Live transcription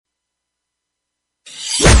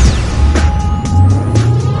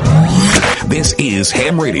This is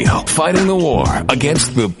Ham Radio, fighting the war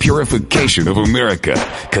against the purification of America.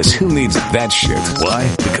 Because who needs that shit? Why?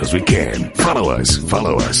 Because we can. Follow us,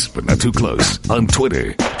 but not too close. On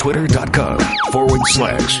Twitter,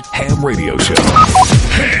 twitter.com/Ham Radio Show.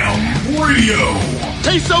 Ham Radio.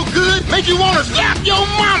 Tastes so good, make you want to slap your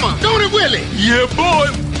mama. Don't it, Willie? Yeah, boy.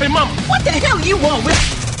 Hey, mama. What the hell you want with...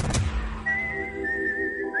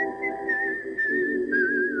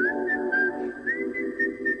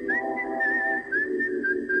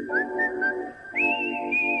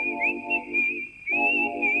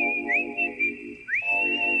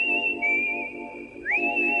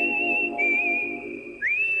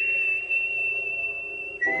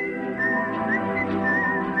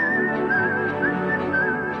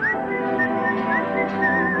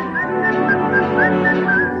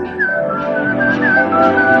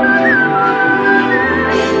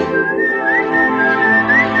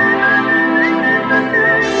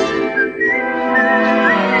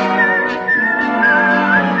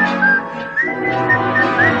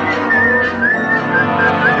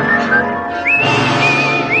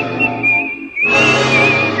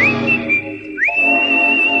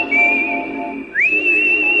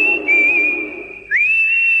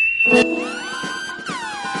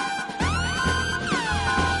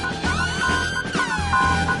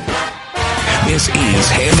 This is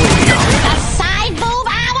Ham Radio. A side boob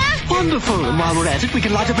hour? Wonderful. And while we're at it, we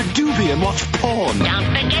can light up a doobie and watch porn. Don't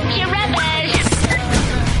forget your rubbish.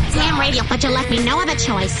 Ham Radio, but you left me no other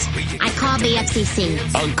choice. I called the FCC.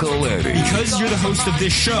 Uncle Eddie. Because you're the host of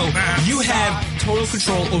this show, you have total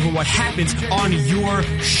control over what happens on your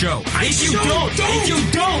show. If you don't,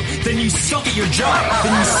 then you suck at your job.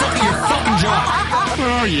 Then you suck at your fucking job.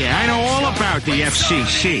 Oh, yeah, I know all about the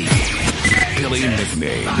FCC. Billy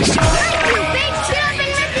nicknames. You big stupid,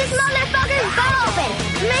 lift this motherfucker's butt open.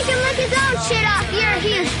 Make him lick his own shit off your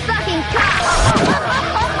huge fucking cock.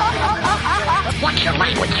 Watch your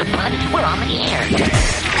language, you bud. We're on the air.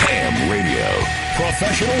 Ham Radio.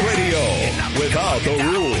 Professional radio without the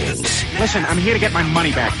rules. Listen, I'm here to get my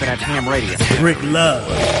money back for that ham radio. Rick Love.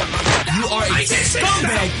 You are a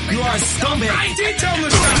scumbag. You are a scumbag. I did tell him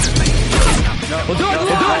to stop. Well, do it.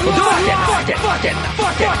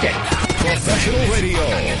 Fuck it. Professional radio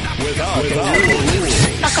without the rules.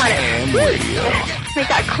 Suck on it. Ham Radio. Make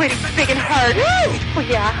that clit big and hard. Oh,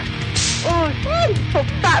 yeah. Oh, so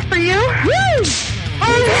fat for you. Woo!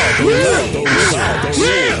 Without the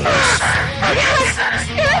rules.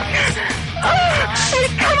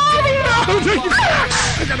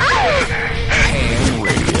 Come on, Ham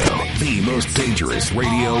Radio. The most dangerous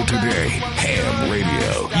radio today. Ham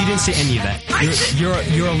Radio. You didn't say any of that.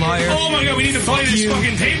 You're a liar. Oh my God, we need to play this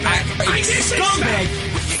fucking tape. I did scumbag.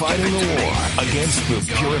 Fighting the war against the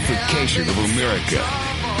purification of America.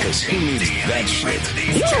 Because who needs that shit?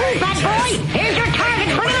 You, bad boy. Here's your target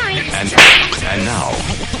for tonight. And now,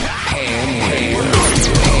 Ham Radio.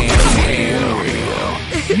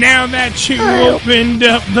 Now that you opened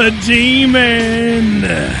up the demon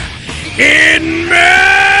in me.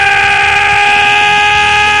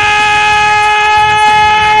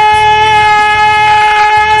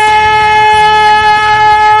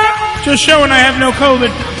 Just showing I have no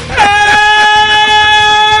COVID.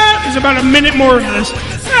 There's about a minute more of this.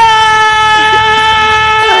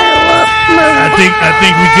 I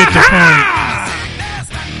think we get the point.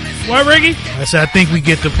 What, Ricky? I said I think we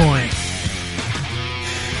get the point.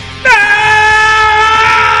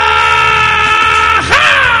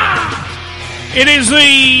 It is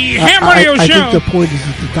the Ham Radio Show. I think the point is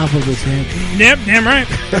at the top of his head. Yep, damn right.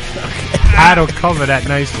 That'll cover that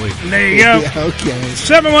nicely. There you go. Yeah, okay.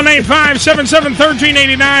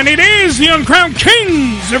 718-577-1389. It is the Uncrowned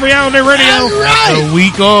Kings of Reality Radio. After a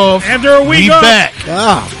week off. After a week we off. back.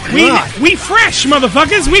 Oh, We fresh,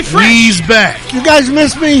 motherfuckers. We fresh. He's back. you guys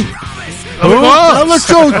miss me? Of course. Now let's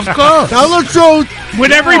go. Of course. Now let's go.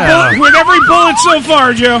 With every bullet so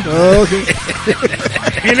far, Joe. Okay.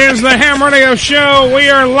 It is the Ham Radio Show. We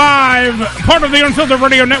are live, part of the Unfiltered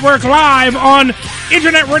Radio Network, live on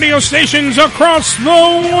internet radio stations across the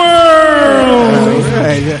world.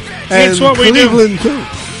 Right. It's what we do. Cleveland too.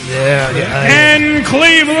 Yeah. And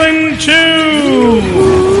Cleveland too.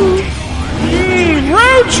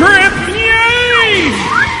 Road trip, yay!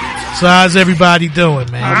 So how's everybody doing,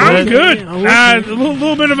 man? I'm good. A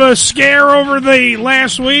little bit of a scare over the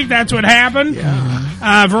last week. That's what happened.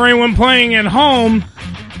 For anyone playing at home,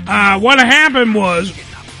 what happened was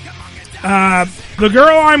the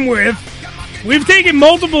girl I'm with, we've taken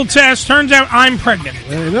multiple tests. Turns out I'm pregnant.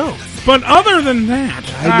 I know. But other than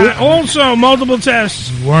that, also multiple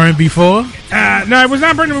tests. You weren't before? No, I was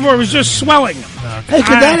not pregnant before. It was just swelling. Hey,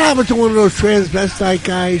 could that happen to one of those transvestite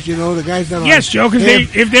guys? You know, the guys that are yes, Joe. Because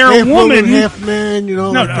if they're half a woman, half man, you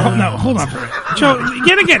know. No, hold on for a minute, Joe.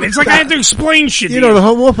 Yet again, it's like I have to explain shit. You know, the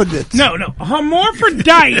hermaphrodites. No,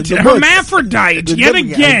 hermaphrodite, hermaphrodite. Yet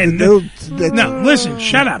again, no. Listen,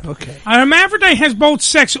 shut up. Okay. A hermaphrodite has both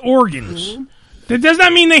sex organs. That does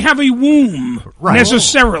not mean they have a womb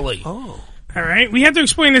necessarily. Oh. All right, we have to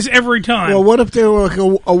explain this every time. Well, what if they were like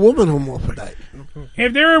a woman hermaphrodite?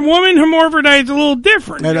 If they're a woman hermaphrodite, it's a little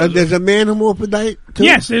different. And there's a man hermaphrodite too?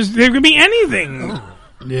 Yes, there could be anything. Oh.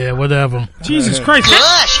 Yeah, whatever. Jesus Christ!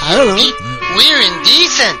 Gosh, I don't We're know.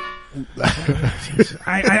 indecent.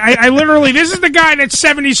 I literally, this is the guy that's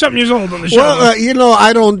 70-something years old on the show. Well, you know,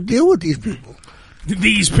 I don't deal with these people.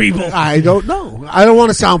 These people. I don't know. I don't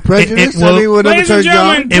want to sound prejudiced. Ladies and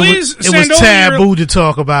gentlemen, please it was taboo to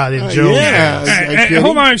talk about it, Joe.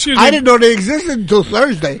 Hold on, excuse me. I didn't know they existed until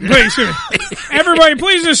Thursday. Please, everybody,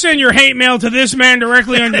 please just send your hate mail to this man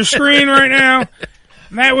directly on your screen right now.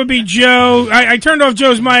 That would be Joe. I turned off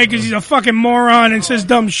Joe's mic because he's a fucking moron and says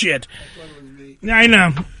dumb shit. I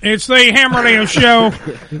know. It's the Ham Radio Show.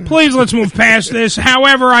 Please, let's move past this.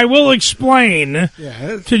 However, I will explain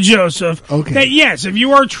to Joseph that, yes, if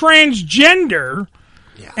you are transgender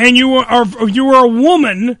and you are a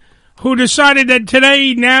woman who decided that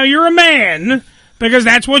today, now you're a man, because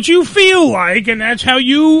that's what you feel like and that's how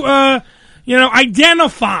you,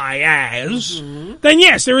 identify as, then,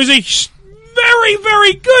 yes, there is a very,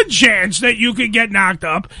 very good chance that you could get knocked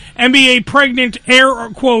up and be a pregnant, air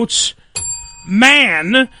quotes,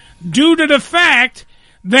 man, due to the fact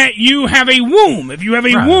that you have a womb. If you have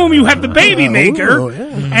a womb, you have the baby maker.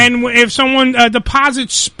 And if someone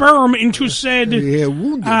deposits sperm into said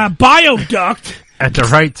bioduct at the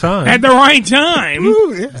right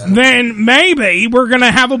time, then maybe we're going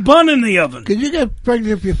to have a bun in the oven. Could you get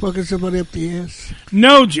pregnant if you're fucking somebody up the ass?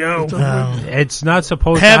 No, Joe. It's not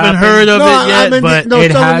supposed to happen. Haven't heard of it yet, but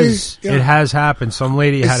it has happened. Some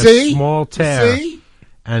lady had a small tear.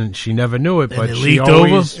 And she never knew it, but she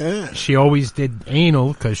always did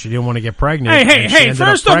anal because she didn't want to get pregnant. Hey!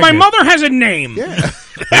 First off, my mother has a name.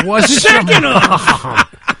 It wasn't. Second off,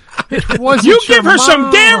 you give her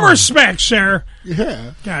some damn respect, sir.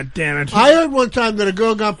 Yeah. God damn it! I heard one time that a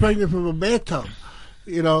girl got pregnant from a bathtub.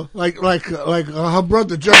 You know, like her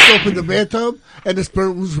brother jumped open the bathtub and the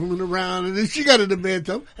sperm was swimming around, and then she got in the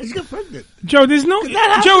bathtub and she got pregnant. Joe, there's no.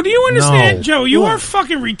 Joe, do you understand? No. Joe, you are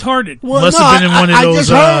fucking retarded. Well, must have been in one of those. I just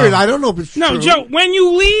heard. I don't know if it's true. No, Joe, when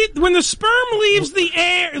the sperm leaves the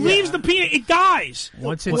air, leaves the penis, it dies.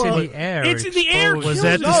 Once it's in the air, it's in the air. Was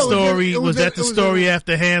that the story? Was that the story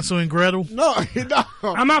after Hansel and Gretel? No.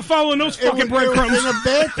 I'm not following those fucking breadcrumbs. In a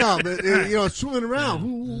bathtub, swimming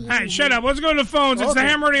around. All right, shut up. Let's go to the phones. It's the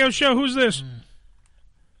Ham Radio Show. Who's this?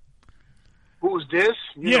 Who's this?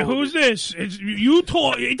 Who's this? It's you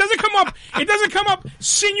talk. It doesn't come up.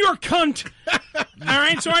 Senior cunt. All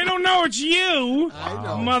right, so I don't know. It's you,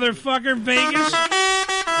 motherfucker, Vegas.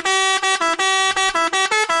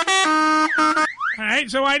 All right,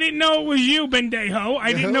 so I didn't know it was you, Bendejo.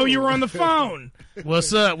 I didn't know you were on the phone.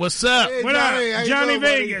 What's up? Hey, what Johnny, up, Johnny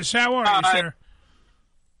Vegas? How are you, sir?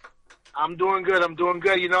 I'm doing good.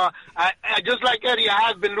 You know, I just like Eddie, I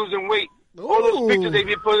have been losing weight. All those pictures they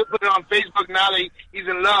be putting on Facebook now, he's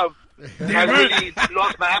in love. I've really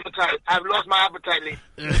lost my appetite. I've lost my appetite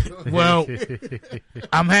lately. Well,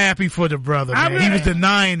 I'm happy for the brother, man. He was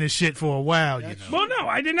denying this shit for a while, you know. Well, no,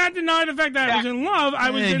 I did not deny the fact that I was in love. I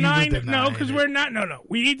was denying because we're not. No.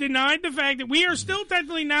 We denied the fact that we are still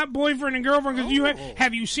technically not boyfriend and girlfriend. Because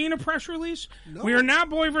have you seen a press release? No. We are not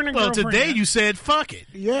boyfriend and girlfriend. Well, today you said fuck it.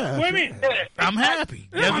 Yeah. Wait a minute. I'm happy.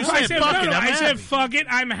 No, I said fuck it.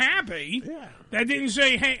 I'm happy. Yeah. That didn't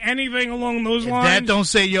say anything along those lines. That don't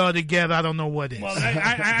say y'all together. I don't know what is. Well,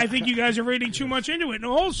 I think you guys are reading too much into it. And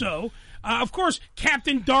also, of course,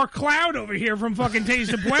 Captain Dark Cloud over here from fucking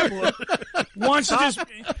Taste of Pueblo wants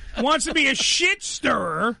to be a shit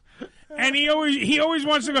stirrer, and he always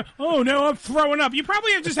wants to go. Oh no, I'm throwing up. You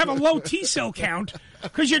probably just have a low T cell count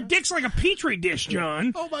because your dick's like a petri dish,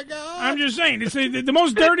 John. Oh my God! I'm just saying, it's the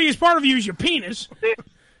most dirtiest part of you is your penis.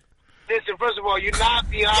 Listen, first of all, you're not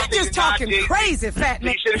Beyonce. You're just talking crazy, fat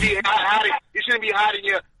man. You shouldn't be hiding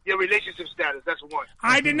your relationship status. That's one.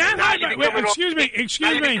 I did not hide my... Excuse me.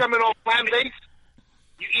 You're coming on plant-based?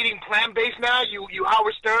 You eating plant-based now? You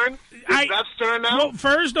Howard Stern? Beth Stern now? Well,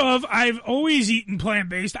 first off, I've always eaten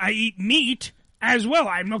plant-based. I eat meat as well.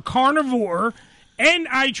 I'm a carnivore. And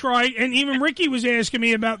I tried... And even Ricky was asking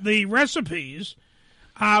me about the recipes.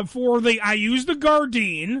 I use the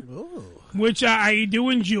Gardein. Ooh. which I do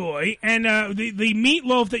enjoy, and the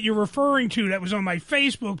meatloaf that you're referring to that was on my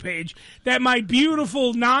Facebook page that my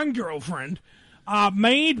beautiful non-girlfriend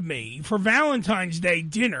made me for Valentine's Day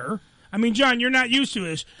dinner. I mean, John, you're not used to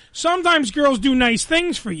this. Sometimes girls do nice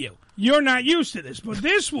things for you. You're not used to this, but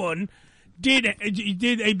this one did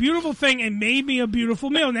a beautiful thing and made me a beautiful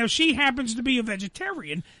meal. Now, she happens to be a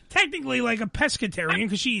vegetarian, technically like a pescatarian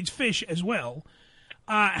because she eats fish as well.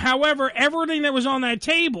 However, everything that was on that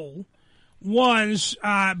table was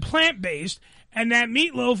plant-based, and that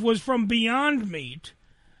meatloaf was from Beyond Meat.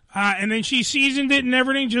 And then she seasoned it and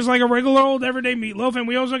everything, just like a regular old everyday meatloaf. And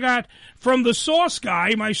we also got from the sauce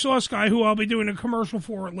guy, my sauce guy, who I'll be doing a commercial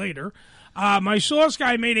for later. My sauce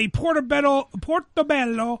guy made a portobello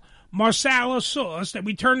marsala sauce that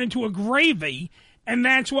we turned into a gravy, and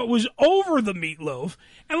that's what was over the meatloaf.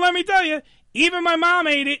 And let me tell you, even my mom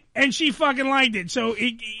ate it, and she fucking liked it. So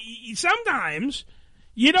sometimes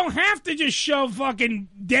you don't have to just shove fucking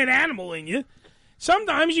dead animal in you.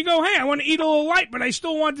 Sometimes you go, hey, I want to eat a little light, but I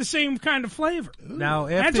still want the same kind of flavor. Now,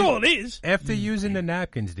 that's all it is. After using the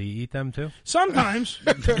napkins, do you eat them too? Sometimes.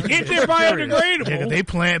 If they're biodegradable. Yeah, they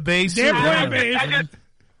plant-based. They're plant-based.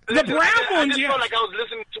 The brown ones, I just felt like I was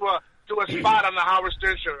listening to a spot on the Howard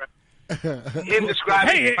Stern show. Him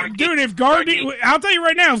describing. Hey, dude, if Gardein, I'll tell you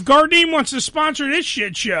right now, if Gardein wants to sponsor this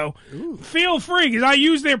shit show, feel free, because I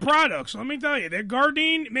use their products. Let me tell you, their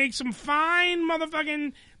Gardein makes some fine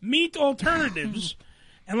motherfucking meat alternatives.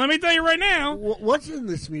 And let me tell you right now, what's in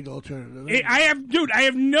this meat alternative? I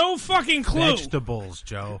have no fucking clue. Vegetables,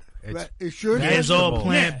 Joe. It's all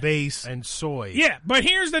plant-based and soy. Yeah, but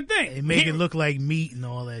here's the thing. They make it look like meat and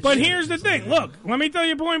all that. But shit. here's the thing. Look, let me tell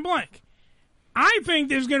you point blank. I think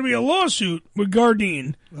there's going to be a lawsuit with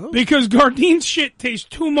Gardein because Gardein's shit tastes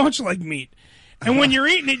too much like meat. And when you're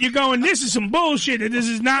eating it, you're going, this is some bullshit and this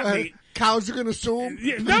is not meat. Cows are going to sue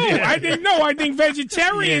them? I think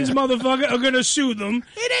vegetarians, motherfucker, are going to sue them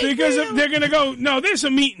because they're going to go, no, there's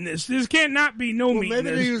some meat in this. This can't not be meat in this.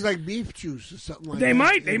 Maybe they use like beef juice or something like they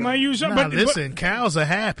that. They might use something. Nah, listen, cows are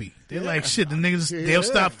happy. They're like, shit, the niggas, they'll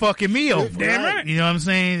stop fucking me over. Damn right. You know what I'm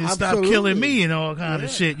saying? They'll stop killing me and all kind of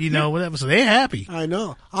shit, whatever. So they're happy. I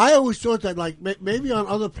know. I always thought that, like, maybe on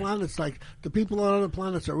other planets, like, the people on other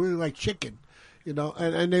planets are really like chicken,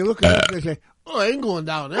 and they look at us and they say, oh, I ain't going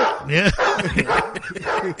down there. Yeah.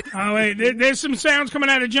 Oh, wait, there's some sounds coming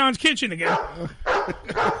out of John's kitchen again.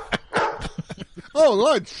 Oh,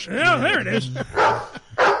 lunch. Oh, there it is.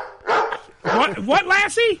 What,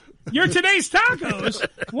 Lassie? You're today's tacos.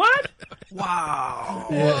 What? Wow.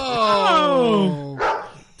 Whoa.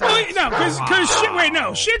 No,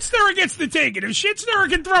 because Shit Stirrer gets to take it. If Shit Stirrer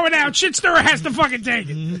can throw it out, Shit Stirrer has to fucking take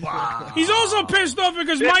it. Wow. He's also pissed off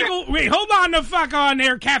because Michael. Wait, hold on the fuck on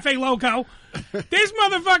there, Cafe Loco. This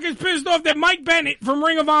motherfucker's pissed off that Mike Bennett from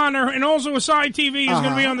Ring of Honor and also Aside TV is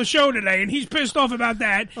going to be on the show today, and he's pissed off about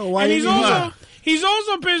that. And he's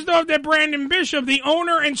also pissed off that Brandon Bishop, the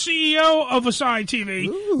owner and CEO of Aside TV,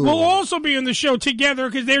 will also be on the show together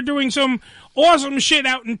because they're doing some awesome shit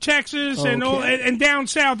out in Texas and down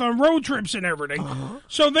south on road trips and everything.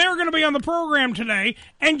 So they're going to be on the program today.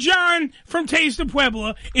 And John from Taste of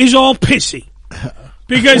Puebla is all pissy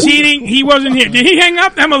because he wasn't here. Did he hang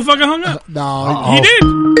up? That motherfucker hung up. No, he did.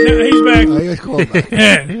 No, he's back. I just called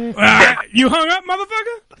back. You hung up,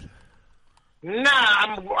 motherfucker?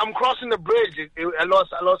 Nah, I'm crossing the bridge. I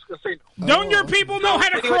lost casino. Don't your people know how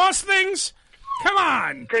to cross things? Come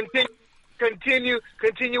on. Continue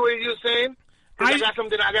what you're saying. I got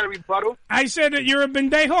something I got to rebuttal. I said that you're a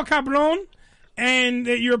bendejo cabron, and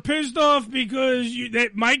that you're pissed off because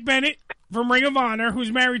that Mike Bennett from Ring of Honor,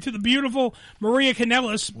 who's married to the beautiful Maria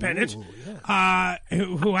Kanellis Bennett,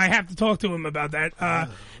 who I have to talk to him about that,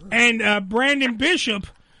 and Brandon Bishop,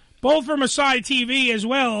 both from Aside TV as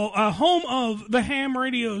well, home of the Ham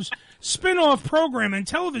Radio's spin-off program and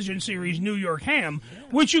television series New York Ham,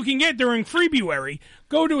 which you can get during Febuary.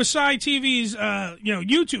 Go to Aside TV's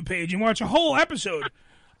YouTube page and watch a whole episode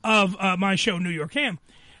of my show New York Ham.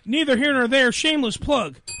 Neither here nor there, shameless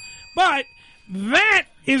plug. But that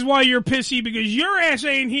is why you're pissy, because your ass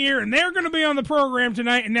ain't here and they're going to be on the program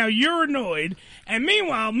tonight, and now you're annoyed. And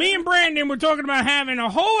meanwhile, me and Brandon were talking about having a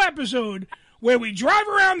whole episode where we drive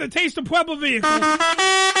around the Taste of Puebla vehicle.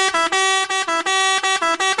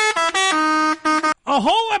 A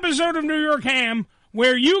whole episode of New York Ham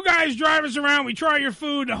where you guys drive us around, we try your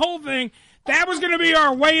food, the whole thing. That was going to be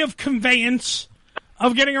our way of conveyance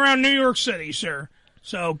of getting around New York City, sir.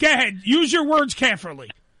 So go ahead, use your words carefully.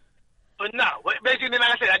 But no, basically, like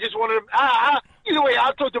I said, I just wanted to. Either way,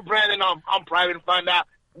 I'll talk to Brandon on private and find out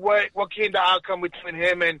what came the outcome between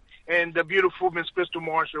him and the beautiful Miss Crystal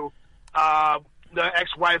Marshall. the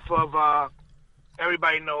ex-wife of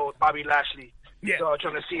everybody knows Bobby Lashley. Yeah. So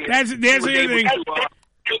trying to see that's the other thing.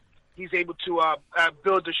 He's able to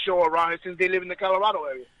build the show around it since they live in the Colorado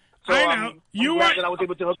area. So I know. I'm glad that I was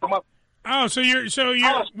able to hook them up. Oh, so you're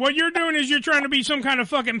what you're doing is you're trying to be some kind of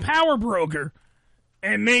fucking power broker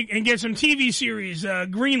and get some TV series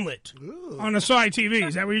greenlit on the side TV.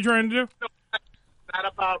 Is that what you're trying to do? No, not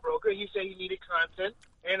a power broker. He said he needed content,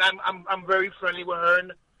 and I'm very friendly with her,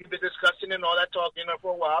 and we've been discussing and all that talking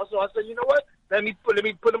for a while. So I said, you know what? Let me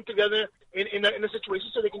put them together in a situation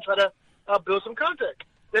so they can try to build some content.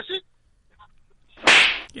 That's it.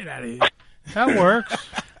 Get out of here. That works.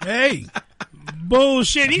 Hey.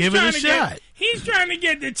 Bullshit. Give it a shot. He's trying to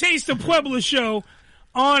get the Taste of Pueblo show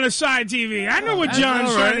on a side TV. I know what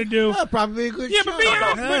John's trying to do. That'd probably be a good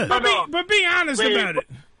show. But be honest about it.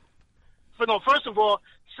 First of all,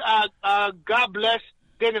 God bless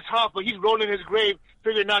Dennis Hopper. He's rolling his grave,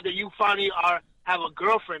 figuring out that you finally have a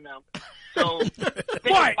girlfriend now. So,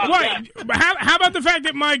 Why? How about the fact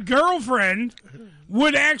that my girlfriend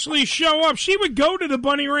would actually show up? She would go to the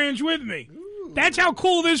Bunny Ranch with me. That's how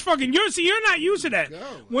cool this fucking... You're not used to that.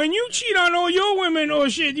 When you cheat on all your women or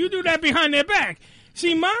shit, you do that behind their back.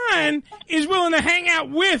 See, mine is willing to hang out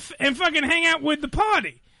with and fucking hang out with the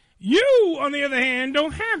party. You, on the other hand,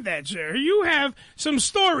 don't have that, sir. You have some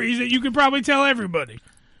stories that you could probably tell everybody.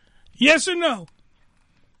 Yes or no?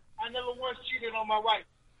 I never once cheated on my wife.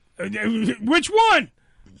 Which one?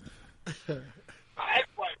 My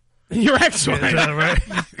ex-wife. Your ex-wife. Right?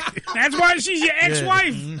 That's why she's your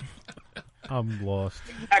ex-wife. I'm lost.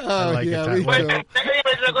 I like it that way. No,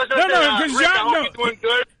 because Rick, I hope you're doing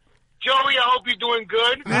good. Joey, I hope you're doing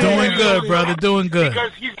good. Doing good, brother. Doing good.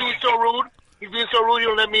 Because he's being so rude. He's being so rude. He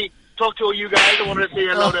don't let me talk to you guys. I wanted to say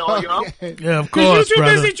hello to all y'all. Yeah, of course, you're too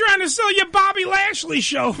brother. busy trying to sell your Bobby Lashley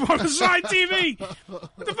show on the side TV.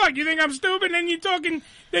 What the fuck? You think I'm stupid? Then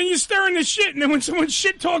you're stirring the shit, and then when someone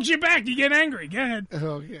shit talks you back, you get angry. Go ahead.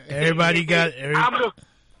 Okay. Everybody got...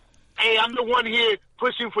 I'm the one here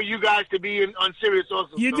pushing for you guys to be on Sirius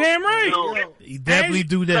also. You're damn right. You definitely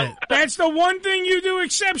do that. That's the one thing you do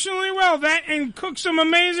exceptionally well. That and cook some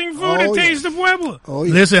amazing food at Taste of Pueblo. Oh,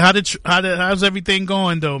 yeah. Listen, how's everything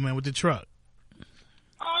going though, man, with the truck?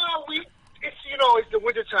 It's the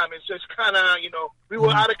winter time. It's just kind of we were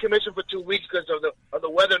out of commission for 2 weeks because of the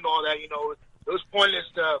weather and all that. It was pointless.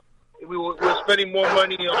 We were spending more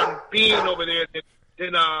money on being over there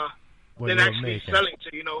than actually selling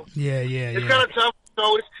to. Yeah. It's kind of tough.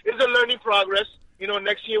 So it's a learning progress.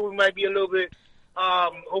 Next year we might be a little bit.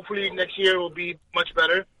 Hopefully next year will be much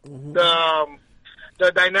better. Mm-hmm.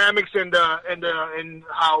 The dynamics and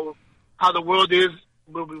how the world is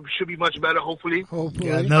should be much better. Hopefully.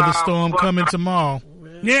 Got another storm coming tomorrow.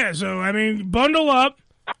 Yeah. So bundle up.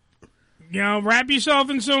 Wrap yourself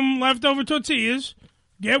in some leftover tortillas.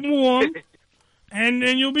 Get warm, and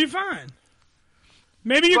then you'll be fine.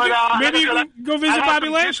 Maybe you can go visit Bobby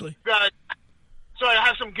Lashley. Sorry, I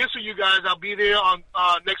have some gifts for you guys. I'll be there on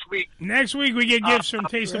next week. Next week we get gifts from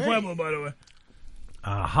Taste of Pueblo, by the way.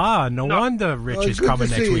 Aha! No wonder Rich is coming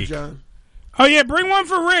next week. John. Oh yeah, bring one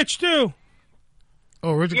for Rich too.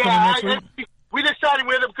 Oh, Rich is coming next week. We decided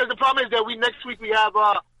with it because the problem is that next week we have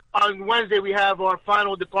on Wednesday we have our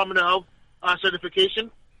final Department of Health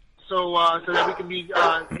certification, so that we can be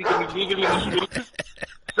legally in the streets.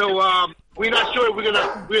 So we're not sure if we're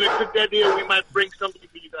gonna cook that day or we might bring something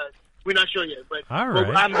for you guys. We're not sure yet, but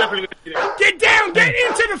I'm definitely going to do that. Get down! Get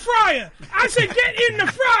into the fryer! I said get in the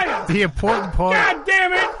fryer! The important part God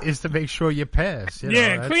damn it! is to make sure you pass.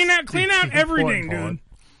 Clean out everything, dude.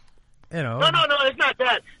 No, it's not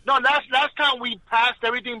that. No, last time we passed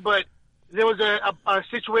everything, but there was a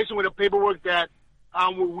situation with the paperwork that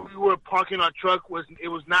we were parking our truck. It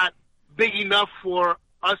was not big enough for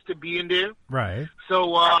us to be in there. Right.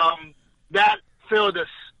 So that failed us.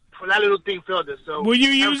 That little thing failed us. So were you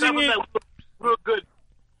using it? Real good.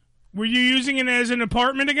 Were you using it as an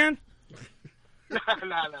apartment again? No.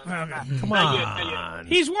 Okay. Come on.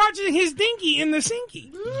 He's watching his dinky in the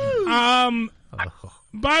sinky.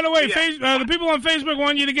 By the way, the people on Facebook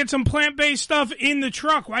want you to get some plant-based stuff in the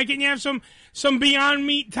truck. Why can't you have some Beyond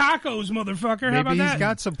Meat tacos, motherfucker? Maybe How about that? He's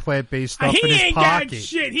got some plant-based stuff he in his ain't pocket. got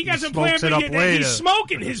shit. He got some smokes plant-based it up later. He's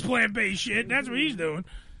smoking his plant-based shit. That's what he's doing.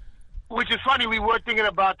 Which is funny. We were thinking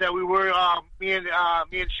about that. We were me and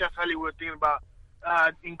Chef Helly were thinking about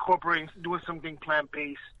incorporating doing something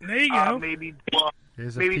plant-based. There you go. Maybe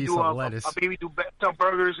Here's maybe a piece do of lettuce. Maybe do some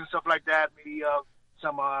burgers and stuff like that. Maybe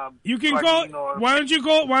some. You can call it. Why don't you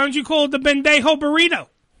call it the Bendejo burrito?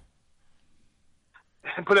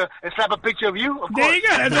 And and slap a picture of you. Of there course. You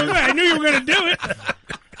go. That's what I knew you were going to do it.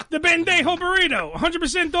 The Bendejo burrito,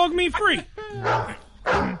 100% dog meat free.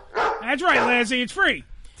 That's right, Lassie. It's free.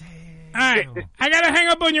 All right. I got to hang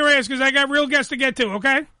up on your ass because I got real guests to get to,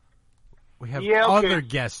 okay? We have other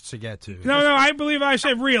guests to get to. No, I believe I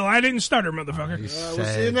said real. I didn't stutter, motherfucker. We'll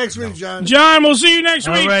see you next week, John. John, we'll see you next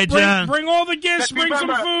week. All right, John. Bring all the gifts. Bring some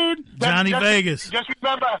food. Johnny Vegas. Just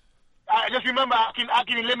remember, I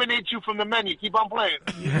can eliminate you from the menu. Keep on playing.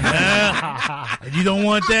 You don't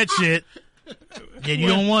want that shit. Yeah, you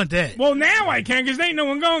don't want that. Well, now I can because ain't no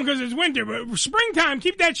one going because it's winter. But springtime,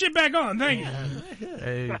 keep that shit back on. Thank you.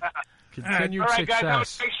 Hey, continued all right, success. guys, have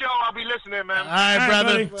a great show. I'll be listening, man. All right,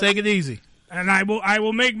 brother. Buddy. Take it easy. And I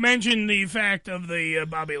will make mention the fact of the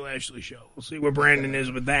Bobby Lashley show. We'll see where Brandon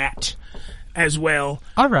is with that as well.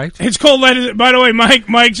 All right. It's called lettuce. By the way,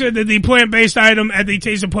 Mike said that the plant-based item at the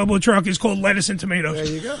Taste of Pueblo truck is called lettuce and tomatoes. There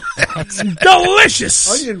you go. That's delicious.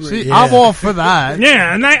 See, I'm all for that.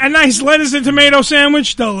 Yeah, a nice lettuce and tomato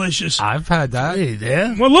sandwich, delicious. I've had that. Hey,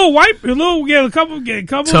 yeah. Well, get a couple of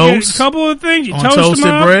things. You on toast toasted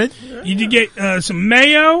them up. bread. You did get some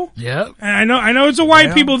mayo. Yep. And I know it's a white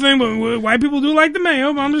Mayo. people thing, but white people do like the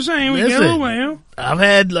mayo. But I'm just saying, we get a little mayo. I've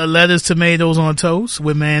had lettuce, tomatoes on toast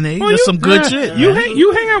with mayonnaise. That's some good shit.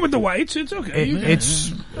 You hang out with the whites. It's okay.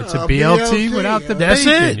 It's a BLT without the That's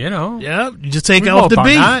bacon, it. you know. Yep. You just take We off both the on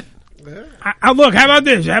beef. that. Look, how about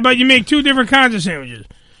this? How about you make two different kinds of sandwiches?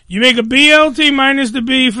 You make a BLT minus the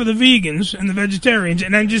beef for the vegans and the vegetarians,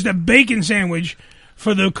 and then just a bacon sandwich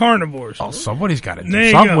for the carnivores. Oh, somebody's got to There do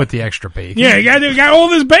you something go. with the extra bacon. Yeah, you got all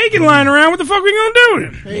this bacon lying around. What the fuck are we going to do with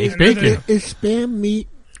it? Hey, bacon. Is spam meat?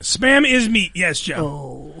 Spam is meat, yes, Joe.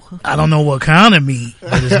 Oh. I don't know what kind of meat,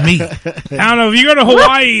 but it's meat. I don't know. If you go to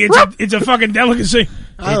Hawaii, it's a fucking delicacy.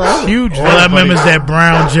 It's huge. All I remember is that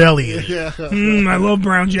brown jelly. I love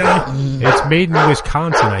brown jelly. It's made in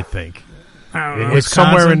Wisconsin, I think. I don't know. It's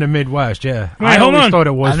somewhere in the Midwest, yeah. Wait, I hold always on. thought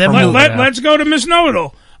it was from Let's go to Miss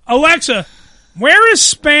Know-It-All. Alexa, where is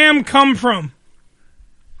spam come from?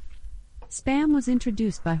 Spam was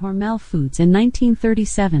introduced by Hormel Foods in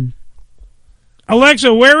 1937.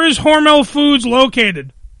 Alexa, where is Hormel Foods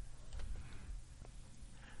located?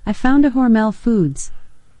 I found a Hormel Foods.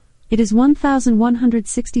 It is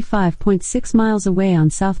 1,165.6 miles away on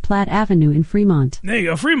South Platte Avenue in Fremont. There you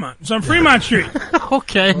go, Fremont. It's on Fremont Street.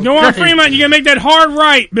 Okay. Go on Fremont, you're going to make that hard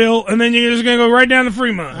right, Bill, and then you're just going to go right down to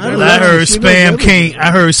Fremont. I heard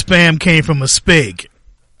spam came from a spig.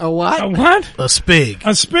 A what? A what? A spig.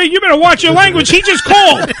 A spig? You better watch your language. He just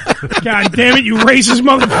called. God damn it, you racist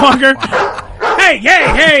motherfucker.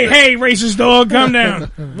 Hey, racist dog, come down.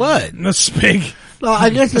 What? A spig. No,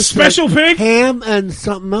 I guess it's special pig? Ham and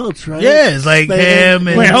something else, right? Yeah, it's like ham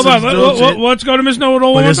and... Wait, hold on. Let's go to Miss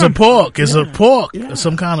Know-It-All. But it's a pork. It's a pork. Yeah.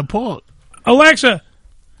 Some kind of pork. Alexa,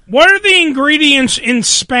 what are the ingredients in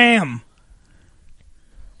Spam?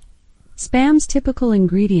 Spam's typical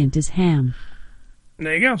ingredient is ham.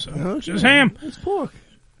 There you go. So it's just ham. It's pork.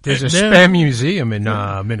 There's a Spam museum in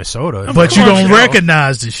Minnesota. But you don't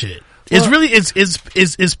recognize the shit. It's really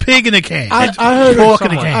it's pig in a can. I heard pork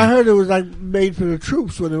in a can. I heard it was like made for the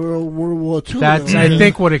troops when they were in World War II. That's I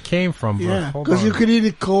think what it came from. Yeah, because you could eat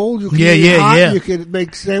it cold. You could eat it hot. You could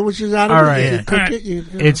make sandwiches out of it. Right. You could cook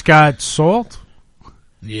it. It's got salt.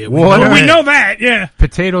 Yeah, water. We know that. Yeah.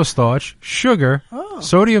 Potato starch, sugar,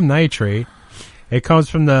 sodium nitrate. It comes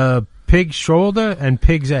from the pig's shoulder and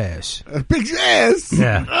pig's ass. Pig's ass?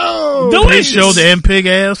 Yeah. Oh, pig shoulder and pig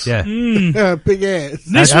ass? Yeah. Pig ass.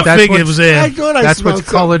 That's what pig it was there. That's what's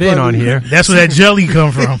colored in on here. That's where that jelly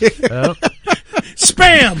come from.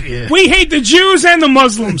 Spam. Yeah. We hate the Jews and the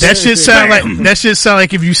Muslims. That shit sound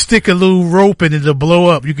like if you stick a little rope in it, it'll blow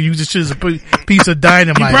up. You can use it as a piece of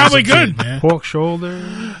dynamite. You probably could. Pork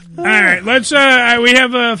shoulder. All right, let's. We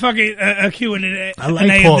have a fucking a Q&A I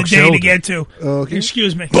like of pork the day shoulder. to get to. Okay.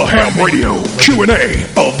 Excuse me. The Ham Radio Q&A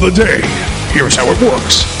of the day. Here's how it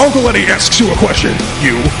works. Uncle Eddie asks you a question.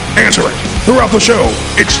 You answer it. Throughout the show,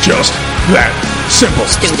 it's just that simple.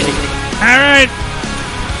 All right.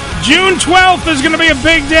 June 12th is going to be a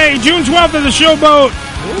big day. June 12th is the Showboat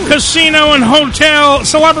Casino and Hotel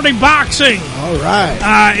Celebrity Boxing. All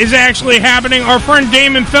right. Is actually happening. Our friend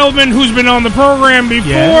Damon Feldman, who's been on the program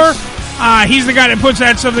before, he's the guy that puts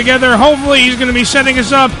that stuff together. Hopefully he's going to be setting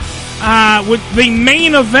us up with the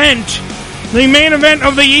main event. The main event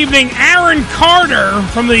of the evening, Aaron Carter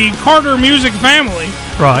from the Carter music family.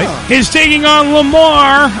 Right. Is taking on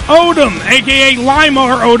Lamar Odom, a.k.a.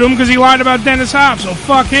 Limar Odom, because he lied about Dennis Hoff, so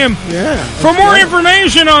fuck him. Yeah. For more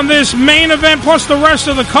information on this main event plus the rest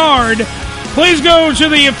of the card, please go to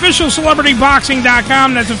the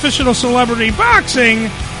officialcelebrityboxing.com. That's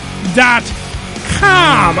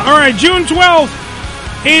officialcelebrityboxing.com. All right, June 12th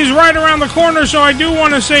is right around the corner, so I do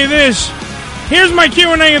want to say this. Here's my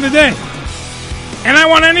Q&A of the day. And I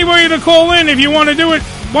want anybody to call in if you want to do it.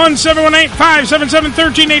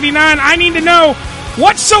 1-718-577-1389. I need to know,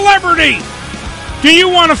 what celebrity do you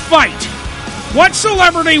want to fight? What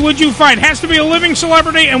celebrity would you fight? Has to be a living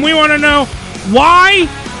celebrity, and we want to know why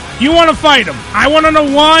you want to fight him. I want to know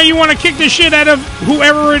why you want to kick the shit out of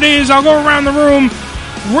whoever it is. I'll go around the room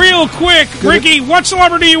real quick. Ricky, what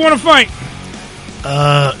celebrity do you want to fight?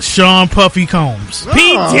 Sean Puffy Combs.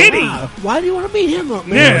 P. Diddy. Wow. Why do you want to beat him up,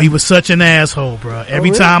 man? Yeah. He was such an asshole, bro.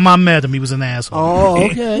 Every time I met him, he was an asshole. Oh,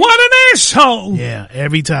 okay. What an asshole. Yeah,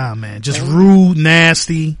 every time, man. Just rude,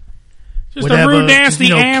 nasty. Just whatever, a rude,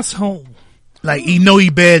 nasty asshole. Like, he know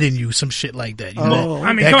he better than you, some shit like that. You know?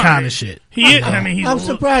 I mean, that kind of shit. He is. I mean, I'm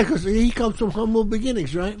surprised because he comes from humble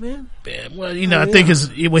beginnings, right, man? Yeah, well, you know, I think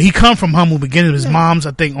he come from humble beginnings. His mom's,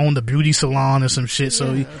 I think, owned a beauty salon or some shit.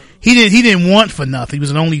 So he didn't want for nothing. He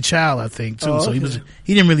was an only child, I think, too. So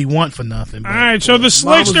he didn't really want for nothing. All right, so the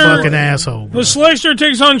Slickster, fucking asshole. Bro. The Slickster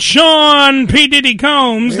takes on Sean P. Diddy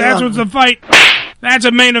Combs. Yeah. That's what's the fight. That's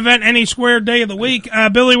a main event any square day of the week.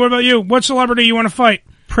 Billy, what about you? What celebrity you want to fight?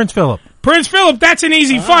 Prince Philip. Prince Philip, that's an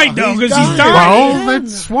easy fight, though, because he's dying. Well,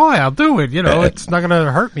 that's why I'll do it. You know, it's not going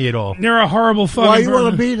to hurt me at all. You're a horrible fucking Why you person.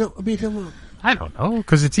 want to beat him up? I don't know,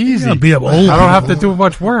 because it's easy. Yeah, beat up old I don't have people. to do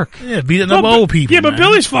much work. Yeah, beating up old people. Yeah, but man.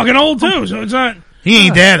 Billy's fucking old, too, so it's not... He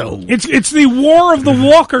ain't that old. It's the war of the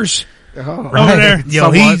walkers over there.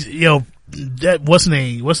 What's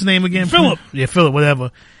the name again? Philip. Yeah, Philip,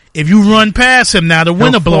 whatever. If you run past him now, the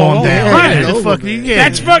wind will blow him down.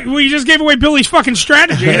 That's we just gave away Billy's fucking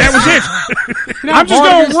strategy. That was it. I'm just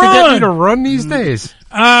going to run. To get me to run these days.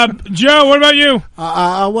 Joe, what about you?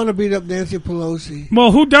 I want to beat up Nancy Pelosi.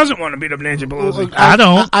 Well, who doesn't want to beat up Nancy Pelosi? I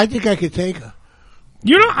don't. I think I could take her.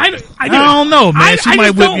 You know, I don't know, man. She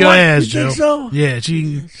might whip your ass, Joe. Think so? Yeah,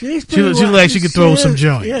 she like she could throw some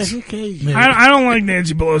joints. Yeah, she's crazy. Yeah. I don't like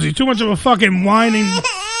Nancy Pelosi. Too much of a fucking whining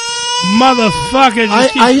motherfucker.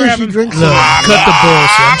 I usually drink. Look, cut the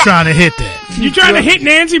bullshit. I'm trying to hit that. You trying to hit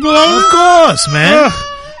Nancy Pelosi? Of course, man. Ugh.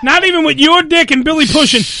 Not even with your dick and Billy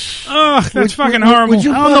pushing. Ugh, that's fucking horrible. Would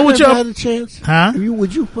you I don't know what fuck her if y'all you had the chance? Huh?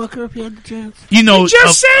 Would you fuck her if you had the chance? You know, He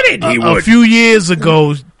just said it. He would. A few years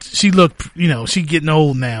ago, she looked. You know, she getting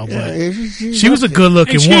old now, but she was a good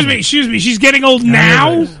looking woman. Excuse me. She's getting old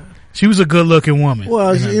now. She was a good looking woman.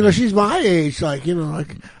 Well, you know, she's my age. Like, you know,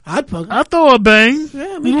 like I'd fuck her. I throw her a bang.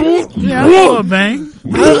 Yeah, me too. Yeah, I throw her a bang.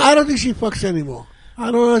 I don't think she fucks anymore. I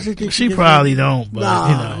don't honestly think she probably don't. But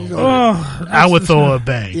you know, I would throw her a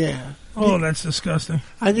bang. Yeah. Oh, that's disgusting.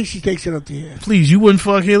 I think she takes it up the ass. Please, you wouldn't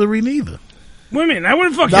fuck Hillary neither. Women, I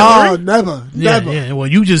wouldn't fuck Hillary. Never. Yeah. Well,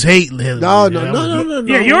 you just hate Hillary. No.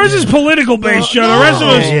 Yeah, yours is political based, Joe. The rest of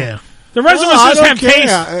us, the rest of us just have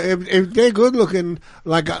taste. If they're good looking,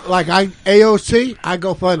 like AOC, I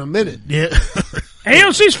go for in a minute. Yeah.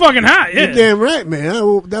 AOC's fucking hot. Yeah, you're damn right,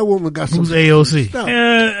 man. That woman got some. Who's AOC?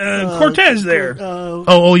 Cortez there.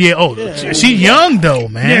 She young though,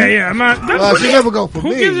 man. Yeah. I'm not. She never go for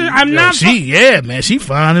me. I'm not. Man, she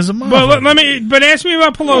fine as a motherfucker. But ask me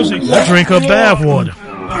about Pelosi. I drink her bathwater.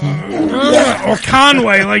 Or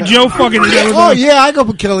Conway, like Joe fucking. Oh yeah, I go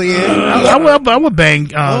for Kellyanne. I would bang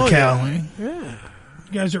Callahan.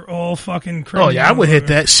 You guys are all fucking crazy. Oh yeah, I would hit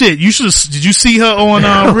that shit. You should. Did you see her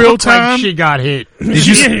on Real Time? She got hit.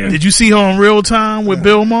 Did you see her on Real Time with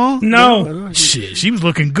Bill Maher? No. Shit, she was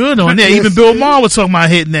looking good on there. Even Bill Maher was talking about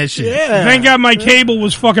hitting that shit. Yeah. Thank God my cable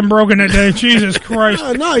was fucking broken that day. Jesus Christ.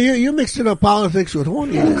 No, you're mixing up politics with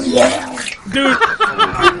horniness.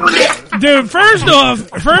 Dude, first off,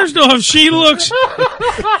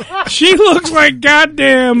 she looks like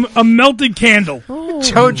goddamn a melted candle.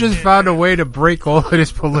 Joe just found a way to break all of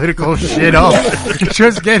this political shit up.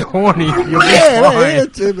 Just get horny.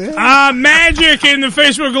 You'll be fine. Magic in the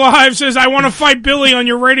Facebook Live says, I want to fight Billy on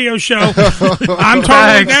your radio show. I'm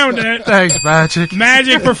totally down with that. Thanks, Magic.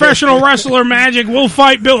 Magic, professional wrestler Magic, will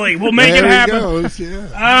fight Billy. We'll make it happen. Goes, yeah.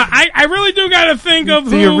 I really do got to think of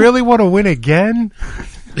who... Do you really want to win again?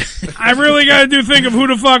 I really got to think of who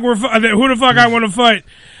the fuck I want to fight.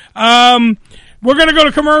 We're going to go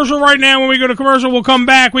to commercial right now. When we go to commercial, we'll come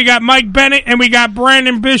back. We got Mike Bennett and we got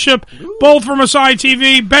Brandon Bishop, both from Asai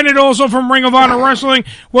TV. Bennett also from Ring of Honor Wrestling.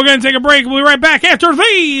 We're going to take a break. We'll be right back after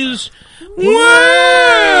these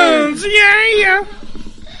words. Yeah.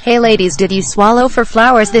 Hey ladies, did you swallow for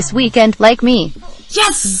flowers this weekend like me?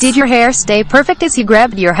 Yes! Did your hair stay perfect as you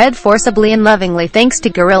grabbed your head forcibly and lovingly thanks to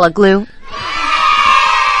Gorilla Glue?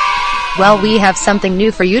 Well, we have something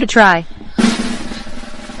new for you to try.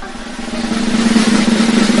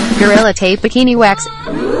 Gorilla Tape Bikini Wax.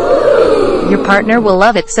 Your partner will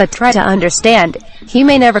love it, so try to understand. He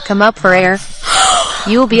may never come up for air.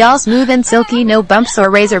 You'll be all smooth and silky, no bumps or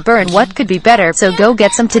razor burn. What could be better? So go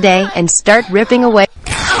get some today and start ripping away.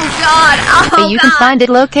 You can find it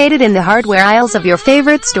located in the hardware aisles of your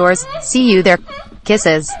favorite stores. See you there.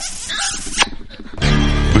 Kisses.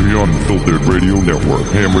 The Unfiltered Radio Network,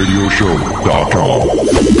 hamradioshow.com.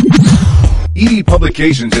 ED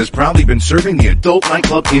Publications has proudly been serving the adult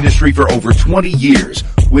nightclub industry for over 20 years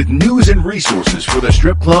with news and resources for the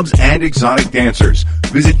strip clubs and exotic dancers.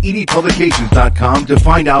 Visit edpublications.com to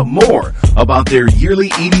find out more about their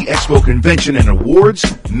yearly ED Expo convention and awards,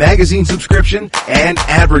 magazine subscription, and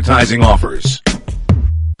advertising offers.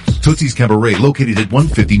 Tootsie's Cabaret, located at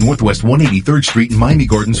 150 Northwest 183rd Street in Miami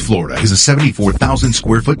Gardens, Florida, is a 74,000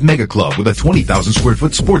 square foot mega club with a 20,000 square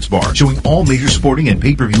foot sports bar showing all major sporting and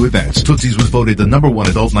pay-per-view events. Tootsie's was voted the #1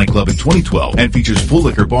 adult nightclub in 2012 and features full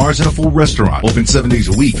liquor bars and a full restaurant. Open 7 days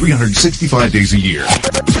a week, 365 days a year.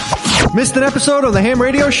 Missed an episode of the Ham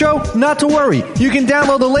Radio Show? Not to worry. You can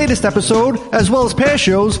download the latest episode as well as past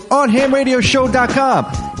shows on hamradioshow.com.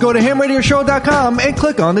 Go to hamradioshow.com and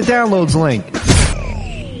click on the downloads link.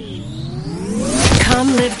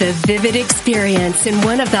 Come live the vivid experience in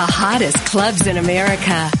one of the hottest clubs in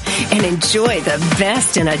America and enjoy the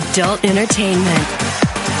best in adult entertainment.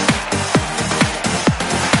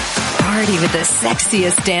 Party with the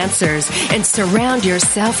sexiest dancers and surround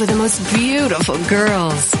yourself with the most beautiful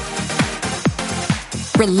girls.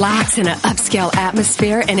 Relax in an upscale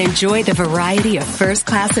atmosphere and enjoy the variety of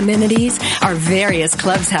first-class amenities our various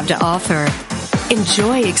clubs have to offer.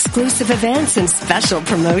 Enjoy exclusive events and special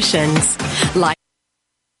promotions like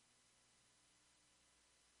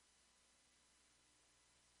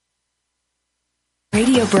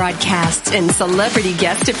radio broadcasts and celebrity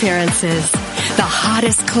guest appearances. The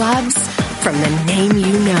hottest clubs from the name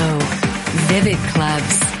you know. Vivid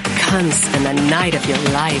Clubs. Come spend the night of your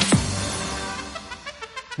life.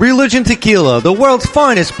 Religion Tequila, the world's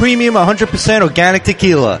finest premium 100% organic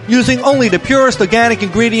tequila, using only the purest organic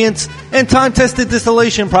ingredients and time-tested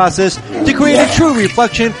distillation process to create a true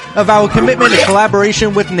reflection of our commitment and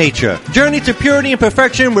collaboration with nature. Journey to purity and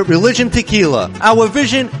perfection with Religion Tequila. Our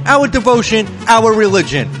vision, our devotion, our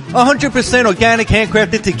religion. 100% organic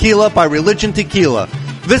handcrafted tequila by Religion Tequila.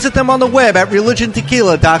 Visit them on the web at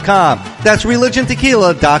religiontequila.com. That's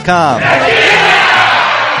religiontequila.com.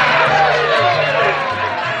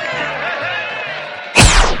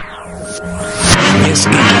 This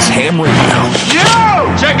is Ham Radio.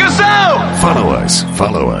 Yo! Check us out! Follow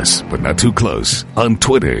us, but not too close, on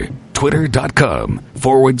Twitter.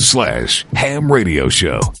 Twitter.com/Ham Radio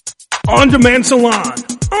Show. On Demand Salon.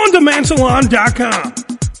 OnDemandSalon.com.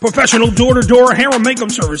 Professional door-to-door hair and makeup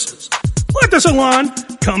services. Let the salon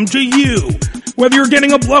come to you. Whether you're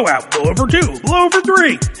getting a blowout, blowout for 2, blowout for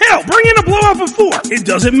 3, hell, bring in a blowout for 4. It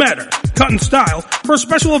doesn't matter. Cut and style for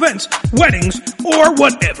special events, weddings, or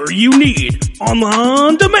whatever you need. On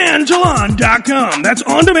OnDemandSalon.com. That's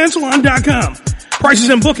OnDemandSalon.com. Prices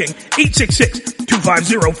and booking,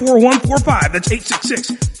 866-250-4145. That's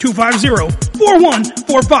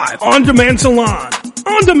 866-250-4145. On Demand Salon.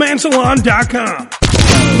 OnDemandSalon.com.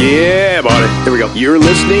 Yeah, buddy. Here we go. You're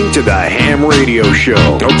listening to the Ham Radio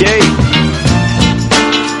Show. Okay.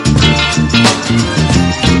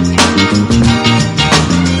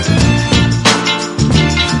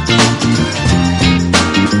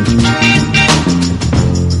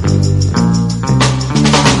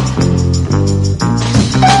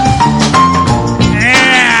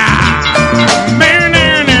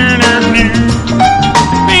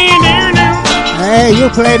 Hey, you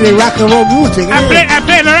play the rock and roll music. I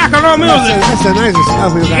play the rock and roll music. That's the nicest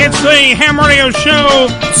stuff you got. It's the Ham Radio Show,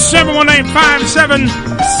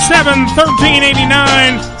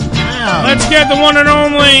 718-577-1389. Let's get the one and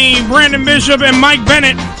only Brandon Bishop and Mike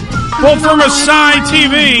Bennett, both from Aside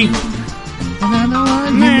TV. I'm the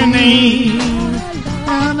one you need.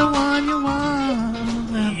 I'm the one you want.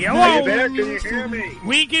 Hello. Hey there, can you hear me?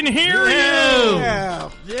 We can hear you. Yeah.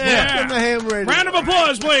 Yeah. The Ham Radio. Round of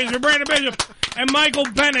applause, please, for Brandon Bishop and Michael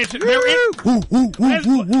Bennett. They're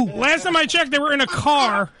last time I checked, they were in a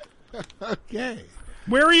car. Okay.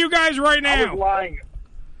 Where are you guys right now?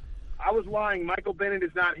 I was lying. Michael Bennett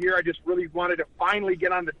is not here. I just really wanted to finally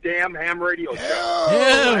get on the damn Ham Radio Show.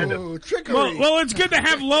 Oh, trickery. Well, it's good to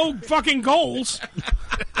have low fucking goals.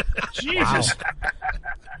 Jesus.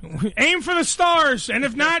 Wow. Aim for the stars, and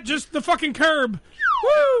if not, just the fucking curb.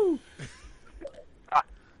 Woo!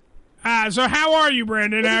 So how are you,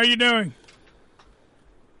 Brandon? How are you doing?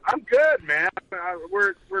 I'm good, man.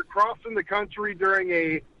 We're crossing the country during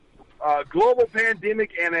a global pandemic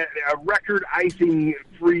and a record icing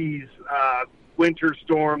freeze winter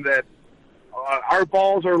storm that our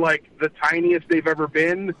balls are like the tiniest they've ever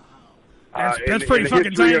been. That's pretty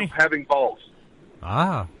fucking tiny. Of having balls.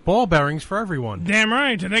 Ah, ball bearings for everyone. Damn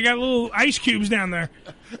right. And they got little ice cubes down there.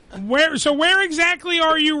 Where exactly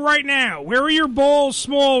are you right now? Where are your balls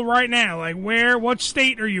small right now? Like what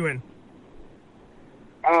state are you in?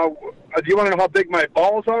 Do you want to know how big my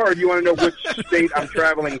balls are, or do you want to know which state I'm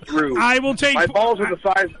traveling through? I will take... My balls are the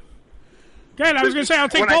size... Good, I was going to say, I'll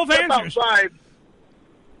take both answers.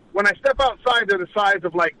 When I step outside, they're the size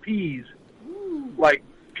of, like, peas. Like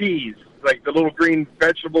peas. Like the little green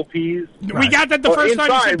vegetable peas. We got that the first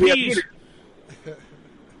time you said peas.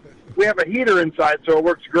 We have a heater inside, so it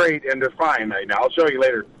works great, and they're fine right now. I'll show you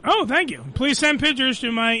later. Oh, thank you. Please send pictures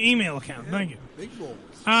to my email account. Thank you. Big balls.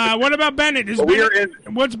 What about Bennett?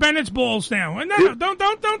 What's Bennett's balls now? No,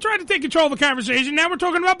 don't try to take control of the conversation. Now we're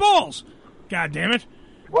talking about balls. God damn it.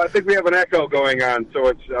 Well, I think we have an echo going on,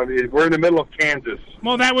 so we're in the middle of Kansas.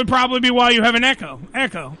 Well, that would probably be why you have an echo.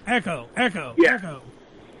 Echo. Yeah. Echo.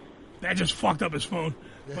 That just fucked up his phone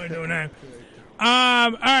by doing that.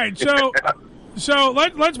 All right, so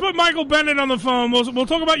let's put Michael Bennett on the phone. We'll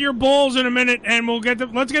talk about your balls in a minute, and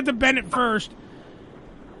let's get to Bennett first.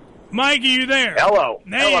 Mike, are you there? Hello.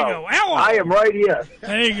 There you go. Hello. I am right here.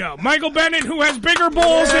 There you go. Michael Bennett, who has bigger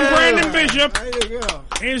balls than Brandon Bishop,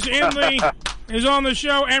 is on the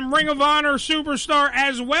show, and Ring of Honor superstar,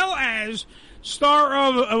 as well as star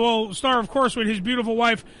of course with his beautiful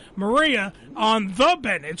wife Maria on The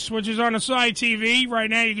Bennetts, which is on Aside TV right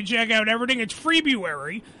now. You can check out everything. It's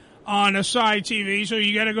Febuary on Aside TV, so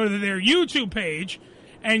you got to go to their YouTube page,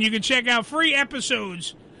 and you can check out free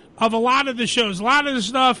episodes of a lot of the shows, a lot of the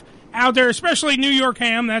stuff out there, especially New York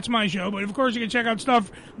Ham. That's my show, but of course you can check out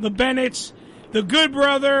stuff The Bennetts, The Good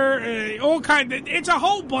Brother, all kind. It's a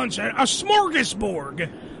whole bunch, a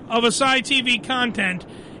smorgasbord of Aside TV content.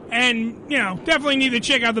 And, definitely need to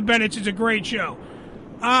check out The Bennetts. It's a great show.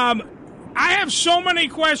 I have so many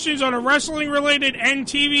questions on a wrestling-related and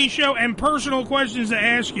TV show and personal questions to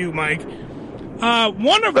ask you, Mike.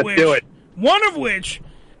 One of which,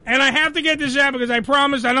 and I have to get this out because I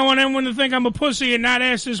promised I don't want anyone to think I'm a pussy and not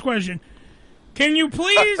ask this question. Can you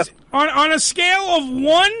please, on a scale of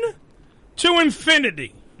 1 to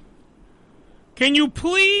infinity, can you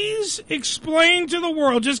please explain to the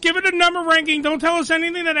world, just give it a number ranking, don't tell us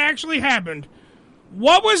anything that actually happened.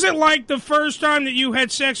 What was it like the first time that you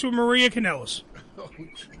had sex with Maria Kanellis?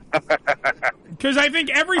 Because I think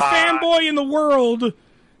every fanboy in the world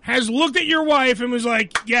has looked at your wife and was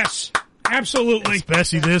like, yes, absolutely.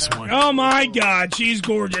 Especially this one. Oh, my God, she's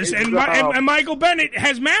gorgeous. And Michael Bennett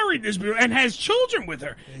has married this girl and has children with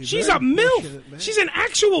her. She's a MILF. She's an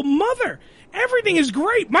actual mother. Everything is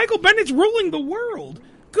great. Michael Bennett's ruling the world.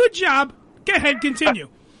 Good job. Go ahead, continue.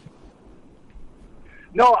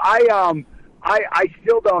 No, I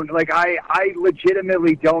still don't, I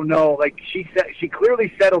legitimately don't know. She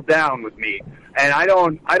clearly settled down with me, and I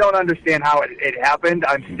don't understand how it happened.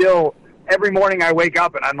 I'm still, every morning I wake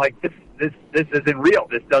up and I'm like, this isn't real.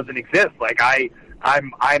 This doesn't exist.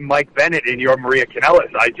 I'm Mike Bennett and you're Maria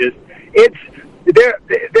Kanellis.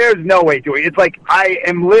 There's no way to it. It's like I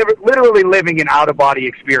am literally living an out-of-body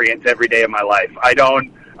experience every day of my life. I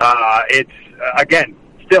don't, again,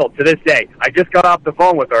 still to this day, I just got off the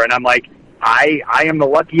phone with her and I'm like, I am the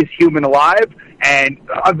luckiest human alive, and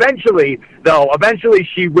eventually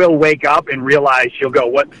she will wake up and realize she'll go,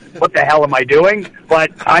 what the hell am I doing? But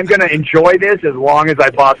I'm going to enjoy this as long as I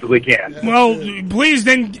possibly can. Well, please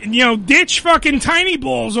then, ditch fucking tiny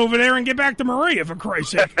balls over there and get back to Maria, for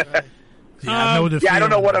Christ's sake. I don't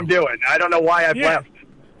know what I'm doing. I don't know why I've left.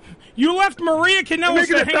 You left Maria Kanellis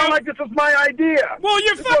to hang sound like this was my idea. Well,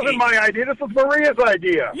 this wasn't my idea. This was Maria's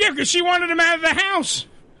idea. Yeah, because she wanted him out of the house.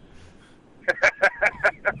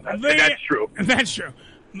 That's true. That's true.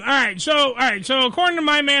 All right. So according to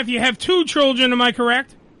my math, you have 2 children. Am I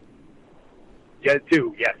correct? Yeah,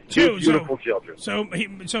 2. Yes, 2 beautiful children. So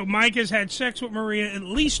Mike has had sex with Maria at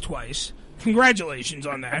least twice. Congratulations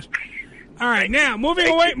on that. All right, now moving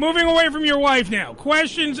away from your wife. Now,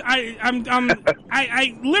 questions.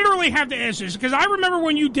 I literally have to ask this because I remember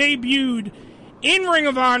when you debuted in Ring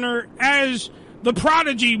of Honor as the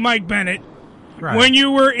prodigy Mike Bennett. Right. When you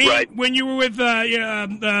were with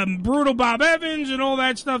Brutal Bob Evans and all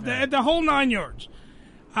that stuff, the whole 9 yards.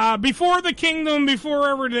 Before the Kingdom, before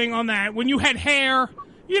everything on that, when you had hair,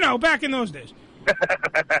 back in those days.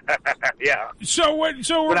 Yeah. So when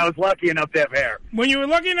I was lucky enough to have hair. When you were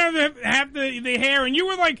lucky enough to have the hair, and you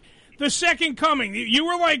were like the second coming. You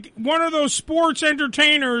were like one of those sports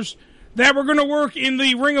entertainers that were going to work in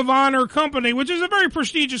the Ring of Honor company, which is a very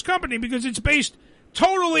prestigious company because it's based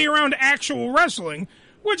totally around actual wrestling.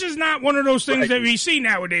 which is not one of those things that we see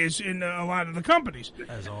nowadays in a lot of the companies.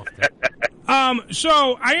 As often.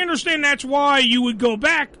 So I understand that's why you would go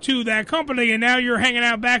back to that company, and now you're hanging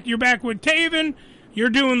out back. You're back with Taven. You're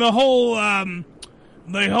doing the whole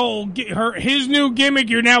his new gimmick.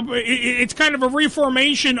 You're now. It's kind of a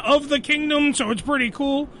reformation of the Kingdom, so it's pretty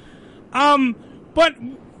cool. But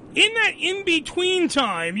in that in between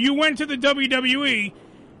time, you went to the WWE.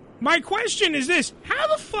 My question is this: how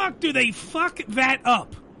the fuck do they fuck that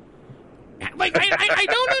up? Like I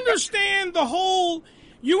don't understand the whole.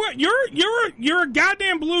 You're a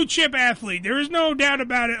goddamn blue chip athlete. There is no doubt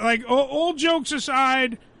about it. Like all jokes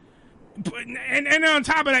aside, and on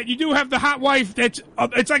top of that, you do have the hot wife. It's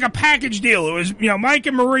like a package deal. It was Mike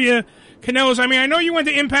and Maria Kanellis. I mean, I know you went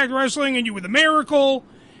to Impact Wrestling and you were the Miracle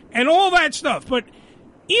and all that stuff, but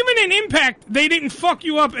even in Impact, they didn't fuck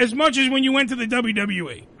you up as much as when you went to the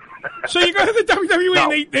WWE. So you go to the WWE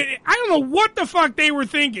and they I don't know what the fuck they were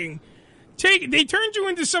thinking. They turned you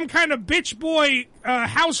into some kind of bitch boy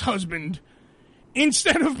house husband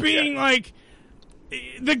instead of being like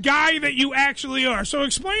the guy that you actually are. So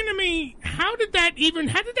explain to me, how did that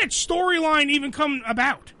storyline even come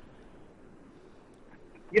about?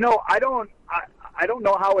 I don't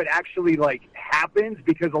know how it actually happens,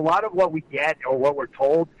 because a lot of what we get or what we're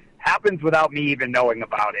told happens without me even knowing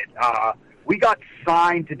about it. We got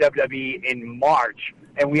signed to WWE in March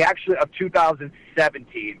of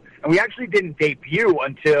 2017. And we actually didn't debut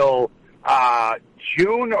until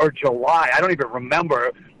June or July. I don't even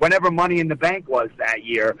remember, whenever Money in the Bank was that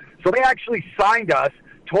year. So they actually signed us,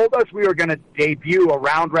 told us we were going to debut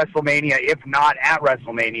around WrestleMania, if not at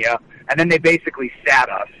WrestleMania, and then they basically sat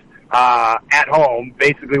us at home,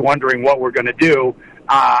 basically wondering what we're going to do.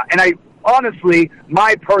 And I honestly,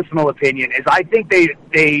 my personal opinion is I think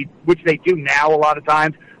they, which they do now a lot of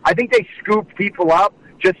times, I think they scoop people up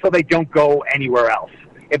just so they don't go anywhere else.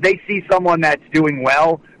 If they see someone that's doing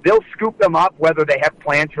well, they'll scoop them up whether they have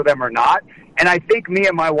plans for them or not. And I think me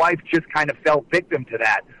and my wife just kind of fell victim to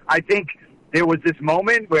that. I think there was this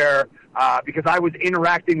moment where, because I was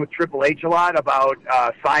interacting with Triple H a lot about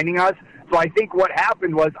signing us, so I think what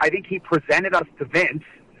happened was I think he presented us to Vince.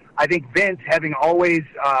 I think Vince, having always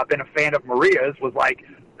been a fan of Maria's, was like,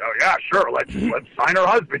 oh, yeah, sure, let's sign her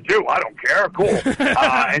husband, too. I don't care. Cool.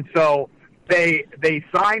 And so they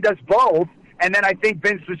signed us both. And then I think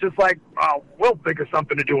Vince was just like, oh, we'll think of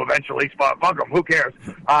something to do eventually. Fuck them, who cares?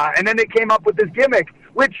 And then they came up with this gimmick,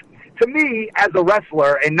 which to me, as a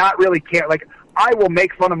wrestler, and not really care, like, I will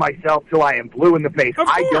make fun of myself till I am blue in the face. Of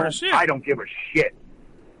course, I don't give a shit.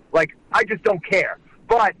 Like, I just don't care.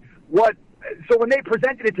 But so when they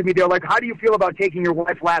presented it to me, they're like, how do you feel about taking your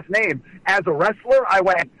wife's last name? As a wrestler, I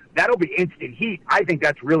went, that'll be instant heat. I think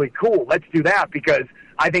that's really cool. Let's do that, because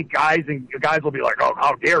I think guys will be like, oh,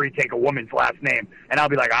 how dare he take a woman's last name? And I'll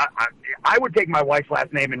be like, I would take my wife's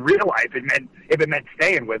last name in real life if it meant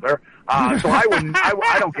staying with her. So I wouldn't.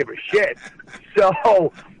 I don't give a shit.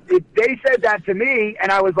 So they said that to me,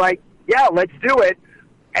 and I was like, yeah, let's do it.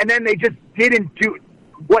 And then they just didn't do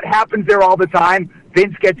what happens there all the time.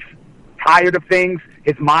 Vince gets tired of things.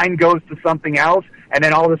 His mind goes to something else, and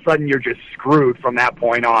then all of a sudden you're just screwed from that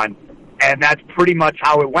point on. And that's pretty much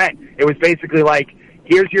how it went. It was basically like,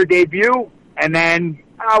 here's your debut, and then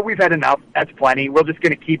we've had enough. That's plenty. We're just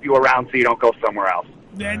going to keep you around so you don't go somewhere else.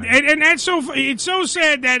 And that's it's so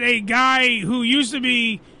sad that a guy who used to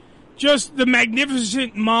be just the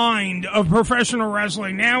magnificent mind of professional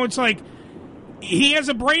wrestling, now it's like he has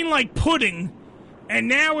a brain like pudding, and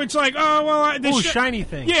now it's like, oh, well... shiny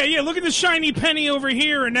thing. Yeah, look at the shiny penny over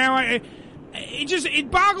here, and now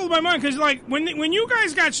it boggled my mind, because like, when you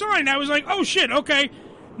guys got signed, I was like, oh shit, okay,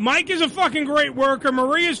 Mike is a fucking great worker,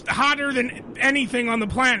 Maria's hotter than anything on the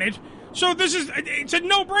planet, so it's a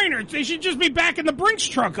no-brainer. They should just be backing the Brinks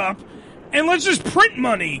truck up, and let's just print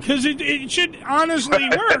money, because it should honestly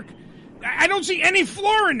work. I don't see any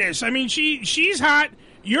flaw in this. I mean, she's hot,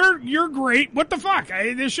 you're great, what the fuck?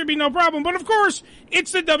 There should be no problem, but of course,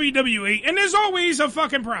 it's the WWE, and there's always a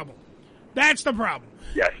fucking problem. That's the problem.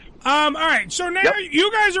 Yes. All right, so now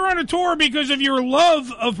you guys are on a tour because of your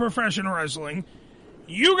love of professional wrestling.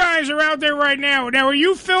 You guys are out there right now. Now, are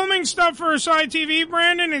you filming stuff for a side TV,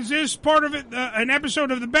 Brandon? Is this part of it, an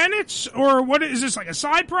episode of the Bennetts? Or what is this, like a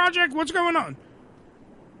side project? What's going on?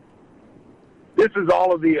 This is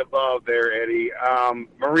all of the above there, Eddie.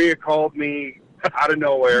 Maria called me out of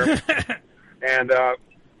nowhere. And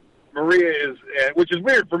Maria is, which is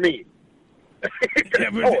weird for me. Hey,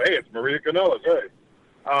 it's Maria Kanellis,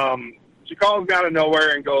 right? She calls me out of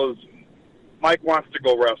nowhere and goes, Mike wants to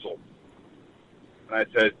go wrestle. And I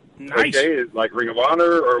said, nice. Okay, is like Ring of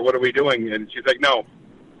Honor, or what are we doing? And she's like, no,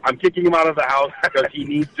 I'm kicking him out of the house because he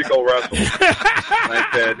needs to go wrestle. And I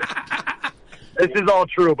said, this is all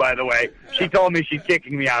true, by the way. She told me she's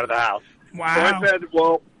kicking me out of the house. Wow. So I said,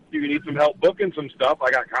 well, do you need some help booking some stuff?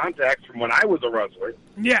 I got contacts from when I was a wrestler.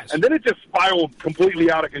 Yes. And then it just spiraled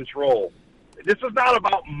completely out of control. This is not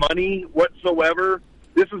about money whatsoever.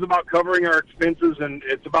 This is about covering our expenses, and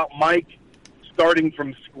it's about Mike starting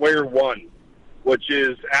from square one, which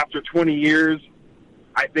is after 20 years,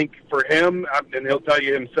 I think for him, and he'll tell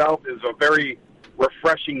you himself, is a very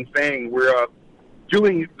refreshing thing. We're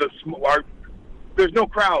doing there's no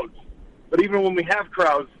crowds, but even when we have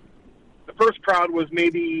crowds, the first crowd was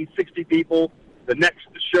maybe 60 people. The next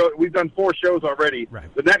show, we've done 4 shows already.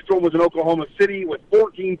 Right. The next one was in Oklahoma City with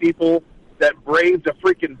 14 people that braved a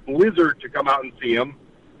freaking blizzard to come out and see him.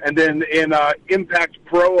 And then in Impact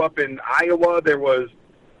Pro up in Iowa, there was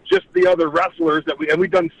just the other wrestlers that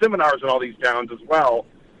we've done seminars in all these towns as well.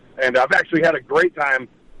 And I've actually had a great time.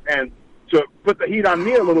 And to put the heat on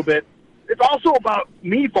me a little bit, it's also about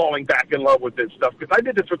me falling back in love with this stuff, because I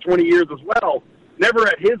did this for 20 years as well. Never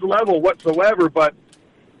at his level whatsoever, but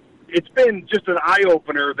it's been just an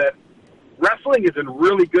eye-opener that wrestling is in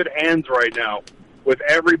really good hands right now with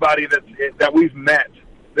everybody that we've met.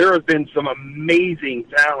 There has been some amazing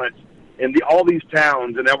talent in all these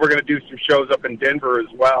towns, and then we're going to do some shows up in Denver as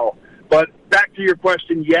well. But back to your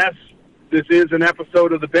question, yes, this is an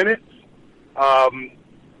episode of the Bennett's.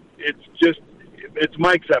 It's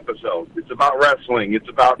Mike's episode. It's about wrestling. It's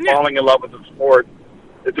about falling in love with the sport.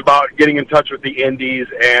 It's about getting in touch with the indies,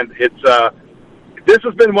 and this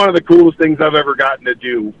has been one of the coolest things I've ever gotten to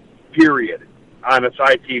do, period, on a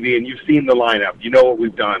side TV, and you've seen the lineup. You know what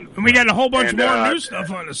we've done. And we got a whole bunch more new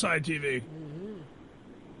stuff on the side TV.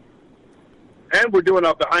 And we're doing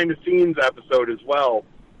a behind-the-scenes episode as well.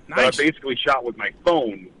 Nice. That I basically shot with my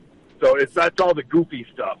phone. So that's all the goofy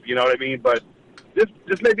stuff, you know what I mean? But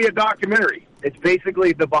this may be a documentary. It's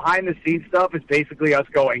basically, the behind-the-scenes stuff is basically us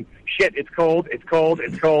going, shit, it's cold, it's cold,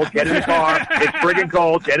 it's cold, get in the car, it's friggin'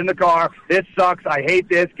 cold, get in the car, this sucks, I hate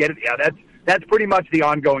this, get it. Yeah, that's pretty much the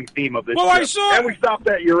ongoing theme of this Well, trip. I saw... And we stopped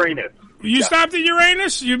at Uranus. You stopped at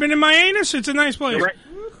Uranus? You've been in my anus? It's a nice place.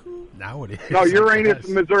 Now it is. No, Uranus,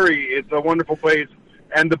 Missouri. It's a wonderful place.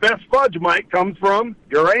 And the best fudge, Mike, comes from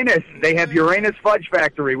Uranus. They have Uranus Fudge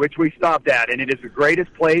Factory, which we stopped at, and it is the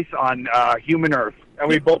greatest place on human Earth. And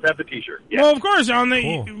we both have the T-shirt. Yeah. Well, of course.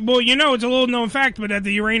 Well, you know, it's a little known fact, but at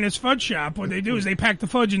the Uranus Fudge Shop, what they do is they pack the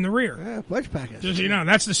fudge in the rear. Yeah, fudge packets. Just so you know,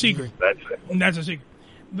 that's the secret. That's it. That's the secret.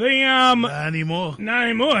 Not anymore. Not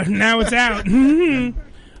anymore. Now it's out.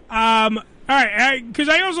 All right, because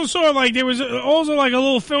I also saw there was also a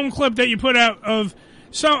little film clip that you put out of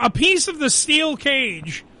a piece of the steel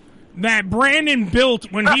cage that Brandon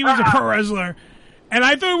built when he was a pro wrestler, and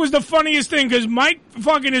I thought it was the funniest thing because Mike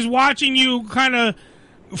fucking is watching you kind of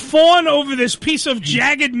fawn over this piece of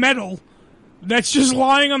jagged metal that's just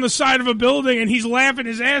lying on the side of a building, and he's laughing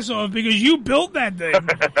his ass off because you built that thing.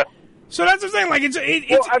 So that's the thing.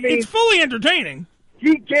 It's fully entertaining.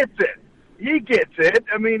 He gets it.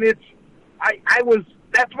 I mean,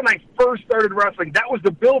 that's when I first started wrestling. That was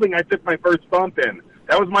the building I took my first bump in.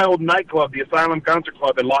 That was my old nightclub, the Asylum Concert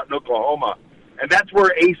Club in Lawton, Oklahoma. And that's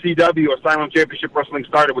where ACW, Asylum Championship Wrestling,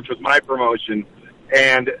 started, which was my promotion.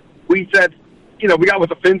 And we said, we got with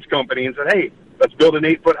the fence company and said, hey, let's build an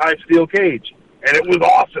 8-foot-high steel cage. And it was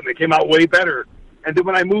awesome. It came out way better. And then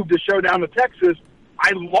when I moved the show down to Texas,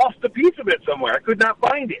 I lost a piece of it somewhere. I could not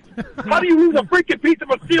find it. How do you lose a freaking piece of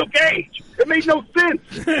a steel cage? It made no sense.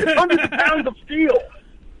 It's hundreds of pounds of steel.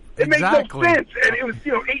 It made no sense. And it was,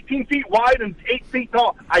 18 feet wide and 8 feet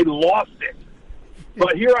tall. I lost it.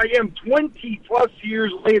 But here I am 20-plus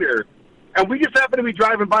years later, and we just happened to be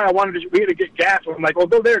driving by. We had to get gas. I'm like, go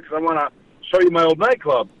there because I want to show you my old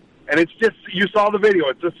nightclub. And it's just, you saw the video.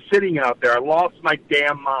 It's just sitting out there. I lost my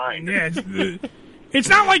damn mind. Yeah, it's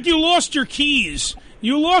not like you lost your keys.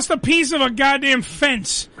 You lost a piece of a goddamn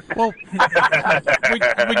fence. Well,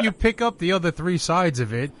 when you pick up the other 3 sides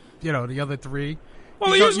of it, the other 3.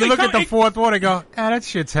 Well, you look at the 4th one and go, that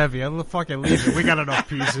shit's heavy. I'll fucking leave it. We got enough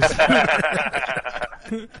pieces.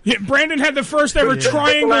 Yeah, Brandon had the first ever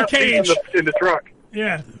triangle cage. In the truck.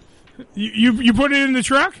 Yeah. You put it in the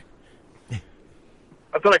truck? I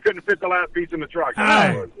thought I couldn't fit the last piece in the truck.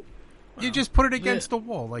 You just put it against the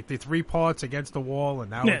wall, like the 3 parts against the wall,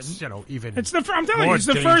 and now it's, even I'm telling you, it's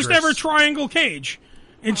the first ever triangle cage.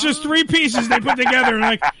 It's just 3 pieces they put together,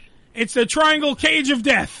 and it's the triangle cage of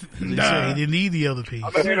death. He said he didn't need the other piece.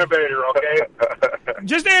 I'm an innovator, okay?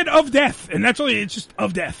 Just add of death, and that's all. It's just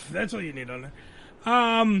of death. That's all you need on there.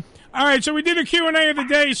 All right, so we did a Q&A of the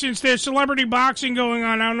day since there's celebrity boxing going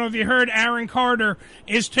on. I don't know if you heard Aaron Carter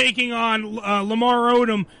is taking on Lamar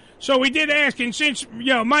Odom. So we did ask, and since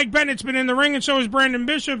Mike Bennett's been in the ring and so has Brandon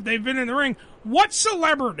Bishop, they've been in the ring, what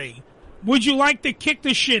celebrity would you like to kick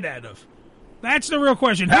the shit out of? That's the real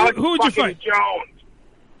question. Who would you fight? Jones.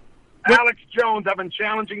 Alex Jones. I've been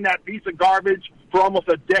challenging that piece of garbage for almost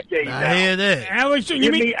a decade now. I hear that. Alex,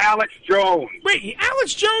 Give me Alex Jones. Wait,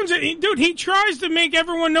 Alex Jones, dude, he tries to make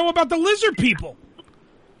everyone know about the lizard people.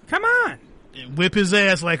 Come on. Whip his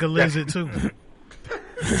ass like a lizard, too.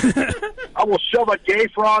 I will shove a gay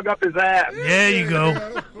frog up his ass. There you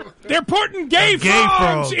go. They're putting gay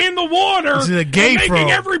frogs in the water This is a gay and frog.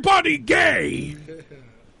 making everybody gay.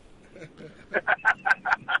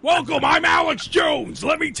 Welcome, I'm Alex Jones.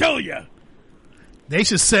 Let me tell you. They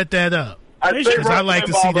should set that up. Because I like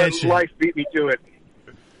to see that shit. Life beat me to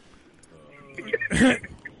it.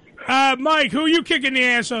 Mike, who are you kicking the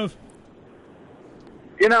ass of?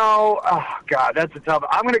 Oh God, that's a tough.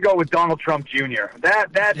 I'm going to go with Donald Trump Jr.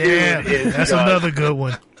 That dude is. That's another good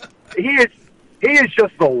one. He is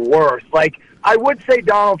just the worst. Like, I would say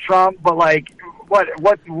Donald Trump, but like, what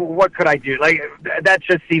could I do? Like, that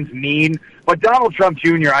just seems mean. But Donald Trump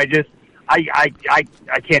Jr. I can't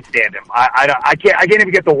stand him. I can't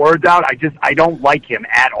even get the words out. I don't like him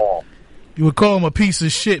at all. You would call him a piece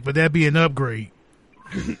of shit, but that'd be an upgrade.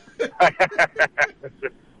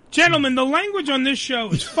 Gentlemen, the language on this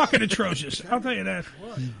show is fucking atrocious. I'll tell you that.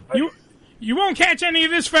 You won't catch any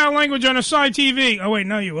of this foul language on a side TV. Oh, wait,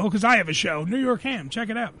 no, you will, because I have a show. New York Ham. Check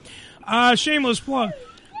it out. Shameless plug.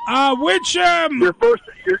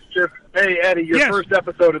 Hey, Eddie, your first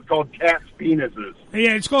episode is called Cats Penises.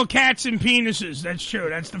 Yeah, it's called Cats and Penises. That's true.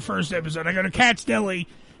 That's the first episode. I go to Cat's Deli,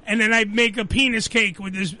 and then I make a penis cake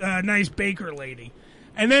with this nice baker lady.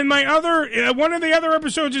 And then my one of the other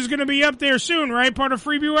episodes is going to be up there soon, right? Part of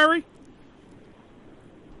Febuary?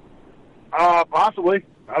 Possibly.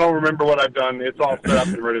 I don't remember what I've done. It's all set up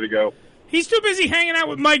and ready to go. He's too busy hanging out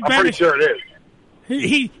with Mike Bennett. I'm pretty sure it is.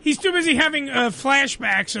 He's too busy having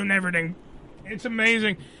flashbacks and everything. It's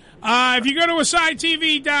amazing. If you go to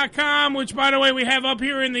AsideTV.com, which, by the way, we have up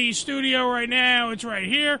here in the studio right now, it's right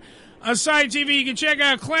here. Aside TV, you can check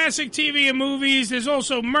out classic TV and movies. There's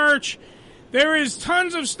also merch. There is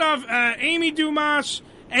tons of stuff. Amy Dumas,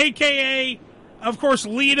 a.k.a., of course,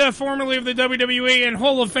 Lita, formerly of the WWE and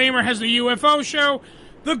Hall of Famer, has the UFO show.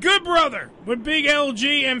 The Good Brother with Big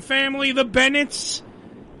LG and family. The Bennetts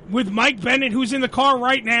with Mike Bennett, who's in the car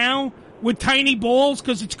right now with tiny balls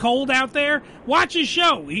because it's cold out there. Watch his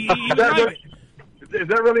show. Is that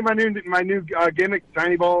really my new gimmick?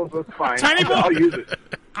 Tiny balls? That's fine. Tiny balls. I'll use it.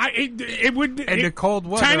 In the cold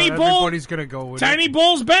weather, Tiny everybody's going to go with Tiny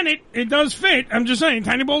Balls Bennett. It does fit. I'm just saying,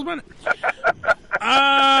 Tiny Balls Bennett. We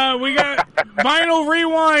got Vinyl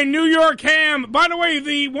Rewind, New York Ham. By the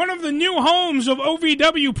way, one of the new homes of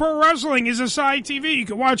OVW Pro Wrestling is Aside TV. You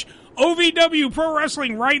can watch OVW Pro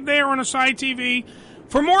Wrestling right there on Aside TV.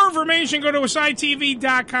 For more information, go to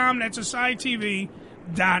AsideTV.com. That's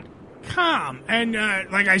AsideTV.com. And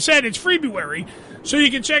like I said, it's Febuary, so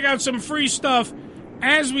you can check out some free stuff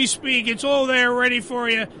as we speak. It's all there ready for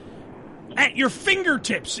you at your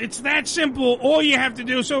fingertips. It's that simple. All you have to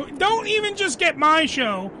do. So don't even just get my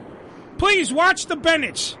show. Please watch the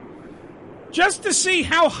Bennetts just to see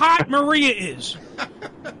how hot Maria is.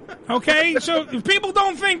 Okay? So if people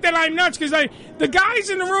don't think that I'm nuts, because the guys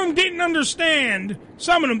in the room didn't understand.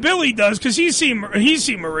 Some of them, Billy does, because he's seen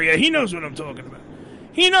Maria. He knows what I'm talking about.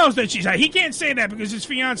 He knows that she's hot. He can't say that because his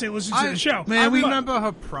fiance listens to the show. Man, I remember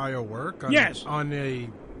her prior work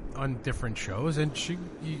on different shows, and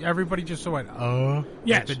everybody just went,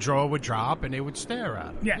 yes. Like the jaw would drop, and they would stare at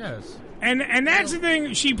her. Yes. And that's the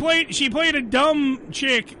thing. She played a dumb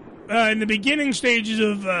chick in the beginning stages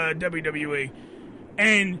of WWE,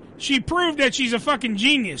 and she proved that she's a fucking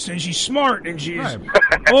genius, and she's smart, and she's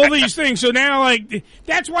all these things. So now, like,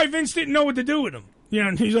 that's why Vince didn't know what to do with him.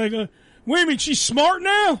 And he's like, wait a minute, she's smart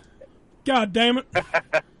now? God damn it.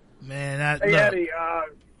 Man, hey, Eddie,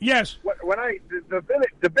 yes. When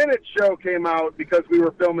the Bennett show came out because we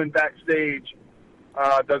were filming backstage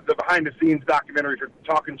the behind the scenes documentary for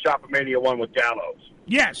Talking Shop-A-Mania 1 with Gallows.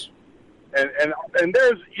 Yes. And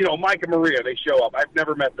there's, Mike and Maria, they show up. I've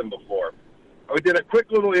never met them before. We did a quick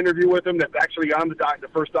little interview with them that's actually on the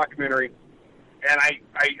first documentary, and I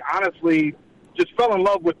honestly just fell in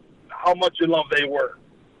love with how much in love they were.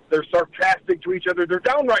 They're sarcastic to each other. They're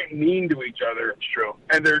downright mean to each other. It's true.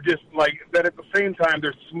 And they're just like that at the same time.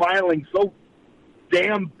 They're smiling so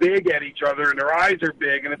damn big at each other, and their eyes are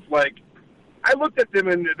big. And it's like, I looked at them,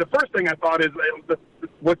 and the first thing I thought is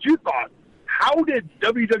what you thought. how did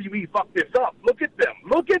WWE fuck this up? Look at them.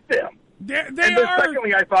 And then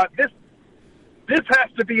secondly, I thought, this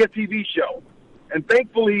has to be a TV show. And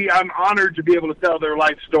thankfully, I'm honored to be able to tell their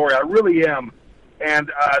life story. I really am.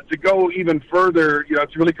 And to go even further,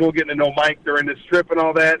 it's really cool getting to know Mike during this trip and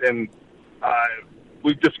all that. And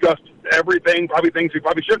we've discussed everything, probably things we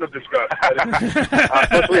probably shouldn't have discussed,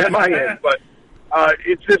 especially on my end. But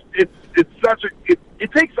it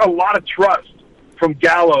takes a lot of trust from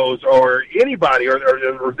Gallows or anybody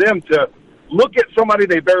or them to look at somebody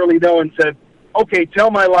they barely know and said, okay,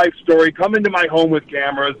 tell my life story, come into my home with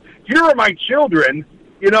cameras, here are my children.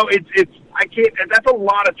 I can't, and that's a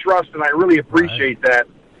lot of trust, and I really appreciate that.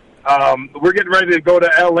 We're getting ready to go to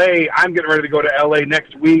L.A. I'm getting ready to go to L.A.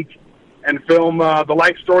 next week and film the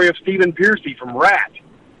life story of Stephen Piercy from Rat,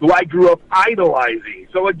 who I grew up idolizing.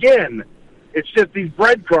 So again, it's just these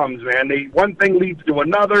breadcrumbs, man. One thing leads to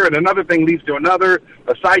another, and another thing leads to another.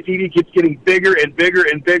 Aside TV keeps getting bigger and bigger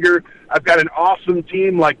and bigger. I've got an awesome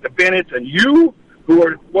team like the Bennetts and you, who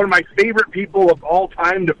are one of my favorite people of all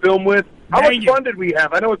time to film with. How much fun did we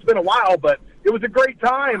have? I know it's been a while, but it was a great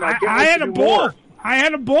time. I had a ball. I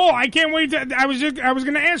had a ball. I can't wait. I was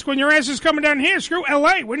going to ask, when your ass is coming down here, screw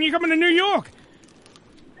L.A., when are you coming to New York?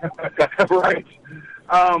 Right.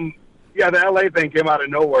 Yeah, the L.A. thing came out of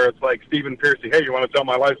nowhere. It's like Stephen Piercy, hey, you want to tell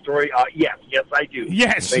my life story? Yes, I do.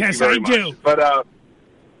 Yes, Thank you very much. do. But,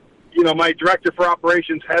 my director for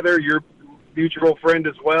operations, Heather, your mutual friend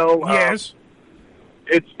as well. Yes.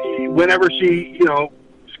 It's whenever she,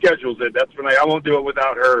 schedules it. That's when I won't do it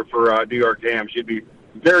without her for New York Ham. She'd be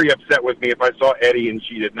very upset with me if I saw Eddie and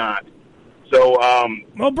she did not. So,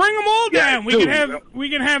 well, bring them all down. We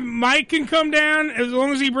can have Mike can come down as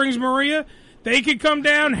long as he brings Maria. They could come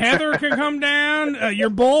down. Heather can come down. Your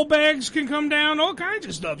ball bags can come down. All kinds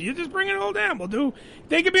of stuff. You just bring it all down.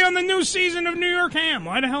 They could be on the new season of New York Ham.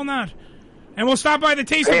 Why the hell not? And we'll stop by the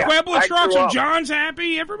Taste of Puebla truck so John's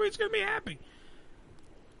happy. Everybody's going to be happy.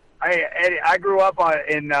 Eddie, I grew up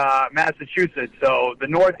in Massachusetts, so the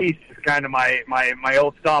Northeast is kind of my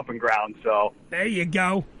old stomping ground. So there you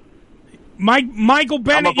go. Michael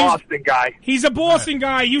Bennett. I'm a Boston guy. He's a Boston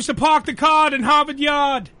guy. Used to park the car in Harvard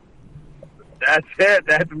Yard. That's it.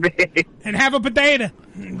 That's me. And have a potato.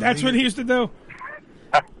 That's what he used to do.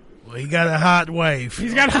 Well, he got a hot wife.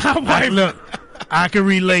 He's got a hot wife. Look, I can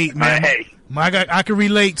relate, man. Hey. I can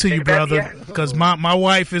relate to you, brother, because my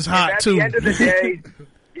wife is hot too. At the end of the day,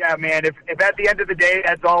 yeah, man. If at the end of the day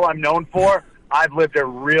that's all I'm known for, I've lived a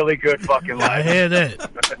really good fucking life. I hear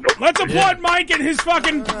that. Let's applaud Mike and his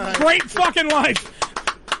fucking great fucking life.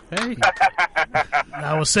 Hey.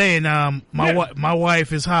 I was saying, my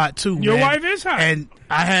wife is hot too. Your man. wife is hot, and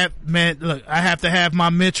I have to have my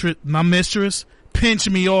mistress pinch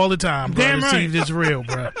me all the time, bro. Damn to right. see if it's real,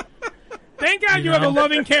 bro. Thank God you have a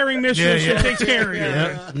loving, caring mistress that takes care of you.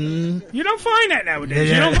 Yeah. You don't find that nowadays.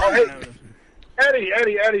 Yeah. You don't find that.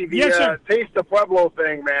 Eddie, the Yes, sir. Taste of Pueblo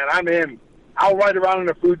thing, man, I'm in. I'll ride around in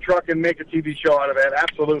a food truck and make a TV show out of it.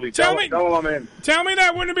 Absolutely. Tell them I'm in. Tell me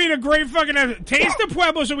that wouldn't be a great fucking Taste of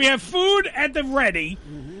Pueblo. So we have food at the ready.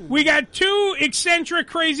 We got two eccentric,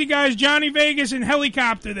 crazy guys, Johnny Vegas and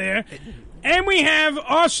Helicopter there. And we have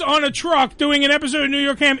us on a truck doing an episode of New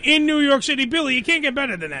York Ham in New York City. Billy, you can't get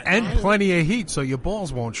better than that. And plenty of heat so your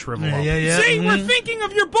balls won't shrivel up. Yeah. See, we're thinking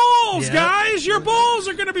of your balls, guys. Your balls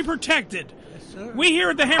are going to be protected. We here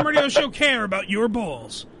at the Ham Radio Show care about your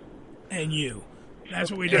balls. And you.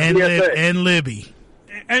 That's what we do. And Libby.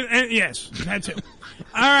 And yes, that too.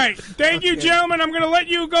 All right. Thank you, gentlemen. I'm going to let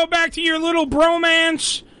you go back to your little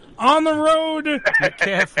bromance on the road. Be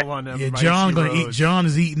careful on them. Yeah, John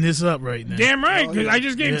is eating this up right now. Damn right, because I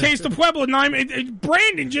just gave Taste of Pueblo.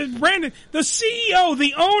 Brandon, the CEO,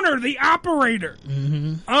 the owner, the operator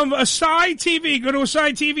of Aside TV. Go to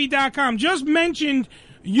AsideTV.com. Just mentioned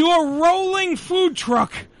your rolling food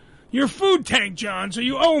truck, your food tank, John, so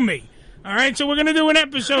you owe me. All right, so we're going to do an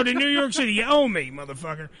episode in New York City. You owe me,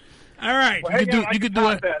 motherfucker. All right. Well, you could do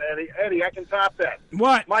it. That, Eddie, I can top that.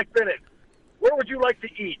 What? Mike Bennett, where would you like to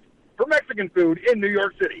eat for Mexican food in New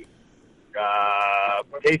York City?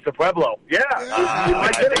 Taste of Pueblo. Yeah.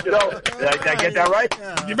 I think so. Did I get that right?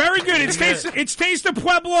 You're very good. It's Taste of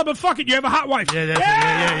Pueblo, but fuck it, you have a hot wife.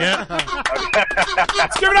 Yeah.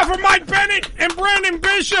 Let's give it up for Mike Bennett and Brandon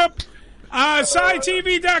Bishop.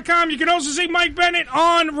 SideTV.com. You can also see Mike Bennett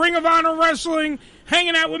on Ring of Honor Wrestling,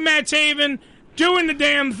 hanging out with Matt Taven, doing the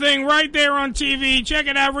damn thing right there on TV. Check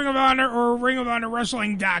it out, Ring of Honor or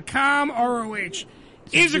ringofhonorwrestling.com. ROH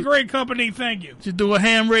is a great company. Thank you. To do a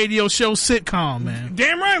Ham Radio Show sitcom, man.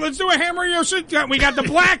 Damn right. Let's do a Ham Radio sitcom. We got the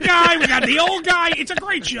black guy. We got the old guy. It's a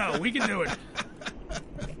great show. We can do it.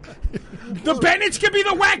 The Bennetts could be the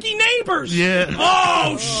wacky neighbors. Yeah.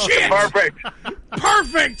 Oh, shit.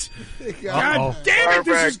 Perfect. God damn it,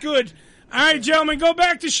 this is good. All right, gentlemen, go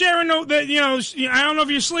back to sharing that. I don't know if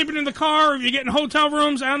you're sleeping in the car or if you're getting hotel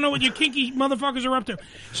rooms. I don't know what you kinky motherfuckers are up to.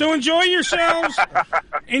 So enjoy yourselves.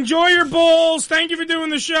 Enjoy your bowls. Thank you for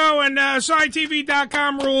doing the show. And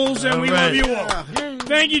SciTV.com rules, and we love you all.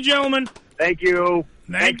 Thank you, gentlemen. Thank you.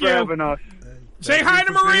 Thanks for having us. Say hi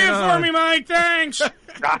to Maria for me, Mike. Thanks.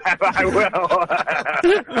 I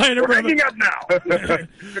will. Later, We're hanging up now.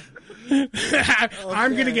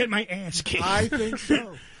 I'm going to get my ass kicked. I think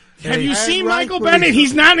so. Have you seen Michael Bennett?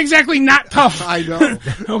 He's not exactly not tough. I know.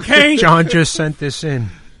 Okay? John just sent this in.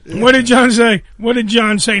 What did John say? What did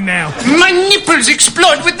John say now? My nipples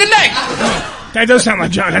explode with the knife. That does sound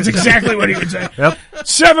like John. That's exactly what he would say. Yep.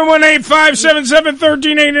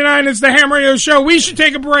 718-577-1389. It's the Ham Radio Show. We should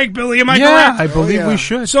take a break, Billy. Am I correct? Yeah, I believe we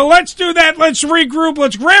should. So let's do that. Let's regroup.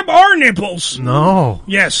 Let's grab our nipples. No.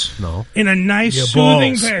 Yes. No. In a nice, Your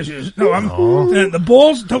soothing balls. fashion. No, the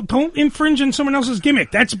balls, don't infringe on someone else's gimmick.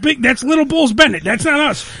 That's big. That's Little Bulls Bennett. That's not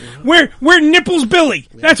us. We're Nipples Billy.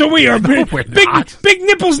 That's what we are. Big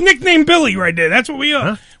Nipples nickname Billy right there. That's what we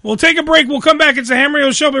are. Huh? We'll take a break. We'll come back. It's the Ham Radio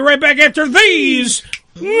Show. Be right back after these.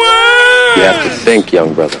 You have to think,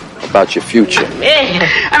 young brother, about your future. Yeah,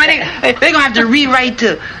 I mean, they're gonna have to rewrite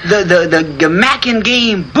the Mackin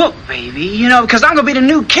game book, baby. Because I'm gonna be the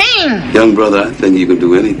new king. Young brother, I think you can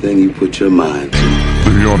do anything you put your mind to.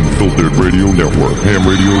 The Unfiltered Radio Network,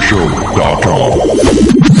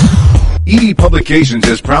 HamRadioShow.com. ED Publications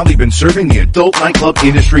has proudly been serving the adult nightclub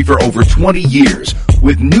industry for over 20 years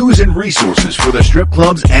with news and resources for the strip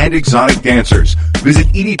clubs and exotic dancers. Visit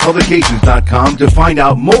edpublications.com to find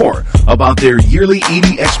out more about their yearly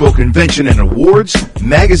ED Expo convention and awards,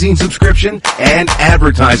 magazine subscription, and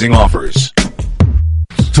advertising offers.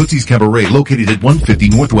 Tootsie's Cabaret, located at 150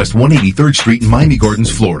 Northwest 183rd Street in Miami Gardens,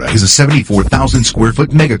 Florida, is a 74,000 square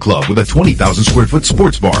foot mega club with a 20,000 square foot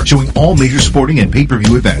sports bar showing all major sporting and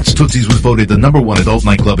pay-per-view events. Tootsie's was voted the #1 adult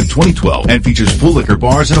nightclub in 2012 and features full liquor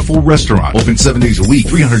bars and a full restaurant. Open 7 days a week,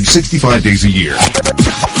 365 days a year.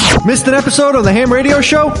 Missed an episode of the Ham Radio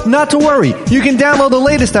Show? Not to worry. You can download the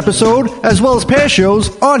latest episode as well as past shows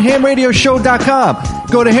on hamradioshow.com.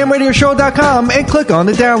 Go to hamradioshow.com and click on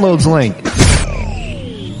the downloads link.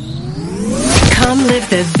 Come live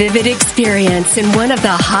the vivid experience in one of the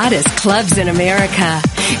hottest clubs in America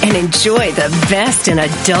and enjoy the best in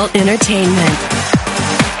adult entertainment.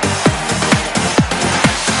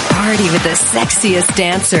 Party with the sexiest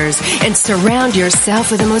dancers and surround yourself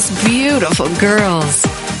with the most beautiful girls.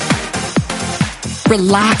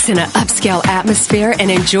 Relax in an upscale atmosphere and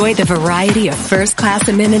enjoy the variety of first-class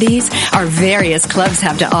amenities our various clubs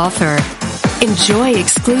have to offer. Enjoy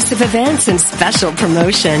exclusive events and special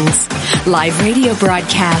promotions, live radio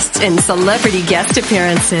broadcasts, and celebrity guest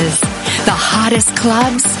appearances. The hottest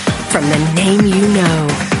clubs from the name you know.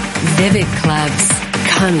 Vivid Clubs.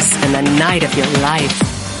 Come spend the night of your life.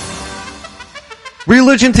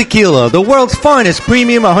 Religion Tequila, the world's finest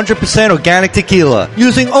premium 100% organic tequila,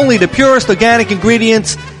 using only the purest organic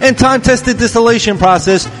ingredients and time-tested distillation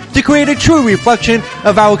process to create a true reflection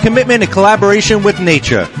of our commitment and collaboration with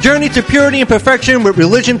nature. Journey to purity and perfection with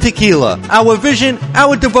Religion Tequila. Our vision,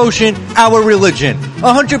 our devotion, our religion.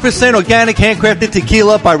 100% organic handcrafted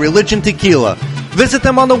tequila by Religion Tequila. Visit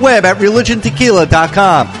them on the web at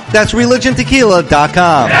religiontequila.com. That's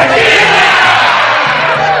religiontequila.com.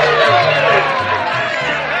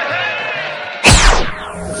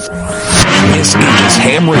 This is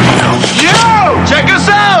Ham Radio. Yo! Check us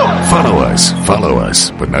out! Follow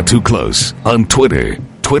us, but not too close, on Twitter.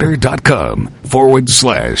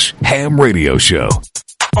 Twitter.com/Ham Radio Show.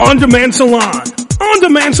 On Demand Salon.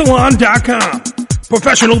 OnDemandSalon.com.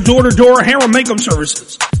 Professional door-to-door hair and makeup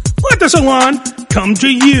services. Let the salon come to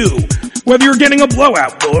you. Whether you're getting a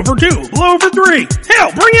blowout, blowout for 2, blowout for 3,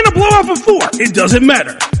 hell, bring in a blowout for 4. It doesn't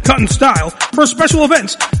matter. Cut and style for special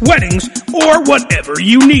events, weddings, or whatever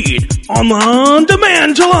you need. On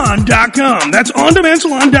OnDemandSalon.com. That's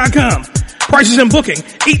OnDemandSalon.com. Prices and booking,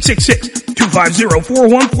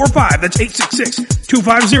 866-250-4145. That's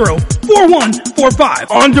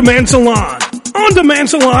 866-250-4145. On Demand Salon.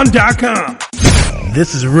 OnDemandSalon.com.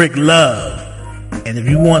 This is Rick Love. And if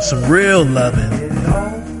you want some real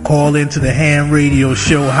loving, call into the Ham Radio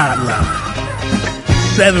Show hotline.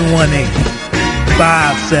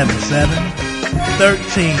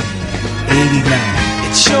 718-577-1389.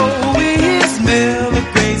 It sure is never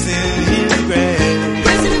crazy in the grass.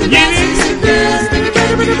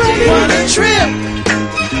 What a trip.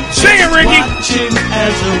 Sing it, Ricky. Watching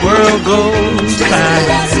as the world goes by.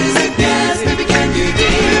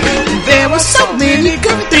 There were so many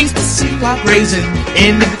good things to see. while grazing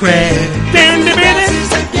in the grass.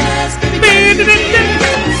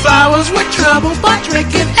 Flowers with trouble, but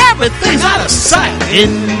drinking everything's out of sight in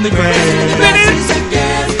the grass.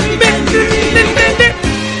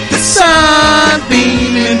 The sun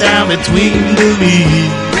beaming down between the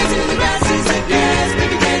leaves.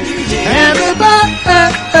 And the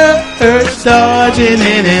birds dodging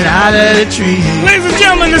in and out of the trees. Ladies and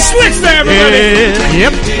gentlemen, the Slicks there, everybody.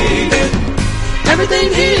 Yep.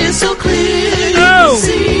 Everything here is so clear. Oh. You can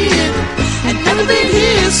see it. And everything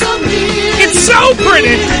here is so near. It's so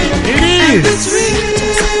pretty. It is.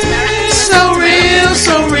 So real,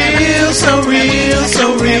 so real, so real,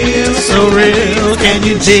 so real, so real. Can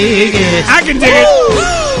you dig it? I can dig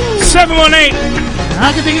it. 718.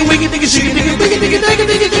 I can dig it, we can dig it, she can dig it, we can dig it, dig it,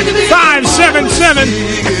 dig it, dig it, dig it. 577.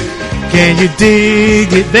 Can you dig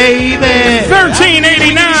it, baby?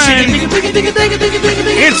 1389.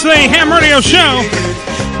 It's the Ham Radio Show.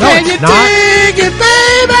 Can you dig it,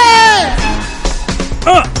 baby?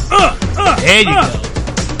 There you go.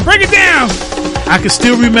 Break it down. I can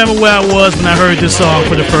still remember where I was when I heard this song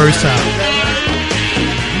for the first time.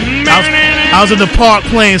 I was in the park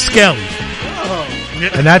playing Skelly.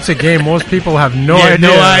 And that's a game most people have no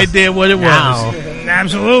idea what it was.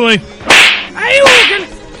 Absolutely. How you looking?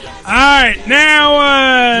 All right,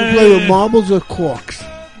 now you play with marbles or corks?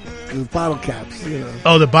 The bottle caps, you know.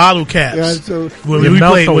 Oh, the bottle caps. Yeah, so we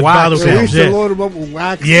played with bottle caps. We used to load them up with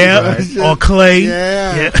wax. Or clay.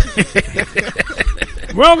 Yeah.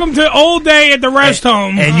 Welcome to Old Day at the Rest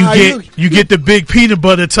Home. And you get the big peanut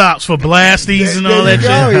butter tops for blasties and all that shit.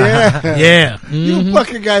 Yeah. Yeah. You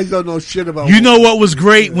fucking guys don't know shit about You know what was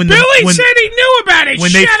great when Billy said he knew about it.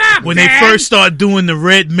 Shut up, when Dad. they first started doing the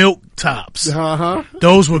red milk tops.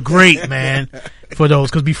 Those were great, man. For those,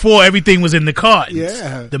 because before everything was in the cartons,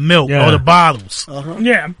 the milk or the bottles,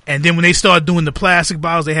 and then when they started doing the plastic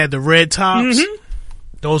bottles, they had the red tops.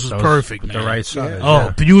 Those was perfect, man. The right size.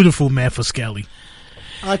 Oh, beautiful, man, for Skelly.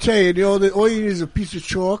 I tell you, all you need is a piece of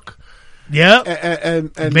chalk. Yep.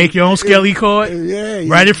 And make your own Skelly card.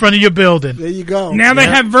 Right in front of your building. There you go. Now they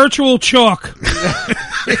have virtual chalk.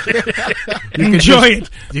 Enjoy it.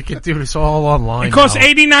 You can do this all online. It costs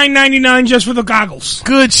 $89.99 just for the goggles.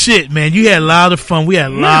 Good shit, man. You had a lot of fun. We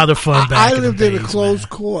had a lot of fun back I lived in a days, closed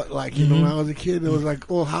court. Like, you know, when I was a kid, there was like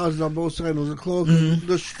all houses on both sides. It was a closed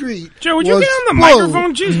the street. Joe, would you get on the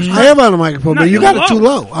microphone? Jesus I am on the microphone, but you got it too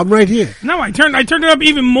low. I'm right here. No, I turned it up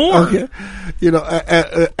even more. Okay. You know,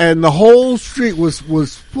 and the whole street was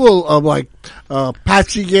full of like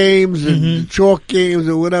Patsy games and chalk games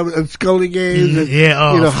or whatever, and Scully games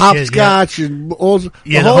and hopscotch and all.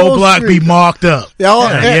 The whole block be marked up.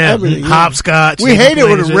 Everything. Hopscotch. We hate it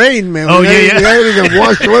when it rained, man. Oh, we had to get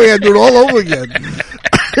washed away. We had to do it all over again.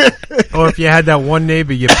 Or if you had that one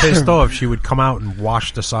neighbor you pissed off, she would come out and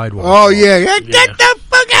wash the sidewalk. Oh, yeah. Get the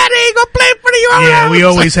fuck out of here. Go play for the other. Yeah, we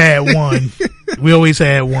always had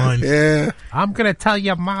one. Yeah. I'm going to tell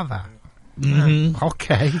your mother.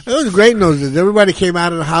 Okay. It was great in those days. Everybody came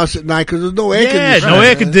out of the house at night because there was no air conditioning. No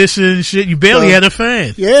air conditioning and shit. You barely had a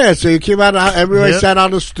fan. Yeah, so you came out of the house, everybody sat on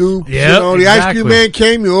the stoop. Yep, you know, the ice cream man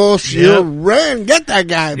came, you all ran, get that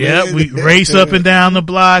guy, man. Yeah, we race up and down the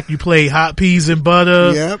block. You play hot peas and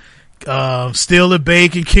butter. Yep. Steal the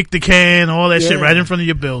bacon, kick the can, all that shit right in front of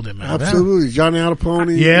your building, man. Absolutely. Johnny on a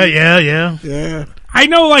pony. Yeah. I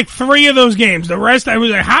know like 3 of those games. The rest, I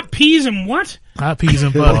was like, hot peas and what? Hot peas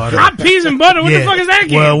and butter. Hot peas and butter? What the fuck is that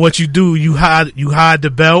game? Well, what you do, you hide the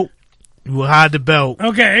belt. You will hide the belt.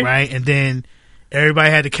 Okay. Right? And then everybody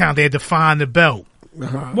had to count. They had to find the belt.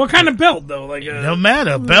 What kind of belt, though? Like no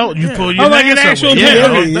matter. A belt. You pull your like an actual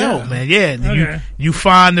belt. Belt, man. Yeah. Okay. You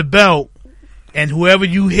find the belt, and whoever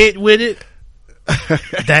you hit with it,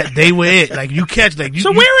 that they were it. Like you catch, like you.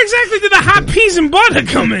 So where exactly did the hot peas and butter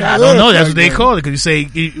come in? I don't know. That's what they call it. Because you say,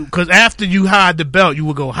 because after you hide the belt, you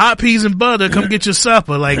will go hot peas and butter. Come get your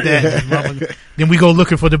supper like that. Then we go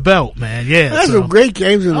looking for the belt, man. Yeah, that's some great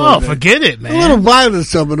games in there. Oh, forget it, man. A little violent,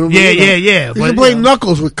 some of them. Yeah. You can play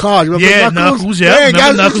Knuckles with cards. You yeah, Knuckles. Yeah,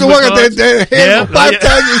 guys used to work at their hands for 5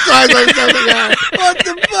 times the size like that. What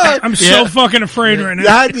the fuck? I'm so fucking afraid right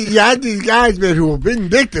now. You had these guys, man, who were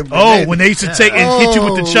vindictive. Oh, when they used to take and hit you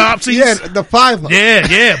with the chopsies. Yeah, the 5.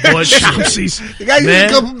 Yeah, boy. Chopsies. The guys used to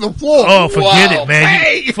come from the floor. Oh, forget it,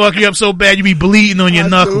 man. You fuck you up so bad, you be bleeding on your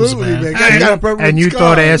knuckles, man. And you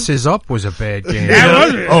thought Asses Up was a bad game.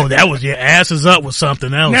 Oh, that was Asses Up was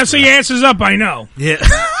something else. Now, see, Asses Up, I know. Yeah.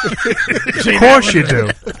 Of course you do.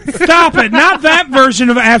 Stop it. Not that version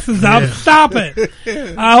of Asses Up. Yeah. Stop it.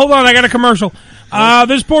 Hold on, I got a commercial.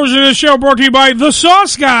 This portion of the show brought to you by The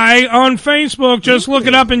Sauce Guy on Facebook. Just look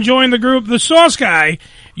it up and join the group, The Sauce Guy,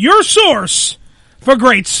 your source for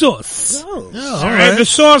great sauce. All right. The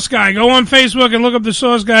Sauce Guy. Go on Facebook and look up the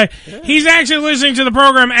Sauce Guy. Yeah. He's actually listening to the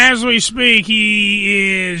program as we speak.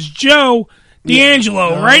 He is Joe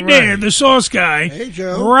D'Angelo, right there, the Sauce Guy. Hey,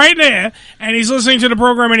 Joe. Right there. And he's listening to the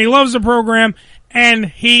program, and he loves the program, and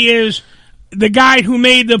he is the guy who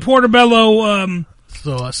made the Portobello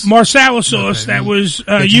sauce, Marsala sauce that was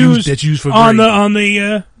used for on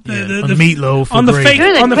gravy. the meatloaf on the fake.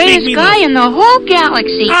 You're the greatest guy in the whole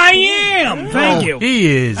galaxy. I am. Thank you.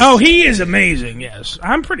 He is. Oh, he is amazing. Yes,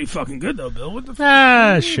 I'm pretty fucking good though, Bill. What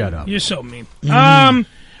the? Shut up. You're so mean. All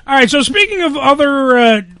right. So speaking of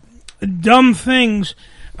other dumb things,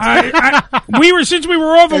 since we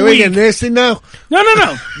were off a week. We get nasty now? No.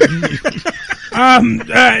 Not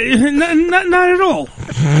at all.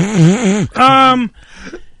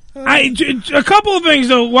 A couple of things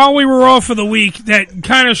though while we were off for the week that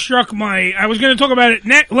kind of struck my. I was going to talk about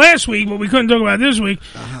it last week, but we couldn't talk about it this week.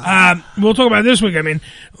 We'll talk about it this week. I mean,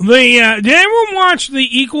 did anyone watch The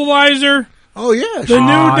Equalizer? Oh yes, the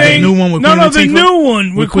new thing. The new one with Queen Latifah? The new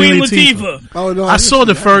one with Queen Latifah. Oh no, I saw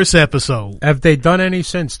the first episode. Have they done any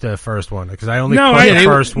since the first one? Because I only caught the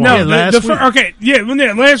first one. No, last week. Okay,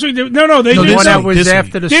 last week. No, they did the one that was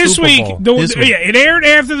after the Super Bowl. This week. Yeah, it aired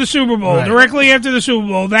after the Super Bowl, directly after the Super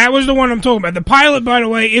Bowl. That was the one I'm talking about. The pilot, by the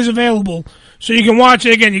way, is available, so you can watch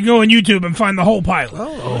it again. You can go on YouTube and find the whole pilot.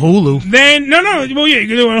 Oh, Hulu. Then well, yeah, you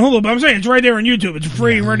can do it on Hulu. But I'm saying it's right there on YouTube. It's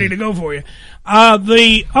free, ready to go for you.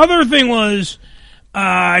 The other thing was.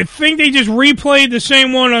 I think they just replayed the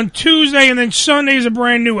same one on Tuesday, and then Sunday is a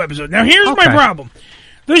brand new episode. Now, here's my problem.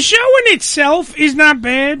 The show in itself is not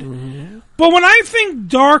bad, but when I think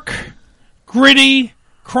dark, gritty,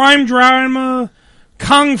 crime drama,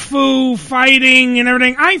 kung fu, fighting, and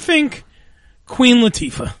everything, I think Queen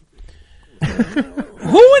Latifah. Who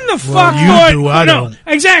in the fuck thought... I don't.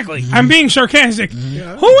 Exactly. I'm being sarcastic.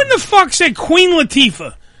 Who in the fuck said Queen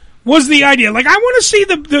Latifah was the idea? Like, I want to see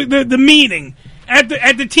the meeting... At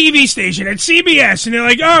the TV station, at CBS, and they're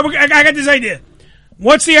like, oh, I got this idea.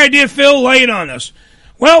 What's the idea, Phil? Lay it on us.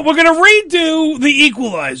 Well, we're going to redo The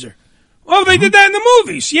Equalizer. Oh, they did that in the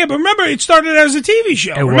movies. Yeah, but remember, it started as a TV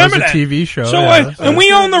show. Remember was a that? TV show. So, and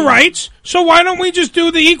we own the rights, so why don't we just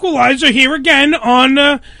do The Equalizer here again on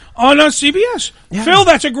CBS? Yeah. Phil,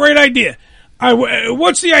 that's a great idea.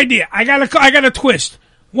 What's the idea? I got a twist.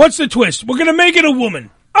 What's the twist? We're going to make it a woman.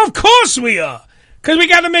 Of course we are. Because we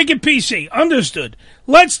got to make it PC. Understood.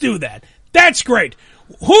 Let's do that. That's great.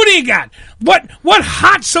 Who do you got? What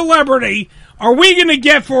hot celebrity are we going to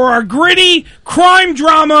get for our gritty crime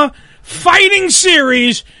drama fighting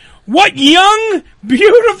series? What young,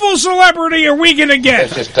 beautiful celebrity are we going to get?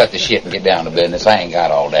 Let's just cut the shit and get down to business. I ain't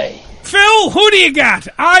got all day. Phil, who do you got?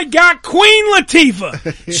 I got Queen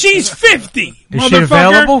Latifah. She's 50. Is she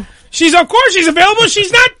available? Of course she's available.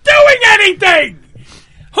 She's not doing anything.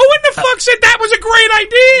 Who in the fuck said that was a great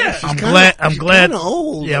idea? I'm glad.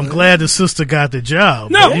 Old, yeah, I'm glad the sister got the job.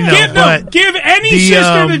 No, give any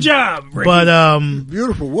sister the job. Ricky. But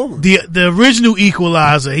beautiful woman. The original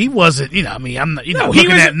Equalizer, he wasn't. I'm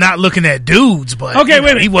not looking at dudes, but okay,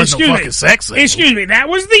 wait a minute. He wasn't fucking sexy. Excuse me, that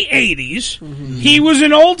was the '80s. Mm-hmm. He was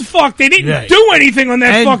an old fuck. They didn't do anything on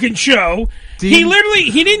that fucking show. He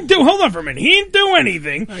didn't do. Hold on for a minute. He didn't do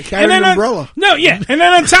anything. Carried an umbrella. And then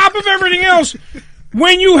on top of everything else.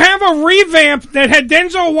 When you have a revamp that had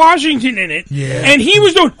Denzel Washington in it, and he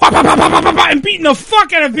was doing and beating the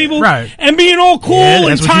fuck out of people, and being all cool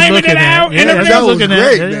and timing it out, and everything was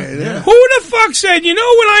great, man. Who the fuck said? You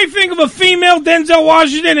know, when I think of a female Denzel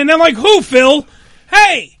Washington, and I'm like, who, Phil?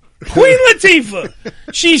 Hey, Queen Latifah.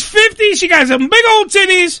 She's 50. She got some big old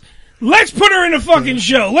titties. Let's put her in a fucking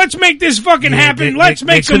show. Let's make this fucking happen. Let's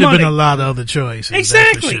make some money. There could have been a lot of other choices.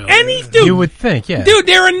 Exactly. Dude, you would think, yeah. Dude,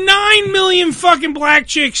 there are 9 million fucking black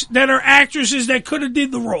chicks that are actresses that could have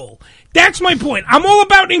did the role. That's my point. I'm all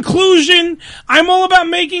about inclusion. I'm all about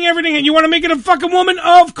making everything. And you want to make it a fucking woman?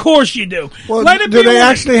 Of course you do. Well, do they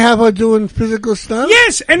actually have her doing physical stuff?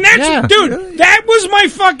 Yes, and that's dude. That was my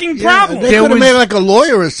fucking problem. They could have made like a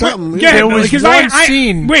lawyer or something. There was one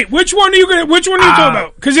scene. Wait, which one are you talking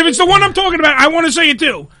about? Because if it's the one I'm talking about, I want to say it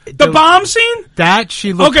too. The bomb scene. That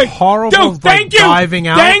she looked horrible. Dude, thank you. Diving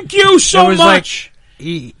out. Thank you so much.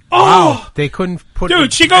 Wow, they couldn't put.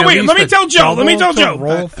 Dude, let me tell Joe. I'm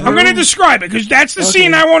going to describe it because that's the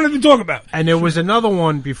scene I wanted to talk about. And there was another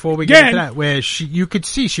one before we get to that where you could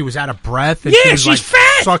see she was out of breath. And she was she's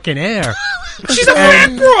fat, sucking air. She's a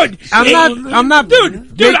fat broad. I'm not,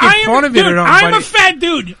 dude. I'm a fat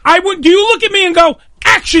dude. Do you look at me and go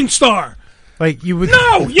action star? Like you would,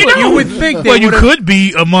 you would think. Well, you could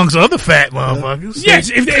be amongst other fat motherfuckers.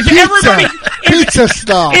 Yes, if everybody, pizza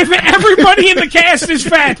stuff. If everybody in the cast is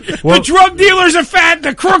fat, the drug dealers are fat,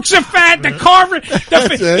 the crooks are fat,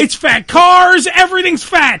 it's fat cars, everything's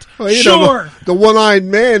fat. Well, sure. The one-eyed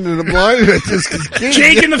man and the blind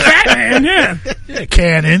Jake and the fat man, yeah,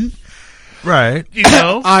 Cannon. Right. You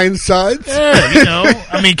know? Ironsides. Yeah,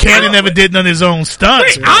 I mean, Cannon never did none of his own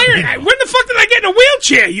stunts. Wait, when the fuck did I get in a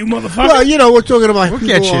wheelchair, you motherfucker? Well, we're talking about people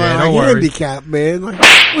get you there, don't worry. handicapped, man.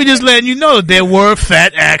 We just letting you know that there were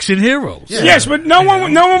fat action heroes. Yeah. Yes, but no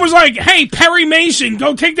one was like, hey, Perry Mason,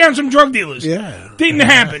 go take down some drug dealers. Yeah. Didn't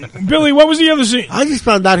happen. Billy, what was the other scene? I just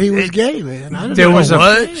found out he was gay, man. I There was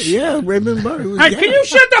Yeah, Raymond Burr was gay. gay. Can you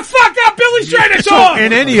shut the fuck up? Billy's trying to talk.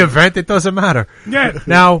 In any event, it doesn't matter. Yeah.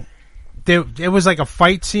 Now, it was like a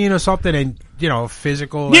fight scene or something, and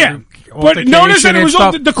physical. Yeah, but notice that it was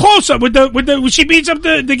all the close up with the she beats up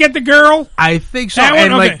to get the girl. I think so,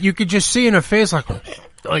 and like you could just see in her face, like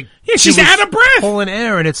yeah, she's out of breath, pulling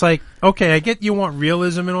air, and it's like, okay, I get you want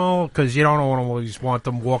realism and all because you don't always want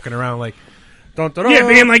them walking around like,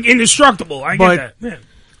 being like indestructible. I get that. Yeah.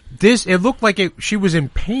 It looked like she was in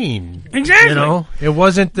pain. Exactly. It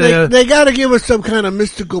wasn't They got to give her some kind of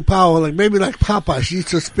mystical power, like maybe like Popeye. She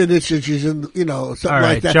eats her spinach and she's in, something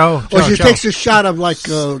like that. Joe, or she takes a shot of like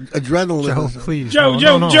adrenaline. Joe, please.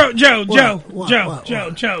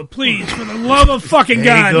 Joe, please, for the love of fucking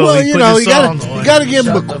God. Well, you got to give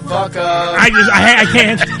him the fuck up. I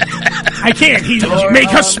can't. I can't. He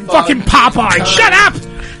make us fucking Popeye. Shut up.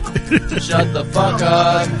 Shut the fuck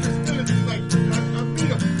up.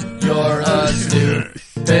 You're a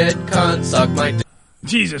stupid cunt. Suck my dick.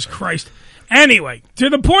 Jesus Christ. Anyway, to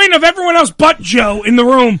the point of everyone else but Joe in the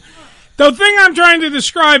room. The thing I'm trying to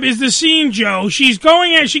describe is the scene, Joe. She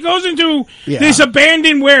goes into this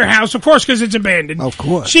abandoned warehouse, of course, because it's abandoned. Of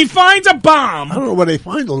course. She finds a bomb. I don't know where they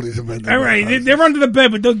find all these abandoned. All right, they're under the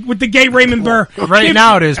bed with the gay Raymond Burr. Right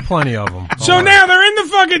now, there's plenty of them. So now they're in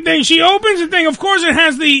the fucking thing. She opens the thing. Of course, it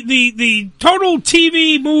has the total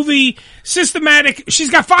TV movie systematic.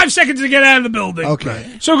 She's got 5 seconds to get out of the building.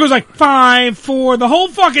 Okay. So it goes like 5, 4, the whole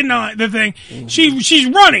fucking night. The thing. She's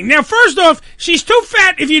running. Now, first off, she's too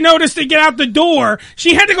fat. If you notice, to get out the door,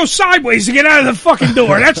 she had to go sideways to get out of the fucking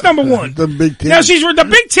door. That's number one. The big titties. Now the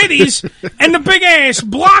big titties and the big ass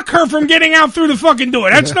block her from getting out through the fucking door.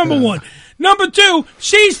 That's number one. Number two,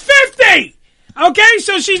 she's 50. Okay,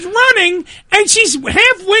 so she's running and she's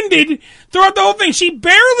half-winded throughout the whole thing. She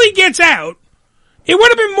barely gets out. It would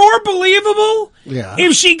have been more believable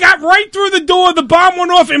if she got right through the door, the bomb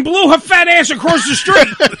went off, and blew her fat ass across the street.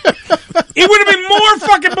 It would have been more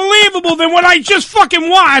fucking believable than what I just fucking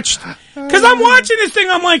watched. Because I'm watching this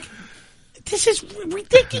thing, I'm like, this is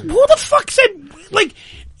ridiculous. Who the fuck said, like,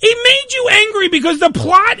 it made you angry because the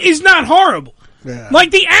plot is not horrible. Yeah.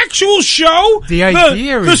 Like, the actual show, the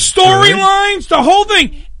idea, the storylines, the whole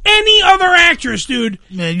thing. Any other actress, dude.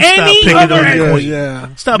 Man, you stop picking on the queen.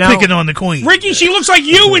 Yeah. Stop picking on the queen. Ricky, she looks like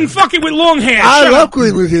you and fucking with long hair. I love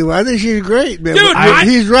Queen Latifah. I think she's great, man. Dude,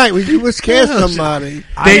 he's right. We must cast somebody.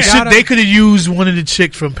 They could have used one of the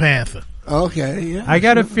chicks from Panther. Okay, yeah. I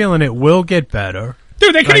got a feeling it will get better.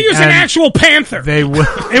 Dude, they could have used an actual panther. They would.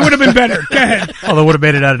 It would have been better. Go ahead. Oh, they would have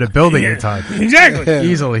made it out of the building in time. Exactly.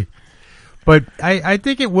 Easily. But I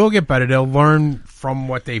think it will get better. They'll learn from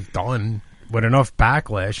what they've done. With enough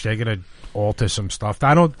backlash, they're gonna alter some stuff.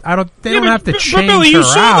 They don't have to change but Billy, her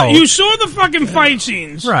out. You saw the fucking fight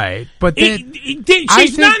scenes, right? But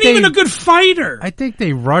she's not even a good fighter. I think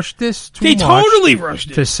they rushed this too much. They totally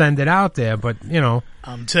rushed it to send it out there. But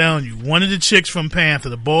I'm telling you, one of the chicks from Panther,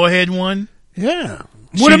 the bald-head one, would have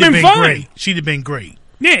been fun. Great. She'd have been great.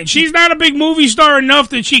 Yeah, she's not a big movie star enough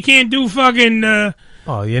that she can't do fucking.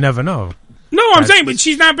 Oh, you never know. No, I'm saying, but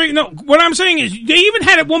she's not big. No, what I'm saying is, they even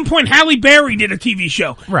had at one point Halle Berry did a TV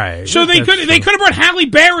show, right? So they could have brought Halle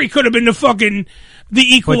Berry. Could have been the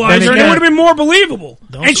Equalizer, and it would have been more believable.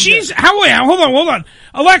 And she's hold on,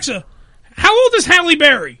 Alexa, how old is Halle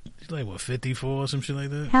Berry? She's like 54 or some shit like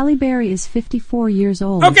that. Halle Berry is 54 years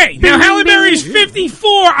old. Okay, now Halle Berry is 54.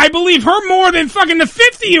 I believe her more than fucking the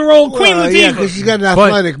 50-year-old Queen Latifah. Yeah, because she's got an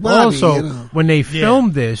athletic body. Also, when they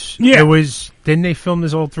filmed this, didn't they film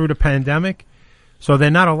this all through the pandemic? So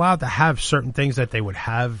they're not allowed to have certain things that they would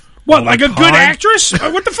have. What, like a good actress?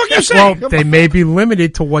 What the fuck are you saying? Well, they may be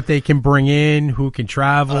limited to what they can bring in, who can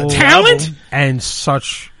travel. Talent? And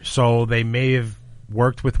such. So they may have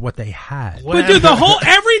worked with what they had. But dude,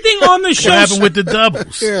 everything on the show. What happened with the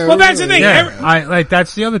doubles? Well, that's the thing. Yeah,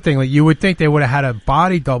 that's the other thing. Like, you would think they would have had a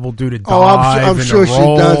body double due to dive. Oh, I'm sure she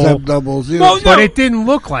does have doubles. But it didn't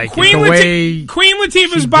look like Queen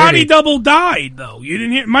Latifah's body it. double died, though. You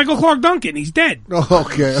didn't hear Michael Clark Duncan? He's dead. Oh,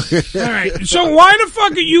 okay. All right. So why the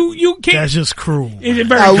fuck are you can't? That's just cruel.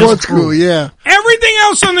 That was cruel. Yeah.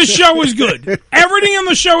 else on the show is good. Everything on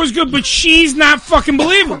the show is good, but she's not fucking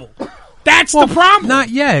believable. That's the problem. Not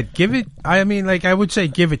yet. Give it. I mean, like I would say,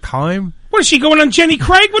 give it time. What is she going on, Jenny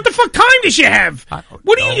Craig? What the fuck time does she have?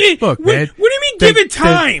 What do you? Look, what do you mean? Give it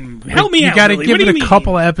time. Help me out. You got to Billy. give What it do you a mean?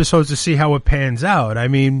 couple of episodes to see how it pans out. I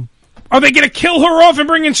mean, are they going to kill her off and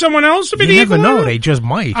bring in someone else to be the you never evil know. one? They just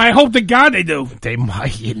might. I hope to God they do. They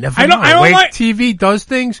might. You never I don't know. The way like TV does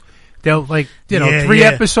things. They'll like 3 yeah.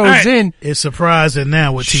 episodes in. It's surprising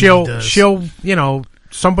now what TV does. She'll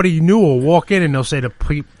somebody new will walk in and they'll say the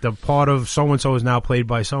part of so and so is now played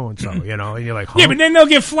by so and so. And you're like, huh? Yeah, but then they'll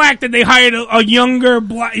get flack that they hired a younger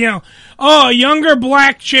black, a younger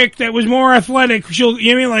black chick that was more athletic. She'll,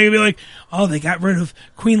 it'll be like, oh, they got rid of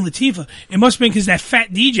Queen Latifah. It must have been because that fat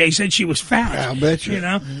DJ said she was fat. I'll bet you.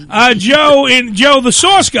 Joe the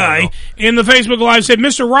Sauce Guy in the Facebook Live said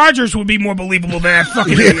Mr. Rogers would be more believable than that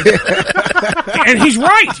fucking idiot. And he's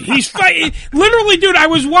right. He's literally, dude. I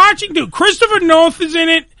was watching, dude. Christopher North is in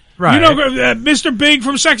it. Right. Mr. Big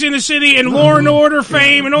from Sex and the City and Law and Order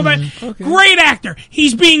fame and all that. Okay. Great actor.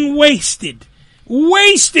 He's being wasted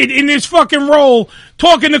in this fucking role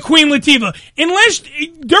talking to Queen Latifah. Unless,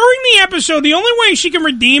 during the episode, the only way she can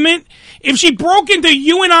redeem it, if she broke into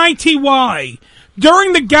UNITY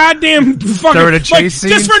during the goddamn fucking... During the chase scene?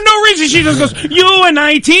 Just for no reason, she just goes,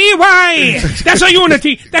 UNITY. That's how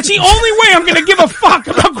UNITY. That's the only way I'm going to give a fuck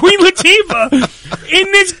about Queen Latifah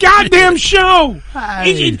in this goddamn show.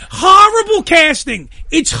 It's horrible casting.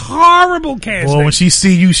 It's horrible casting. Well, when she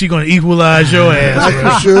see you, she going to equalize your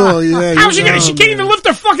ass. For sure, yeah. How's she going to... She can't even lift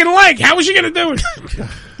her fucking leg. How is she going to do it?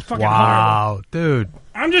 Fucking wow, horrible. Dude.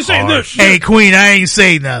 I'm just saying, look. Hey, Queen, I ain't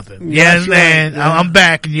say nothing. Yes, man. Right. I'm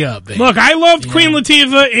backing you up, baby. Look, I loved Queen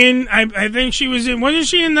Latifah in, I think she was in, wasn't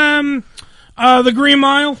she in The Green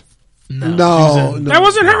Mile? No. That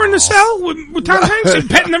wasn't her in the cell with Tom Hanks and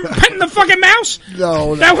petting the fucking mouse?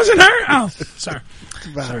 No. That wasn't her? Oh, sorry.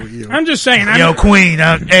 I'm just saying. Yo, Queen,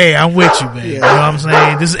 I'm with you, man. You know what I'm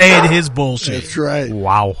saying? This is Ed his bullshit. That's right.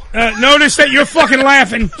 Wow. Notice that you're fucking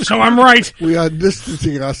laughing, so I'm right. We are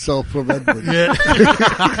distancing ourselves from Edward. Yeah.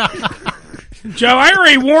 Joe, I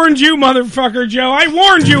already warned you, motherfucker, Joe. I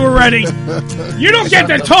warned you already. You don't get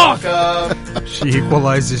to talk. She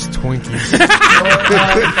equalizes Twinkies.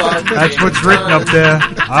 That's what's written up there.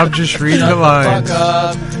 I'm just reading the lines.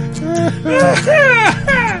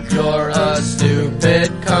 You're a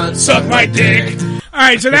stupid cunt. Suck my dick. All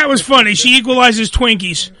right, so that was funny. She equalizes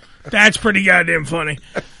Twinkies. That's pretty goddamn funny.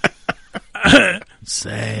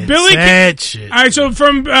 Sad shit. All right, so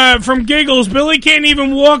from Giggles, Billy can't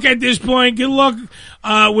even walk at this point. Good luck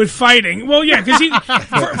with fighting. Well, yeah, because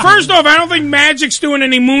first off, I don't think Magic's doing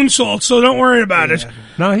any moonsaults, so don't worry about it.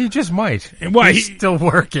 No, he just might. Why? He's still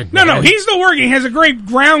working. No, he's still working. He has a great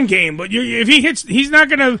ground game, but if he hits, he's not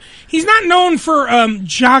known for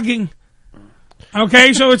jogging.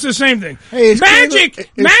 Okay, so it's the same thing. Hey, Magic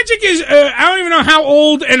is, I don't even know how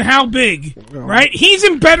old and how big, right? He's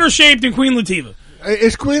in better shape than Queen Latifah.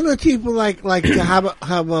 Is Queen Latifah like to have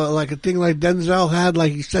a thing like Denzel had,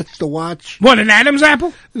 like he sets the watch? What, an Adam's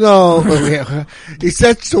apple? No, he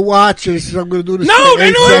sets the watch and he says, "I'm going to do this." No,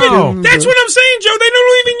 they don't even. That's what I'm saying, Joe. They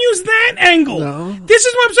don't even use that angle. No. This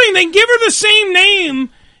is what I'm saying. They give her the same name.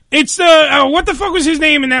 It's the what the fuck was his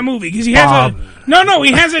name in that movie? Because he has Bob.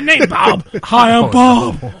 he has a name. Bob. Hi, I'm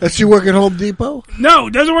Bob. Does she work at Home Depot? No,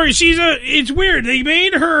 it doesn't work. It's weird. They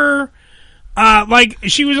made her. Like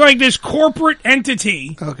she was like this corporate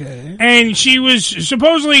entity. Okay. And she was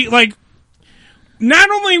supposedly like not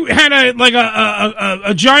only had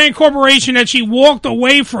a giant corporation that she walked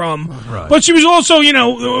away from, right, but she was also,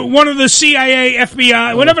 one of the CIA,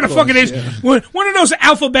 FBI, whatever the fuck it is, one of those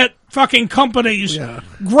alphabet fucking companies'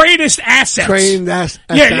 greatest assets. Trained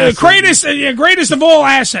greatest of all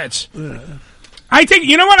assets. Yeah. I think,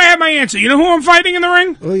 you know what? I have my answer. You know who I'm fighting in the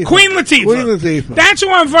ring? Queen Latifah. That's who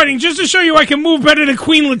I'm fighting, just to show you I can move better than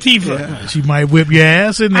Queen Latifah. Yeah. She might whip your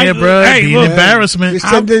ass in there, bro. Be an embarrassment. You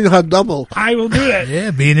send in her double. I will do that.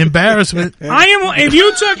 Yeah, be an embarrassment. I am. If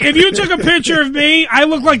you took a picture of me, I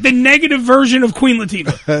look like the negative version of Queen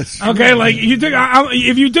Latifah. Okay, like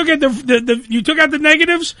if you took out the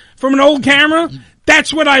negatives from an old camera.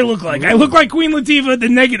 That's what I look like. I look like Queen Latifah, the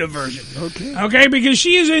negative version. Okay, because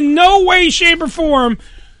she is in no way, shape, or form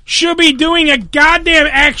should be doing a goddamn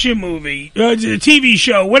action movie, a TV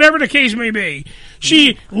show, whatever the case may be.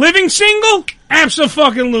 She living single?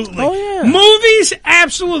 Absolutely. Oh, yeah. Movies?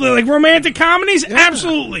 Absolutely. Like romantic comedies? Yeah.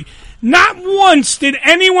 Absolutely. Not once did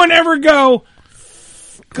anyone ever go,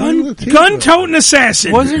 gun-toting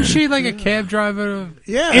assassin. Wasn't she like a cab driver?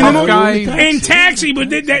 Yeah. In the movie, in Taxi, but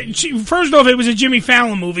first off, it was a Jimmy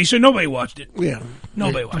Fallon movie, so nobody watched it. Yeah.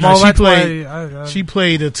 Nobody watched. Well, she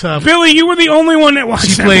played a tough. Billy, you were the only one that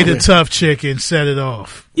watched. She played a tough chick and set it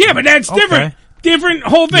off. Yeah, but that's different. Different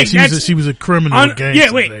whole thing. Yeah, she was a criminal gangster.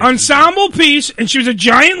 Yeah, wait. Ensemble piece, and she was a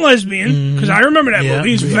giant lesbian, because I remember that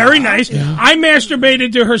movie. It's very nice. Yeah. I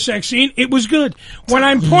masturbated to her sex scene. It was good. What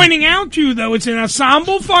I'm pointing out to you, though, it's an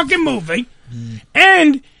ensemble fucking movie,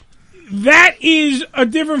 and that is a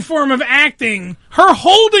different form of acting. Her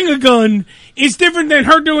holding a gun is different than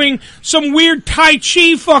her doing some weird Tai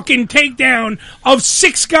Chi fucking takedown of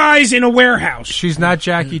 6 guys in a warehouse. She's not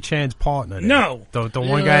Jackie Chan's partner. No. The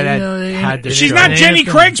one guy that had this She's not Jenny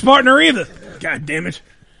Craig's partner either. God damn it.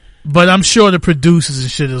 But I'm sure the producers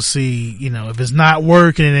and shit will see, if it's not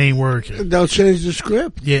working, it ain't working. They'll change the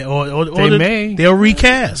script. Yeah, or they'll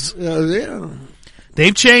recast. Yeah.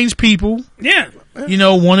 They've changed people. Yeah.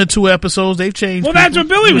 1 or 2 episodes, they've changed. Well, that's what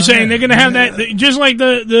Billy was saying. They're going to have that, just like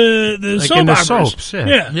the like soap in the operas. soaps.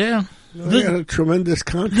 Yeah. They got a tremendous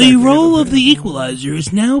contract. The role of the Equalizer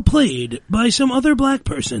is now played by some other black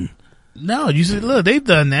person. No, you said, look, they've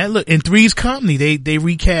done that. Look, in Three's Company, they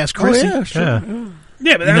recast Chrissy. Oh, yeah, sure.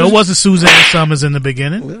 Yeah, but it wasn't Suzanne Summers in the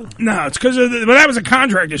beginning. Yeah. No, it's because of but that was a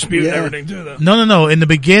contract dispute and everything too, though. No. In the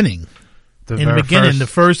beginning, the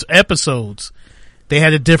first episodes. They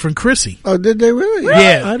had a different Chrissy. Oh, did they really?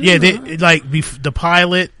 Yeah. They like the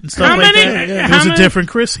pilot and stuff like that. It was a different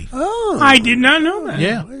Chrissy. Oh, I did not know that.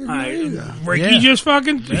 Yeah, Ricky just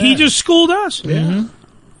he just schooled us. Yeah. Mm-hmm.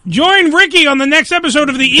 Join Ricky on the next episode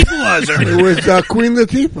of The Equalizer. It was Queen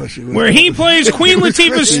Latifah. Where he plays Queen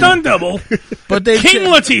Latifah's stunt double, but King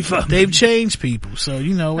Latifah. They've changed people, so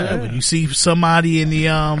whatever. You see somebody in the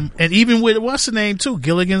and even with what's the name too,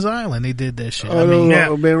 Gilligan's Island, they did that shit.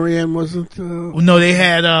 Marianne wasn't. No, they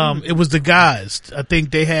had it was the guys. I think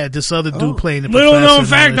they had this other dude playing the little professor known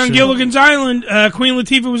fact on Gilligan's Island. Queen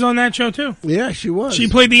Latifah was on that show too. Yeah, she was. She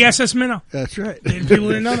played the SS Minnow. That's right. People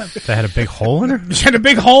didn't know that. They had a big hole in her. She had a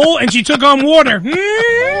big hole. And she took on water.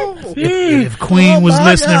 If Queen was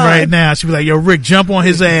listening right now, she'd be like, "Yo, Rick, jump on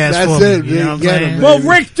his ass That's for it, me." You know what I'm saying? Well,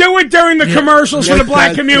 Rick, do it during the commercials for the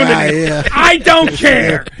black community. I don't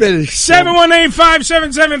care.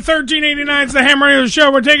 718-577-1389 is the Ham Radio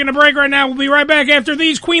Show. We're taking a break right now. We'll be right back after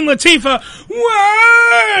these Queen Latifah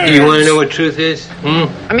words. You want to know what truth is?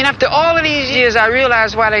 I mean, after all of these years, I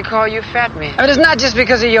realize why they call you Fat Man. I mean, it's not just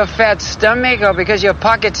because of your fat stomach or because your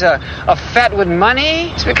pockets are fat with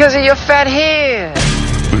money. It's because of your fat hair.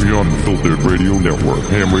 The Unfiltered Radio Network,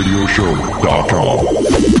 HamRadioShow.com.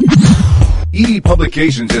 ED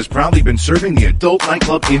Publications has proudly been serving the adult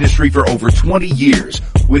nightclub industry for over 20 years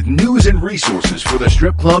with news and resources for the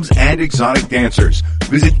strip clubs and exotic dancers.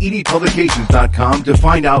 Visit edpublications.com to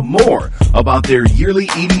find out more about their yearly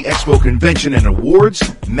ED Expo convention and awards,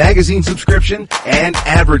 magazine subscription, and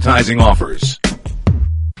advertising offers.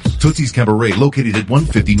 Tootsie's Cabaret, located at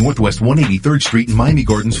 150 Northwest 183rd Street in Miami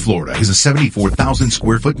Gardens, Florida, is a 74,000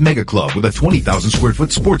 square foot mega club with a 20,000 square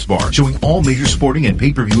foot sports bar showing all major sporting and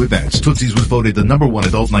pay-per-view events. Tootsie's was voted the #1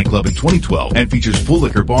 adult nightclub in 2012 and features full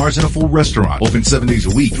liquor bars and a full restaurant. Open 7 days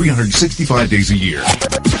a week, 365 days a year.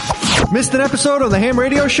 Missed an episode of the Ham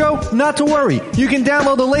Radio Show? Not to worry. You can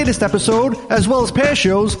download the latest episode as well as past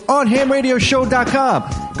shows on hamradioshow.com.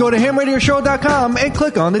 Go to hamradioshow.com and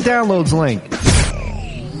click on the downloads link.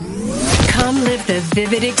 Come live the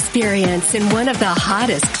vivid experience in one of the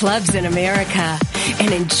hottest clubs in America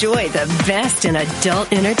and enjoy the best in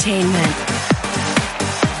adult entertainment.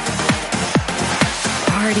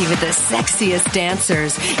 Party with the sexiest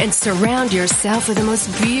dancers and surround yourself with the most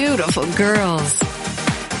beautiful girls.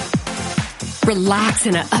 Relax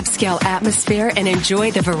in an upscale atmosphere and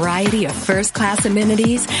enjoy the variety of first-class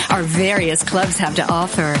amenities our various clubs have to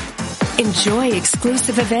offer. Enjoy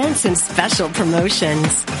exclusive events and special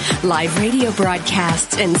promotions, live radio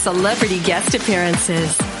broadcasts, and celebrity guest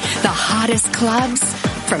appearances. The hottest clubs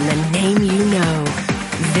from the name you know.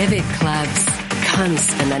 Vivid Clubs. Come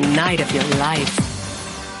spend the night of your life.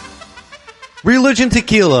 Religion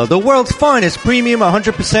Tequila, the world's finest premium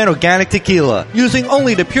 100% organic tequila, using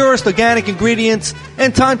only the purest organic ingredients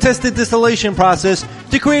and time-tested distillation process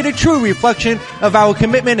to create a true reflection of our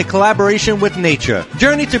commitment and collaboration with nature.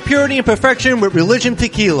 Journey to purity and perfection with Religion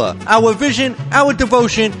Tequila. Our vision, our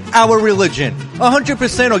devotion, our religion.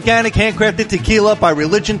 100% organic handcrafted tequila by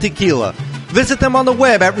Religion Tequila. Visit them on the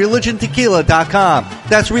web at religiontequila.com.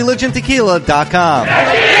 That's religiontequila.com.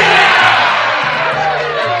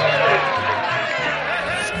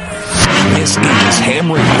 This is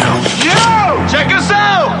Ham Radio. Yo! Check us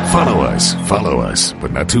out! Follow us,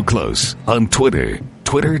 but not too close, on Twitter.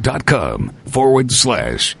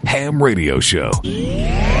 Twitter.com/Ham Radio Show. We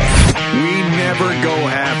never go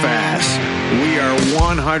half-ass. We are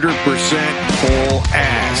 100% full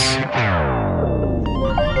ass.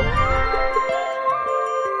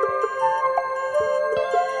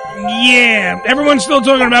 Yeah, everyone's still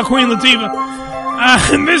talking about Queen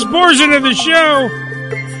Latifah. This portion of the show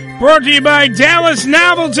brought to you by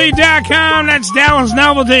DallasNovelty.com. That's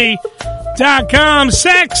DallasNovelty.com.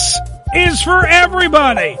 Sex is for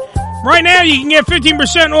everybody. Right now, you can get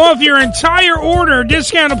 15% off your entire order.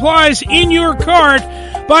 Discount applies in your cart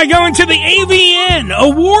by going to the AVN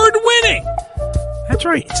award-winning. That's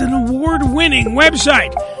right, it's an award-winning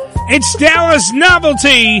website. It's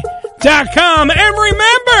DallasNovelty.com. And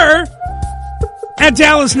remember, at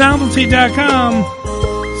DallasNovelty.com,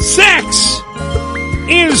 sex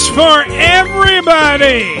is for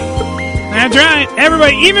everybody. That's right,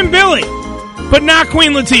 everybody, even Billy, but not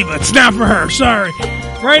Queen Latifah. It's not for her, sorry.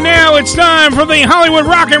 Right now, it's time for the Hollywood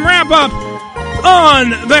Rockin' Wrap-Up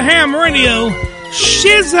on the Ham Radio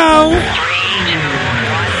Shizzo.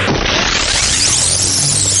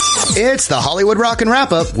 It's the Hollywood Rockin'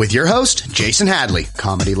 Wrap-Up with your host, Jason Hadley.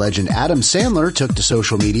 Comedy legend Adam Sandler took to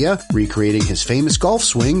social media, recreating his famous golf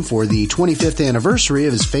swing for the 25th anniversary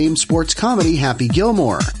of his famed sports comedy Happy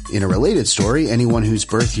Gilmore. In a related story, anyone whose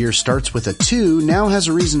birth year starts with a 2 now has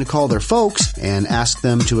a reason to call their folks and ask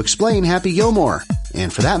them to explain Happy Gilmore.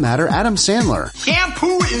 And for that matter, Adam Sandler.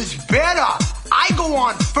 Shampoo is better. I go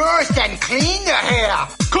on first and clean the hair.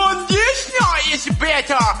 Conditioner is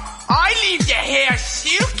better. I leave the hair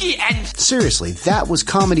silky and... Seriously, that was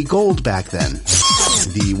comedy gold back then.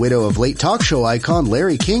 The widow of late talk show icon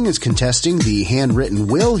Larry King is contesting the handwritten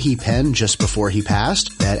will he penned just before he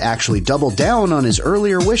passed that actually doubled down on his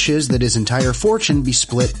earlier wishes that his entire fortune be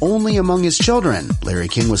split only among his children. Larry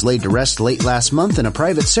King was laid to rest late last month in a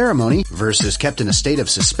private ceremony versus kept in a state of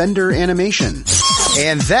suspender animation.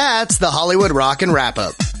 And that's the Hollywood Rockin'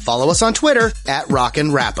 Wrap-Up. Follow us on Twitter at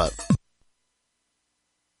Rockin' Wrap-Up.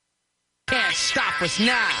 Can't stop us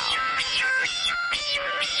now.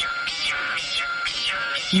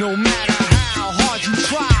 No matter how hard you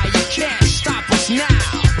try, you can't stop us now.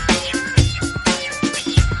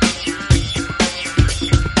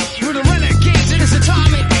 We're the renegades in this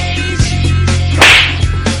atomic age.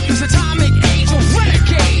 This atomic age of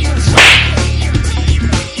renegades.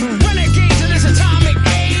 We're renegades in this atomic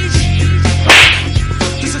age.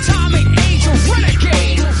 This atomic age of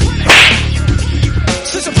renegades.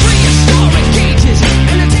 Since the prehistoric ages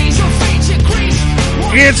and the days of ancient Greece.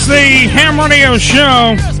 It's the Ham Radio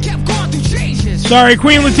Show. Sorry,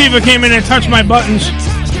 Queen Latifah came in and touched my buttons.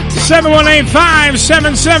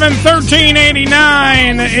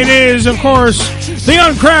 718-577-1389. It is, of course, the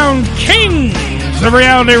uncrowned kings of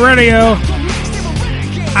reality radio.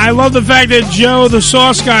 I love the fact that Joe, the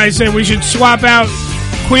sauce guy, said we should swap out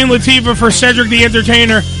Queen Latifah for Cedric the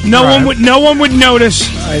Entertainer. No one would notice.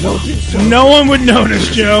 I don't think so. No one would notice,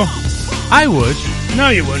 Joe. I would. No,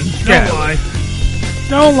 you wouldn't. Don't lie.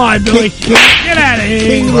 Don't lie, Billy. Get out of here.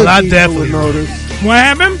 King Latifah would notice. What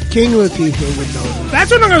happened? King Latifah would notice.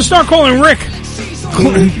 That's what I'm going to start calling Rick.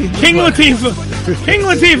 King Latifah. King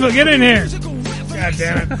Latifah, get in here. God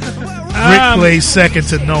damn it. Rick plays second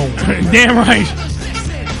to no one. Damn right.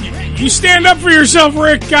 You stand up for yourself,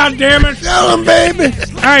 Rick. God damn it. Tell him, baby.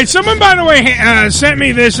 All right, someone, by the way, sent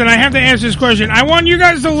me this, and I have to ask this question. I want you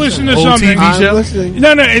guys to listen to something. TV show? I'm listening.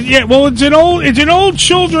 No, yeah. Well, it's an old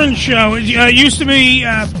children's show. It used to be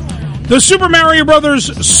the Super Mario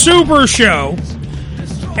Brothers Super Show.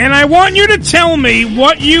 And I want you to tell me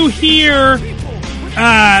what you hear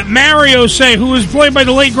Mario say, who was played by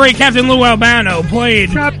the late great Captain Lou Albano.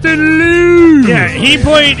 Captain Lou. Yeah, he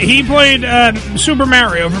played Super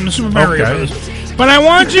Mario from the Super Mario Bros. But I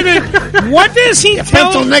want you to. What does he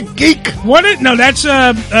tell? Pencil neck geek. What? No, that's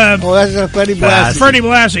that's Freddie Blassie. Freddie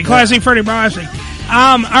Blassie, classic Freddie Blassie.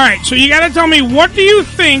 All right, so you got to tell me, what do you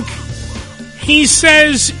think he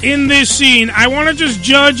says in this scene? I want to just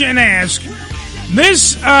judge and ask.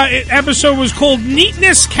 This episode was called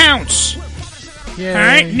Neatness Counts. Yeah. All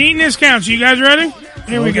right, Neatness Counts. You guys ready?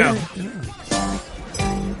 Here we go.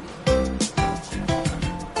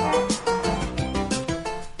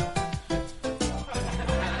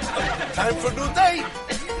 Time for a new day.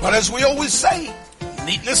 But as we always say,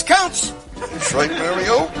 neatness counts. That's right,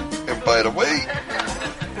 Mario. And by the way,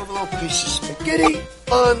 put a little piece of spaghetti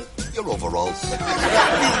on your overalls. You,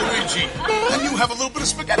 Luigi. And you have a little bit of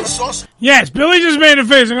spaghetti sauce. Yes, Billy just made a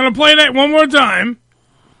face. I'm going to play that one more time.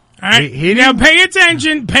 All right. Now pay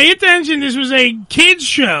attention. Pay attention. This was a kids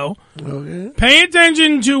show. Okay. Pay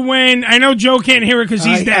attention to when. I know Joe can't hear it because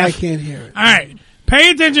he's deaf. I can't hear it. All right.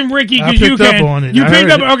 Pay attention, Ricky, because you picked can. up on it. You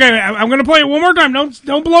picked up. Okay, I'm going to play it one more time.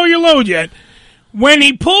 Don't blow your load yet. When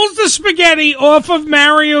he pulls the spaghetti off of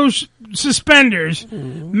Mario's suspenders,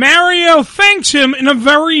 Mario thanks him in a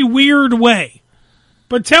very weird way.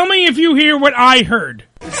 But tell me if you hear what I heard.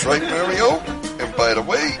 That's right, Mario. And by the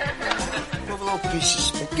way, put a little piece of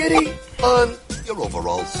spaghetti on your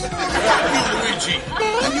overalls. Luigi,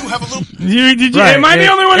 and you have a little... Am I the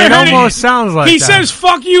only one that heard it? It almost sounds like he that. says,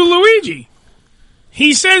 fuck you, Luigi.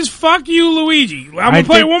 He says, fuck you, Luigi. I'm going to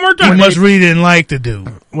play it one more time. You must read it and like to do.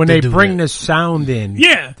 When they bring the sound in.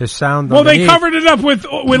 Yeah. The sound Well, they underneath. covered it up with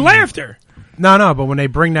laughter. No, but when they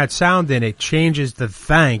bring that sound in, it changes the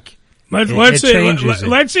thank. Let's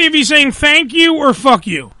see if he's saying thank you or fuck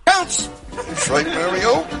you. Counts. That's right,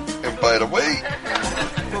 Mario. And by the way,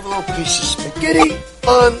 put a little piece of spaghetti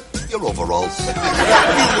on your overalls.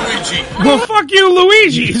 Luigi. Well, fuck you,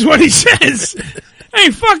 Luigi, is what he says. Hey,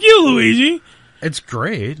 fuck you, Luigi. It's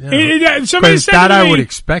great. Somebody said that to I me, would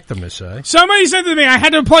expect them to say. Somebody said to me, I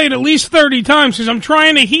had to play it at least 30 times because I'm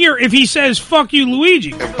trying to hear if he says fuck you,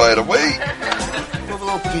 Luigi. And by the way, put a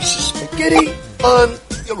little piece of spaghetti on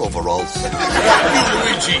your overalls.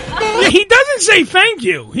 Luigi. Yeah, he doesn't say thank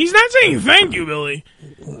you. He's not saying thank you, Billy.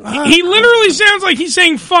 He literally sounds like he's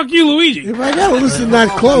saying fuck you, Luigi. If I gotta listen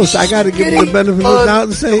that close, I gotta give him the benefit of the doubt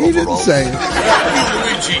and say he didn't say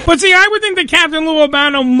it. But see, I would think that Captain Lou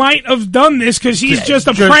Albano might have done this because he's just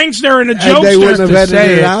a prankster and a jokester. And they wouldn't have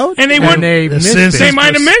edited it out? And they wouldn't. They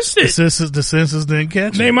might have missed it. The censors didn't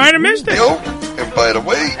catch it. They might have missed it. And by the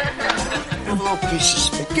way, put a little piece of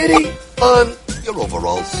spaghetti on your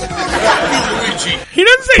overalls. Luigi. He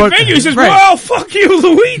doesn't say thank you. He says, well, fuck you,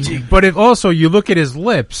 Luigi. But if also you look at his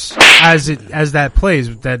lips as that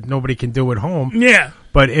plays, that nobody can do at home. Yeah.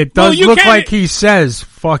 But it does look like he says,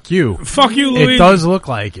 fuck you. Fuck you, Luigi. It does look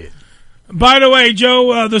like it. By the way,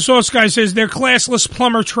 Joe, the sauce guy says they're classless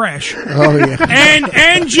plumber trash. Oh, yeah.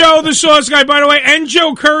 And Joe, the sauce guy, by the way, and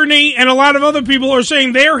Joe Kearney and a lot of other people are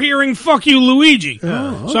saying they're hearing fuck you, Luigi.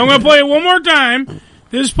 Oh, okay. So I'm going to play it one more time.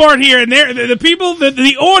 This part here, and the people,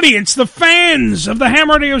 the audience, the fans of the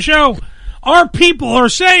Ham Radio Show, our people are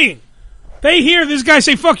saying, they hear this guy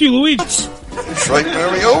say, fuck you, Luigi. That's right,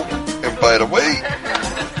 Mario. And by the way,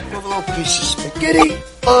 put a little piece of spaghetti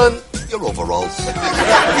on your overalls.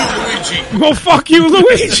 Luigi. Well, fuck you,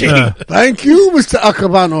 Luigi. Thank you, Mr.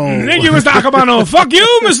 Acabano. Thank you, Mr. Acabano. Fuck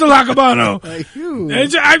you, Mr. Acabano. Thank you.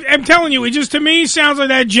 I'm telling you, it just, to me, sounds like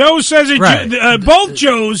that. Joe says it. Right. Both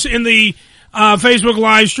Joes in the Facebook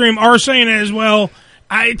live stream are saying it as well.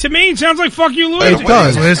 To me, it sounds like fuck you, Luigi. It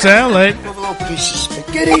does. What it sound like? Put a little piece of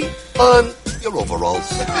spaghetti on your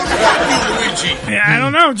overalls. Luigi. Yeah, I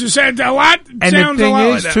don't know. Just said a lot. And sounds the a thing lot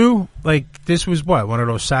is, like that. too, like, this was what? One of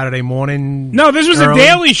those Saturday morning... No, this was early? a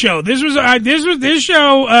daily show. This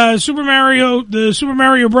show, Super Mario, the Super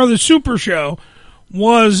Mario Brothers Super Show,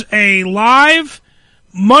 was a live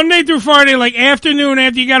Monday through Friday, like afternoon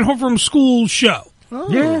after you got home from school show.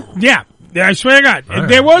 Oh. Yeah. I swear to God. Right.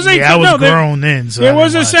 There was I was grown then. So there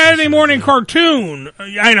was a Saturday morning cartoon.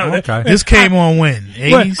 I know. Okay. This came on when?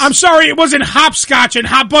 80s? I'm sorry, it wasn't hopscotch and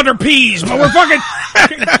hot butter peas, but we're fucking...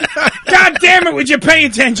 God damn it, would you pay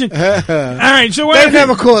attention? All right, so... They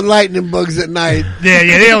never caught lightning bugs at night. Yeah,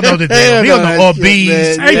 they don't know the deal. They don't know all bees.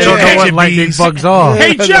 Hey, They don't know what lightning bugs are.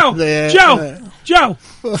 Hey, Joe,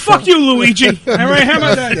 fuck you, Luigi. All right, how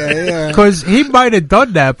about that? Because he might have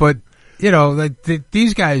done that, but... You know, like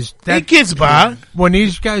these guys. It gets by. When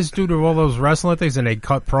these guys do all those wrestling things and they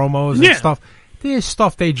cut promos and stuff, there's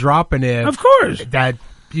stuff they drop in there. Of course. That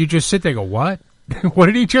you just sit there and go, what? What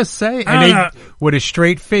did he just say? And they, with a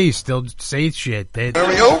straight face, they'll say shit.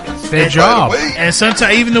 It's their job. And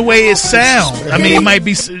sometimes even the way it sounds. I mean,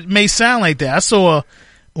 it may sound like that. I saw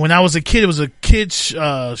when I was a kid, it was a kid's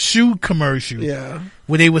shoe commercial. Yeah.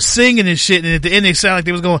 Where they were singing and shit, and at the end they sounded like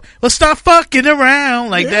they was going, well, stop fucking around,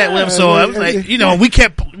 like that. Whatever. So I was like, you know,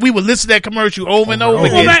 we would listen to that commercial over and over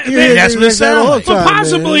again. That's what it sounded like. Well,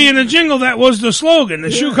 possibly in the jingle, that was the slogan.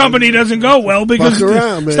 The shoe company doesn't go well because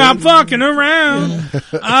stop fucking around.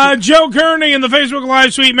 Joe Kearney in the Facebook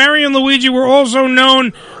Live suite, Mary and Luigi were also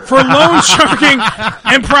known for loan sharking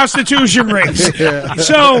and prostitution rings.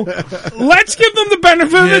 So let's give them the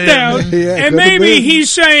benefit of the doubt, and maybe he's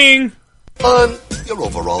saying... on your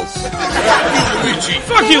overalls.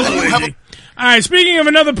 Fuck you, Luigi. All right, speaking of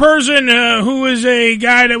another person who is a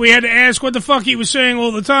guy that we had to ask what the fuck he was saying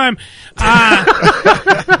all the time,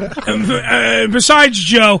 besides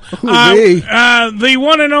Joe, the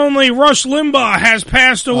one and only Rush Limbaugh has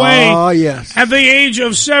passed away at the age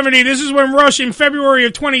of 70. This is when Rush, in February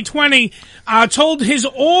of 2020, told his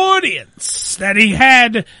audience that he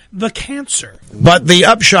had the cancer. But the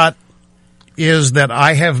upshot is that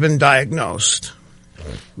I have been diagnosed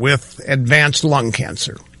with advanced lung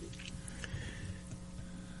cancer.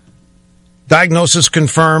 Diagnosis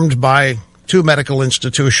confirmed by 2 medical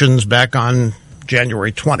institutions back on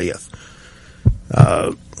January 20th.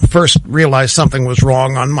 First realized something was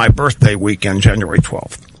wrong on my birthday weekend, January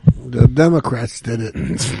 12th. The Democrats did it.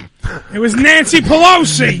 It was Nancy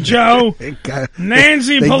Pelosi, Joe.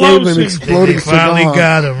 Nancy Pelosi. Gave him exploding they finally cigar.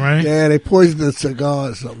 got him, right? Yeah, they poisoned the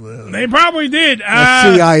cigar or something. They probably did.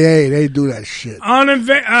 The CIA, they do that shit. On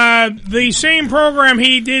the same program,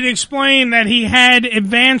 he did explain that he had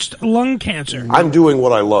advanced lung cancer. I'm doing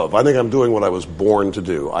what I love. I think I'm doing what I was born to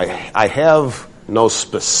do. I have no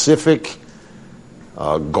specific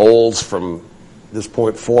goals from this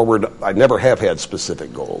point forward. I never have had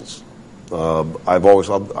specific goals. I've always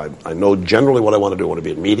loved, I know generally what I want to do. I want to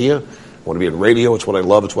be in media. I want to be in radio. It's what I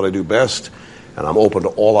love. It's what I do best. And I'm open to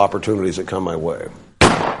all opportunities that come my way.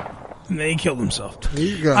 And then he killed himself.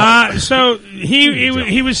 So So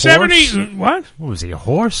he was 70. What? What was he, a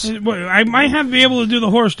horse? I might have to be able to do the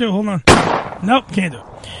horse too. Hold on. Nope, can't do it.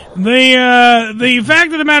 The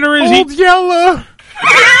fact of the matter is, Old Yeller.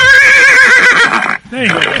 There you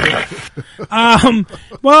go.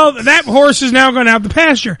 Well, that horse is now going out the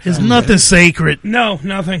pasture. There's nothing sacred. No,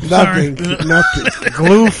 nothing. Nothing. Sorry. Nothing.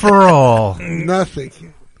 Glue for all. Nothing.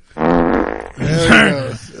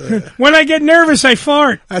 When I get nervous, I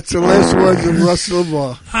fart. That's the last words of Russell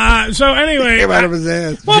Lamar. So anyway, Came out of his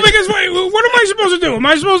ass. Well, because what am I supposed to do? Am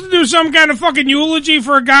I supposed to do some kind of fucking eulogy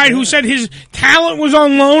for a guy who said his talent was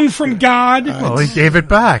on loan from God? Well, he gave it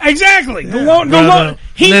back. Exactly. The loan.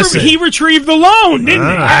 He retrieved the loan, didn't he?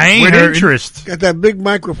 I ain't With hurting. interest. Got that big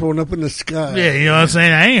microphone up in the sky. Yeah, you know what I'm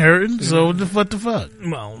saying? I ain't hurting, so what the fuck?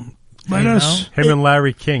 Well, let us. Him and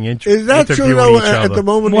Larry King Is that true, interviewing though, each at other. the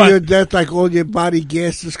moment What? of your death, like all your body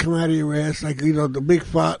gases come out of your ass, like, you know, the big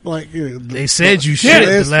fart, like, you know, They said you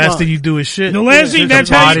shit. The last thing you do is shit. The last thing, The that's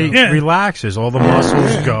how body you, yeah. relaxes. All the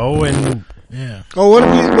muscles go, and Yeah. Oh,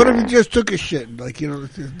 what if you just took a shit? Like, you know,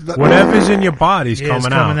 whatever's in your body's Yeah, coming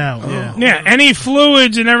it's coming out. out. Yeah. Yeah, any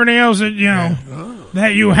fluids and everything else that, you know,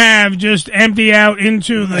 that you have just empty out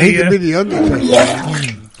into the... I hate to be the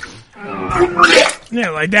Undertaker. Yeah,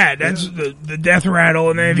 like that. That's the death rattle.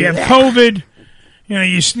 And then if you have COVID, you know,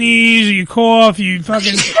 you sneeze, you cough, you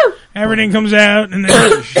fucking... everything comes out. And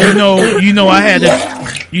then... I had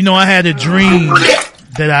a dream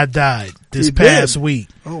that I died this past week.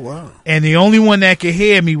 Oh, wow. And the only one that could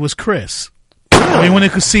hear me was Chris. The only one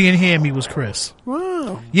that could see and hear me was Chris.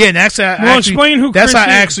 Wow. Yeah, and that's how explain who that's Chris how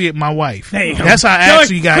is. actually my wife. There you go. That's how I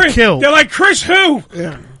actually got Chris, killed. They're like, Chris who?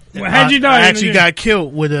 Yeah. Well, how'd you die? I actually got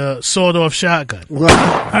killed with a sawed-off shotgun.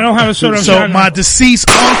 I don't have a sawed-off So shotgun. my deceased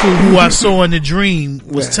uncle, who I saw in the dream,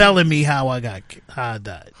 was telling me how I died.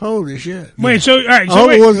 Holy shit. Wait, so, all right. I So hope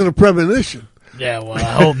wait. it wasn't a premonition. Yeah, well, I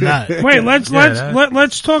hope not. Wait,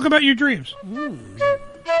 let's talk about your dreams.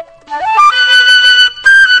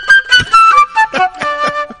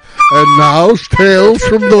 And now, Tales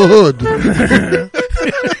from the Hood.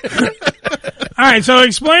 All right, so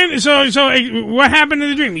explain. So what happened in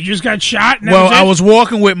the dream? You just got shot. And that Well, was it? I was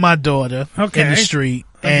walking with my daughter in Okay. the street,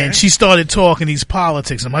 and she started talking these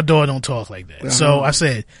politics, and my daughter don't talk like that. So I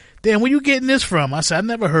said, "Dan, where you getting this from?" I said, "I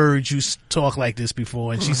never heard you talk like this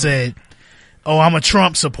before." And she said, "Oh, I'm a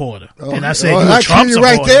Trump supporter." And I said, "You a Trump actually,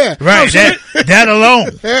 supporter?" right there. Right, that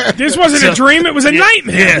alone. This wasn't a dream; it was a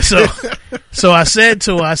nightmare. Yeah, so I said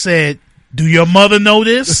to her, "Do your mother know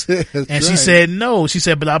this?" And she said, "No." She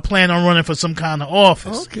said, "But I plan on running for some kind of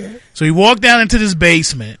office." Okay. So we walked down into this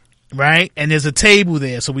basement, right? And there's a table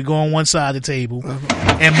there. So we go on one side of the table.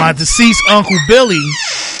 And my deceased Uncle Billy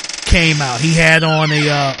came out. He had on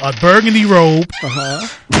a burgundy robe.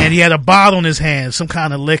 And he had a bottle in his hand, some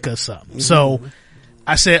kind of liquor or something. So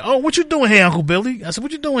I said, "Oh, what you doing here, Uncle Billy?" I said,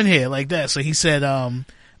 "What you doing here?" Like that. So he said, "Oh,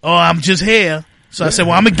 I'm just here." So I said,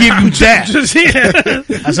 "Well, I'm going to give you that." Just here.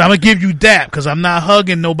 I said, "I'm going to give you that because I'm not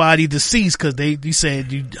hugging nobody deceased because they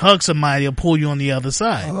said you hug somebody, they'll pull you on the other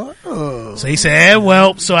side." Oh. So he said,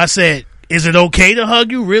 well, so I said, "Is it okay to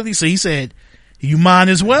hug you, really?" So he said, "You mind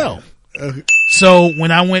as well." So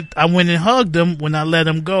when I went and hugged him. When I let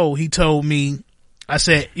him go, he told me, I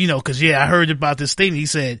said, because I heard about this thing. He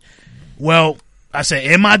said, "Well," I said,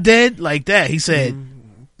 "Am I dead?" Like that. He said,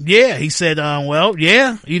 "Yeah." He said, "Well,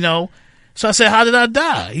 yeah, So I said, "How did I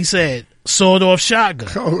die?" He said, "Sawed-off shotgun."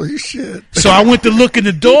 Holy shit. So I went to look in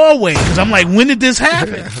the doorway because I'm like, when did this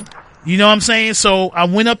happen? You know what I'm saying? So I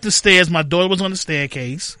went up the stairs. My daughter was on the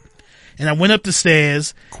staircase. And I went up the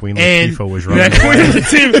stairs. Queen Latifah was running. Queen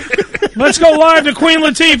Latifah. Let's go live to Queen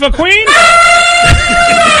Latifah. Queen?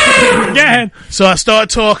 Go ahead. So I started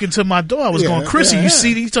talking to my daughter. I was going, "Chrissy, you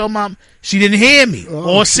see?" He told Mom she didn't hear me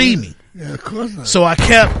or see me. Yeah, of course not. So I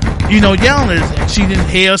kept, yelling at her. She didn't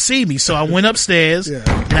hear or see me. So I went upstairs and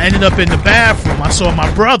I ended up in the bathroom. I saw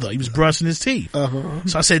my brother. He was brushing his teeth.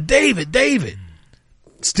 So I said, David.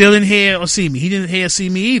 Still didn't hear or see me. He didn't hear or see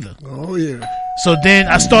me either. Oh, yeah. So then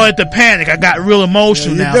I started to panic. I got real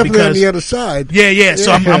emotional now. Definitely because on the other side. Yeah.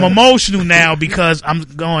 So I'm emotional now because I'm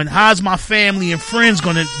going, how's my family and friends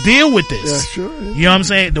going to deal with this? Yeah, sure. Yeah. You know what I'm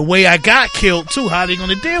saying? The way I got killed too. How are they going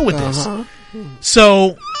to deal with this?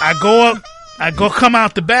 So I come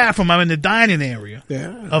out the bathroom. I'm in the dining area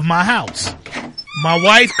of my house. My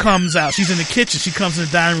wife comes out. She's in the kitchen. She comes in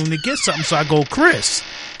the dining room to get something. So I go, Chris.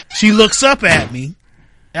 She looks up at me.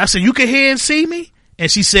 I said, you can hear and see me? And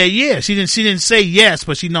she said, yeah. She didn't say yes,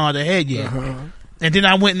 but she nodded her head, yeah. And then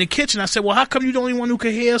I went in the kitchen. I said, well, how come you're the only one who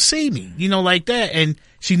can hear or see me? Like that. And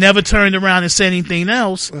she never turned around and said anything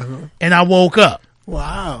else. And I woke up.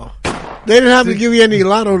 Wow. They didn't have to give you any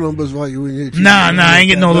lotto numbers while you were in your Nah, I ain't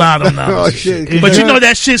getting no lotto numbers. Oh, shit. But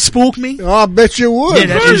that shit spooked me. Oh, I bet you would.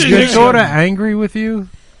 Yeah, is your daughter angry with you?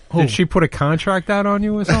 Did she put a contract out on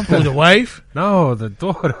you or something? Who, the wife? No, the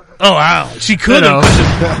daughter. Oh, wow. She could have.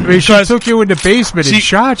 I mean, she took you in the basement and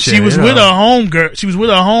shot you. She was with her homegirl. She was with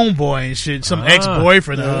her homeboy and shit, some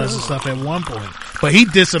ex-boyfriend of hers and stuff at one point. But he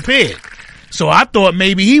disappeared. So I thought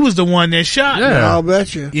maybe he was the one that shot me. Yeah, I'll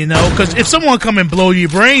bet you. Because if someone come and blow your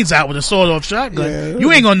brains out with a sawed-off shotgun,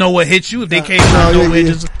 you ain't gonna know what hit you if they came out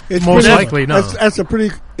nowhere. It's most likely, no. That's a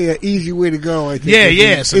pretty easy way to go, I think.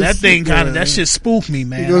 Yeah. So that thing that shit spooked me,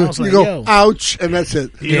 man. You go, ouch, and that's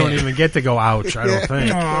it. You don't even get to go ouch, I don't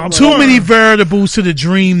think. Too many variables to the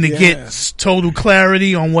dream to get total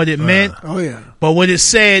clarity on what it meant. Oh, yeah. But what it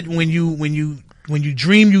said when you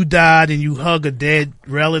dream you died and you hug a dead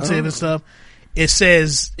relative and stuff, it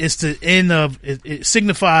says it's the end of it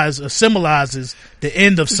signifies or symbolizes the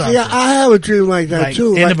end of something. Yeah, I have a dream like that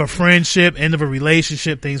too. End of a friendship, end of a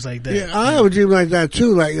relationship, things like that. Yeah, I have a dream like that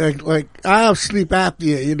too. Like I have sleep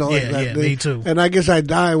apnea, like that. Me too. And I guess I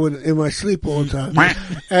die in my sleep all the time.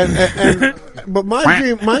 But my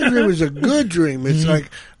dream is a good dream. It's like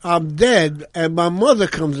I'm dead, and my mother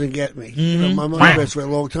comes and get me. My mother passed away a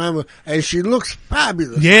long time ago, and she looks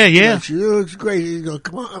fabulous. Yeah. She looks great. You go,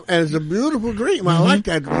 come on, and it's a beautiful dream. I like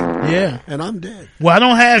that dream. Yeah, and I'm dead. Well, I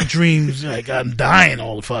don't have dreams like I'm dying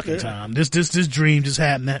all the fucking time. This dream just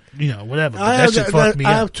happened. Whatever. But that shit fucked me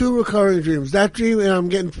up. I have two recurring dreams. That dream, and I'm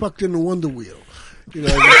getting fucked in the Wonder Wheel.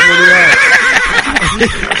 That's what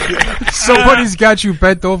Somebody's got you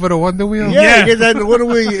bent over the Wonder Wheel? Yeah. You get that in the Wonder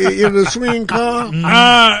Wheel in the swinging car.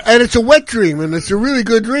 And it's a wet dream, and it's a really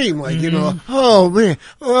good dream. Like, oh man.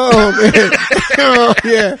 Oh,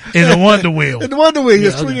 yeah. In the Wonder Wheel. In the Wonder Wheel,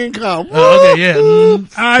 you're swinging car. Okay, yeah. In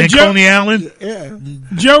Coney Island? Yeah.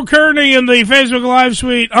 Joe Kearney in the Facebook Live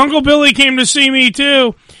suite. Uncle Billy came to see me,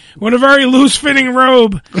 too, with a very loose-fitting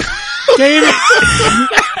robe.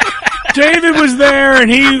 David was there,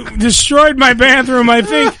 and he destroyed my bathroom. I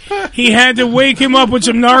think he had to wake him up with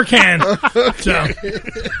some Narcan. So,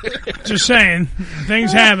 just saying,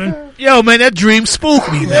 things happen. Yo, man, that dream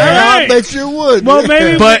spooked me, man. I bet you would. Well,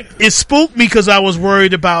 maybe, but it spooked me because I was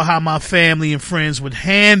worried about how my family and friends would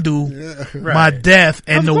handle my death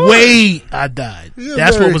and the way I died.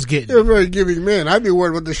 That's what was getting. You're a very giving man. I'd be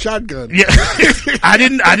worried about the shotgun. Yeah, I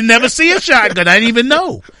didn't never see a shotgun. I didn't even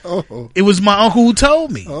know. Oh. It was my uncle who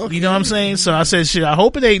told me. Okay. You know what I'm saying? So I said, shit, I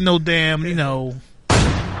hope it ain't no damn,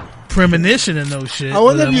 premonition and no shit. I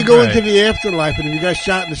wonder if you go into the afterlife and if you got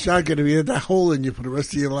shot in the shotgun, if you had that hole in you for the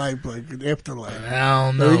rest of your life, like an afterlife. I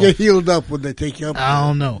don't know. Or you get healed up when they take you up. I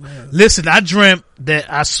don't know. Yeah. Listen, I dreamt that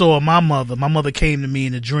I saw my mother. My mother came to me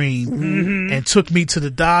in a dream and took me to the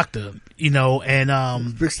doctor,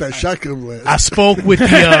 and fix that shotgun blast. I spoke with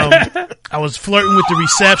the I was flirting with the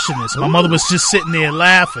receptionist. My mother was just sitting there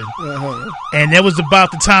laughing. And that was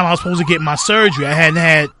about the time I was supposed to get my surgery. I hadn't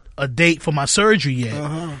had a date for my surgery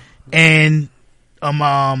yet. And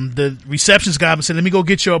the receptionist guy said, let me go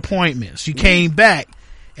get your appointment. She came back,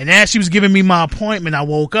 and as she was giving me my appointment, I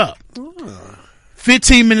woke up.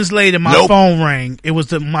 15 minutes later, my phone rang. It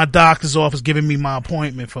was my doctor's office giving me my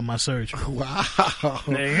appointment for my surgery. Wow.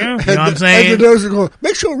 There you go. You know what I'm saying? And the nurse is going,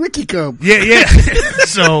 make sure Ricky comes. Yeah.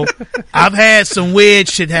 So, I've had some weird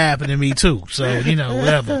shit happen to me, too. So,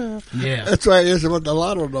 whatever. Yeah. That's why I asked about the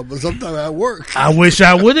lotto number. Sometimes at work. I wish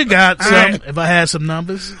I would have got some if I had some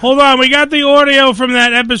numbers. Hold on. We got the audio from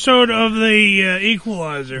that episode of the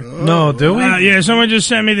Equalizer. No, do we? Yeah, someone just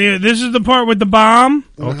sent me this is the part with the bomb.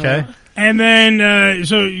 Okay. And then,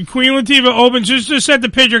 so Queen Latifah opens, just to set the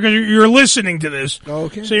picture, because you're listening to this.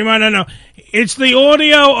 Okay. So you might not know. It's the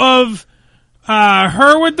audio of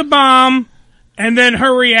her with the bomb, and then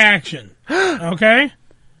her reaction. Okay?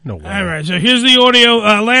 No way. All right, so here's the audio.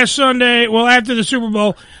 Last Sunday, well, after the Super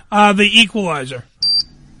Bowl, the Equalizer.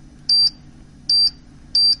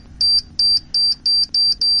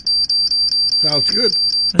 Sounds good.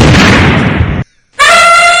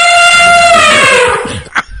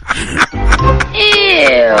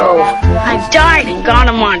 Ew! I've died and gone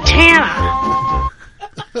to Montana.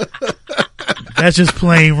 That's just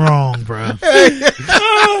plain wrong, bro.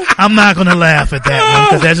 I'm not going to laugh at that one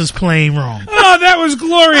because that's just plain wrong. Oh, that was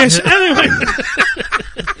glorious. Anyway.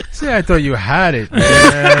 See, I thought you had it, man.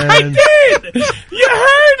 I did. You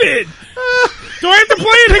heard it. Do I have to play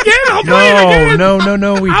it again? I'll play it again.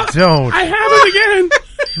 No, we don't. I have it again.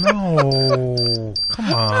 No,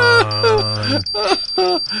 come on.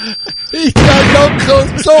 He got no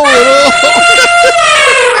control at all.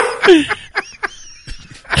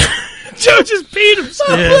 Joe just beat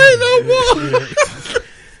himself.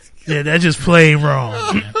 Yeah, that's just plain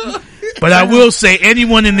wrong. But I will say,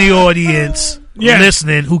 anyone in the audience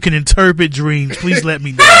listening who can interpret dreams, please let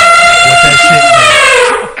me know what that shit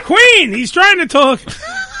means. Queen, he's trying to talk.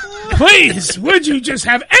 Please, would you just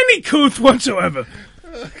have any couth whatsoever?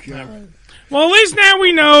 Well, at least now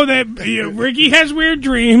we know that Ricky has weird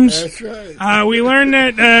dreams. That's right. We learned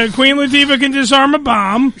that Queen Latifah can disarm a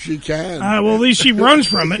bomb. She can. Well, at least she runs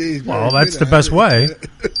from it. Well, that's the best way.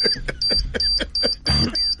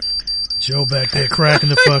 Joe back there cracking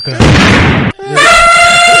the fuck up.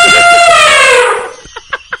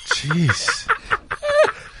 Jeez.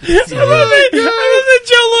 I love that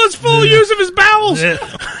Joe lost full use of his bowels.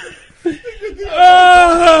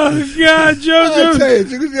 Oh, God, Joe. I'll tell you,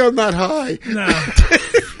 it's because I'm not high. No.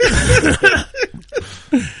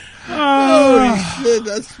 Holy shit,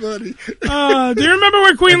 that's funny. Do you remember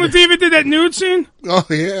when Queen Latifah did that nude scene? Oh,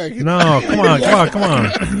 yeah. No, come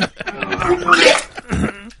on.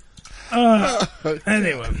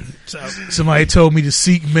 Anyway, so somebody told me to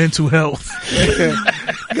seek mental health.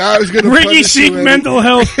 God was gonna Ricky seek mental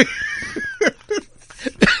health.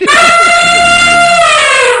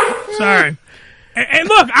 Sorry. And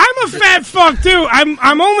look, I'm a fat fuck too.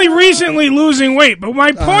 I'm only recently losing weight, but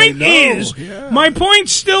my point my point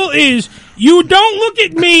still is, you don't look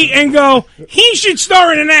at me and go, he should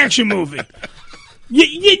star in an action movie.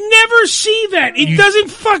 You never see that. It doesn't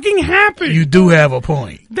fucking happen. You do have a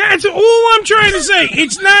point. That's all I'm trying to say.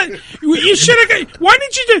 It's not. You should have. Why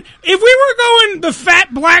did you do? If we were going the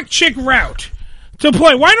fat black chick route to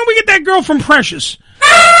play, why don't we get that girl from Precious?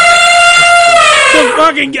 The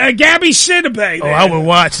fucking Gabby Sidibe. Oh, I would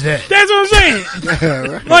watch that. That's what I'm saying.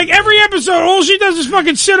 Right. Like every episode, all she does is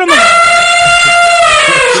fucking sit on the.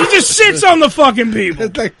 She just sits on the fucking people.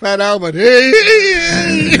 It's like Fat Albert.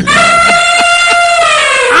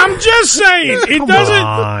 I'm just saying, it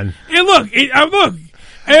doesn't. And look,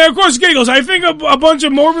 and of course, giggles. I think a bunch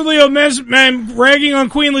of morbidly obese men ragging on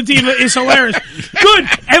Queen Latifah is hilarious. Good,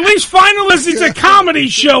 at least finalists, it's a comedy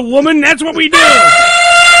show, woman. That's what we do.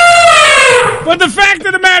 But the fact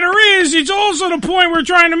of the matter is, it's also the point we're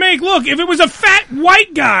trying to make. Look, if it was a fat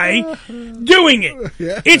white guy doing it,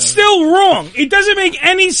 it's still wrong. It doesn't make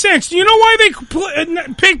any sense. Do you know why they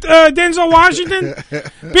picked Denzel Washington?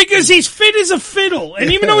 Because he's fit as a fiddle.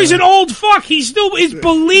 And even though he's an old fuck, he still is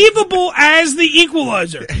believable as the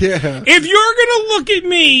Equalizer. Yeah. If you're going to look at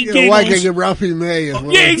me, giggles, why can't get Ralphie May as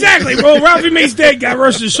well? Yeah, exactly. Well, Ralphie May's dead, God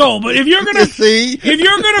rest his soul. But if you're going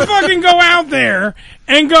to fucking go out there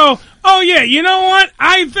and go, oh, yeah, you know what?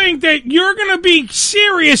 I think that you're going to be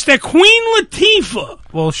serious that Queen Latifah...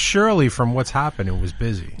 Well, surely from what's happened, it was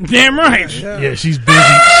busy. Damn right. Yeah, she's busy.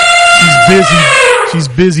 She's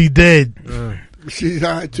busy dead. She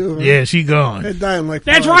died, too. Huh? Yeah, she gone. They're dying like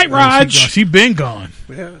That's right, Raj. She been gone.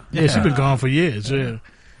 Yeah, she been gone for years, yeah.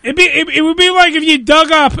 It would be like if you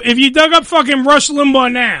dug up fucking Rush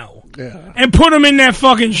Limbaugh now and put him in that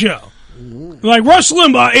fucking show. Like, Rush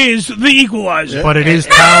Limbaugh is the Equalizer. But it is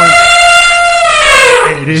talent.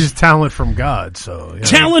 It is talent from God, so. Yeah.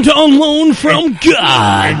 Talent on loan from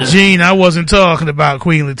God. And Gene, I wasn't talking about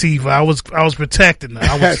Queen Latifah. I was protecting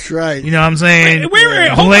her. That's right. You know what I'm saying?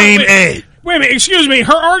 Wait, blame Ed. Wait a minute, excuse me.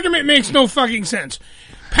 Her argument makes no fucking sense.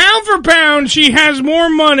 Pound for pound, she has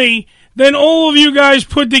more money than all of you guys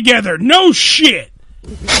put together. No shit.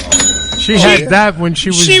 She had that when she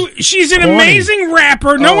was. She's an 20. amazing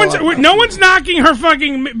rapper. No one's knocking her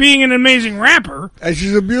fucking being an amazing rapper. And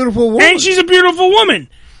she's a beautiful woman.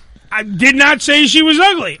 I did not say she was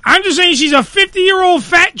ugly. I'm just saying she's a 50-year-old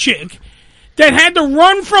fat chick that had to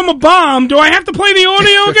run from a bomb. Do I have to play the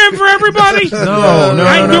audio again for everybody? No.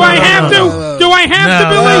 Do I have to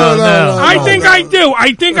believe? No. I think I do.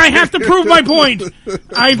 I think I have to prove my point.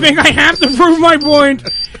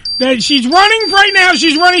 that she's running right now.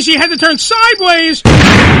 She's running. She had to turn sideways.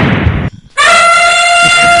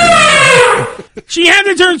 She had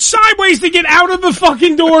to turn sideways to get out of the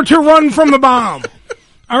fucking door to run from the bomb.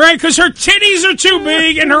 All right, because her titties are too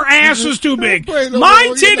big and her ass is too big.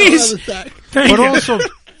 My titties... But also...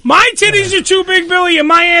 My titties are too big, Billy, and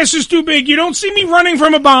my ass is too big. You don't see me running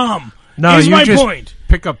from a bomb. No, is you my just point.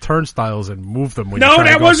 Pick up turnstiles and move them. When No, you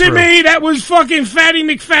that wasn't me. That was fucking Fatty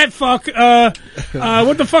McFatfuck.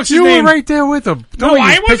 What the fuck's his you name? You were right there with him. No,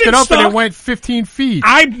 I picked wasn't it up stuck. and it went 15 feet.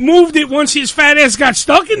 I moved it once his fat ass got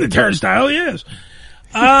stuck in the turnstile. Yes.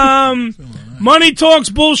 Money talks,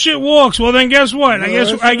 bullshit walks. Well, then guess what?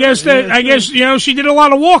 I guess you know she did a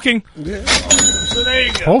lot of walking. Yeah. So there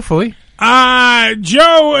you go. Hopefully.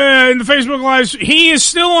 Joe in the Facebook Live, he is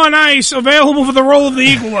still on ice, available for the role of the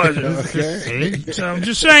Equalizer. Okay. So I'm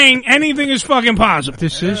just saying, anything is fucking possible.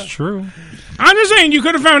 This is true. I'm just saying, you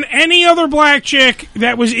could have found any other black chick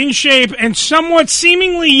that was in shape and somewhat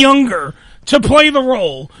seemingly younger to play the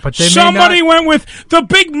role. But they somebody went with the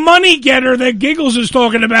big money getter that Giggles is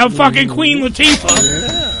talking about, fucking Queen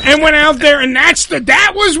Latifah, and went out there, and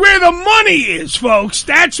that was where the money is, folks.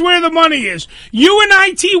 That's where the money is.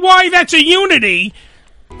 UNITY, that's a unity.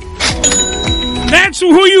 That's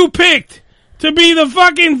who you picked to be the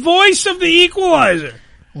fucking voice of the Equalizer.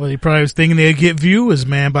 Well, he probably was thinking they'd get viewers,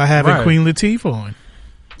 man, by having Queen Latifah on.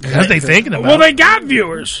 That's what they thinking about. Well, they got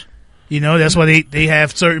viewers. You know, that's why they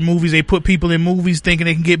have certain movies. They put people in movies thinking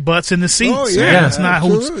they can get butts in the seats. Oh, yeah. It's not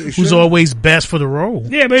who's always best for the role.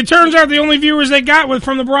 Yeah, but it turns out the only viewers they got was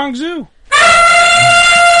from the Bronx Zoo.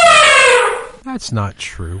 That's not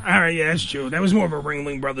true. All right, yeah, that's true. That was more of a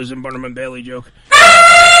Ringling Brothers and Burnham and Bailey joke.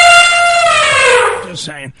 Just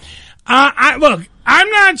saying. Look, I'm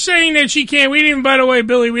not saying that she can't. We didn't even, by the way,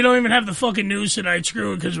 Billy, we don't even have the fucking news tonight.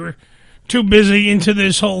 Screw it, because we're too busy into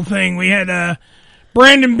this whole thing. We had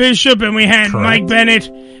Brandon Bishop, and we had Mike Bennett,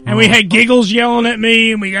 and we had Giggles yelling at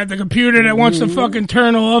me, and we got the computer that wants to fucking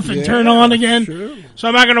turn off and turn on again. True. So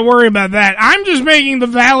I'm not going to worry about that. I'm just making the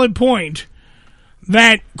valid point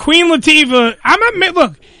that Queen Latifah...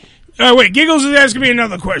 Look, wait, Giggles is asking me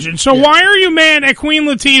another question. So why are you mad at Queen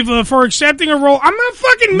Latifah for accepting a role? I'm not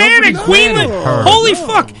fucking mad at Queen Latifah. Holy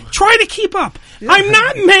fuck. Try to keep up. Yeah. I'm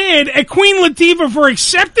not mad at Queen Latifah for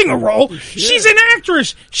accepting a role. She's an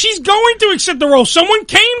actress. She's going to accept the role. Someone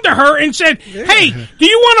came to her and said, hey, do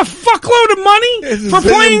you want a fuckload of money for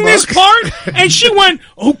playing this part? And she went,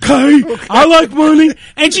 okay, I like money.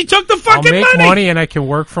 And she took the fucking I'll make money and I can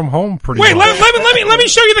work from home pretty much. Wait, let me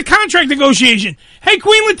show you the contract negotiation. Hey,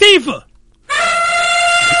 Queen Latifah,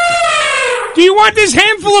 do you want this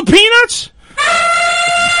handful of peanuts?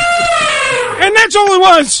 And that's all it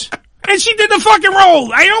was. And she did the fucking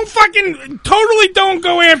role. I totally don't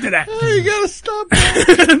go after that. Oh, you gotta stop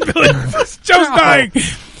that. Joe's dying.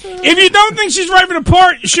 If you don't think she's right for the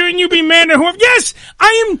part, shouldn't you be mad at whoever? Yes,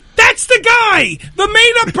 I am. That's the guy. The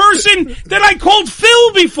made-up person that I called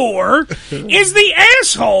Phil before is the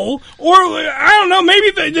asshole, or I don't know, maybe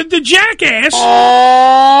the jackass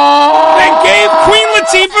that gave Queen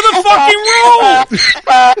Latifah the fucking role.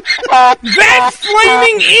 That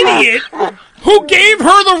flaming idiot who gave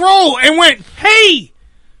her the role and went, hey,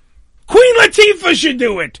 Queen Latifah should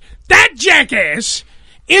do it. That jackass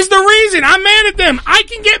is the reason I'm mad at them. I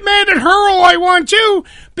can get mad at her all I want to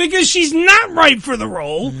because she's not right for the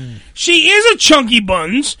role. She is a chunky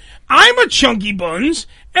buns. I'm a chunky buns.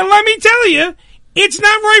 And let me tell you, it's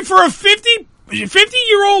not right for a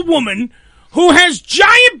 50-year-old woman who has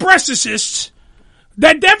giant breastists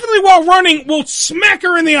that definitely while running will smack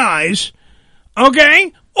her in the eyes.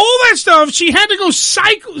 Okay? All that stuff, she had to go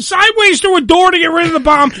sideways through a door to get rid of the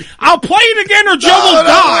bomb. I'll play it again or Joe will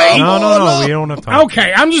die. No, we don't have time.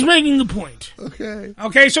 Okay, I'm just making the point.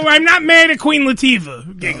 Okay, so I'm not mad at Queen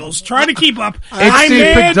Latifah, Giggles. Try to keep up. It's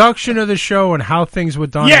the production of the show and how things were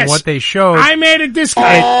done and what they showed. I'm mad at this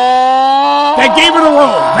guy that gave her the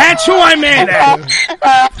role. That's who I'm mad at.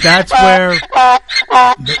 That's where...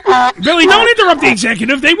 Billy, don't interrupt the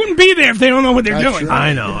executive. They wouldn't be there if they don't know what they're doing. True.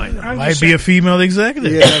 I know. Might be a female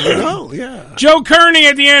executive. Yeah. Joe Kearney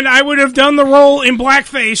at the end, I would have done the role in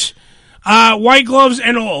blackface, white gloves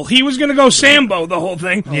and all. He was going to go Sambo the whole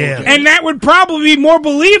thing. Yeah. And that would probably be more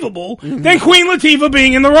believable than Queen Latifah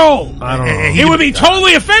being in the role. I don't know. It would be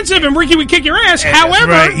totally offensive and Ricky would kick your ass.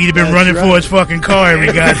 However... Right. He'd have been running for his fucking car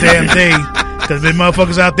every goddamn day. There's been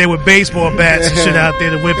motherfuckers out there with baseball bats and shit out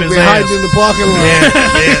there to whip his ass. Hiding in the parking lot.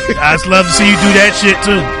 Yeah. I'd love to see you do that shit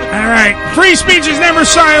too. All right. Free speech is never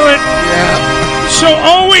silent. Yeah. So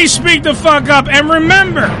always speak the fuck up. And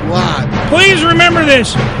remember, what? Please remember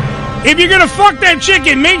this. if you're gonna fuck that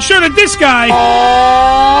chicken, make sure that this guy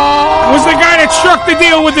was the guy that struck the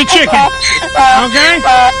deal with the chicken. Okay?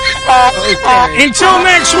 Until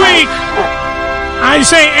next week, I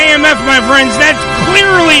say AMF, my friends. That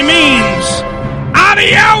clearly means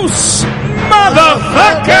adios,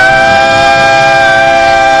 motherfucker!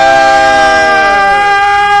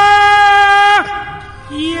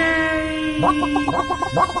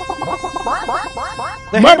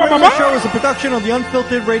 The Ham Radio Show is a production of the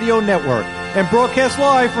Unfiltered Radio Network and broadcast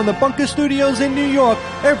live from the Bunker Studios in New York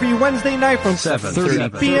every Wednesday night from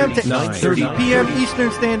 7:30 p.m. to 9:30 p.m.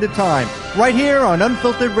 Eastern Standard Time, right here on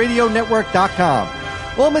UnfilteredRadioNetwork.com.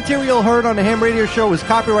 All material heard on the Ham Radio Show is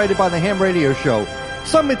copyrighted by the Ham Radio Show.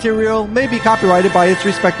 Some material may be copyrighted by its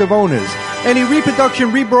respective owners. Any reproduction,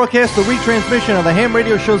 rebroadcast, or retransmission of the Ham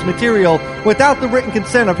Radio Show's material without the written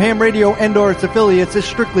consent of Ham Radio and or its affiliates is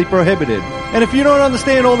strictly prohibited. And if you don't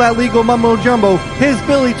understand all that legal mumbo-jumbo, here's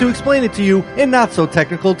Billy to explain it to you in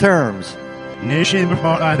not-so-technical terms. Nation before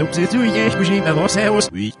I hope to do, yes,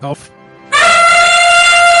 we off.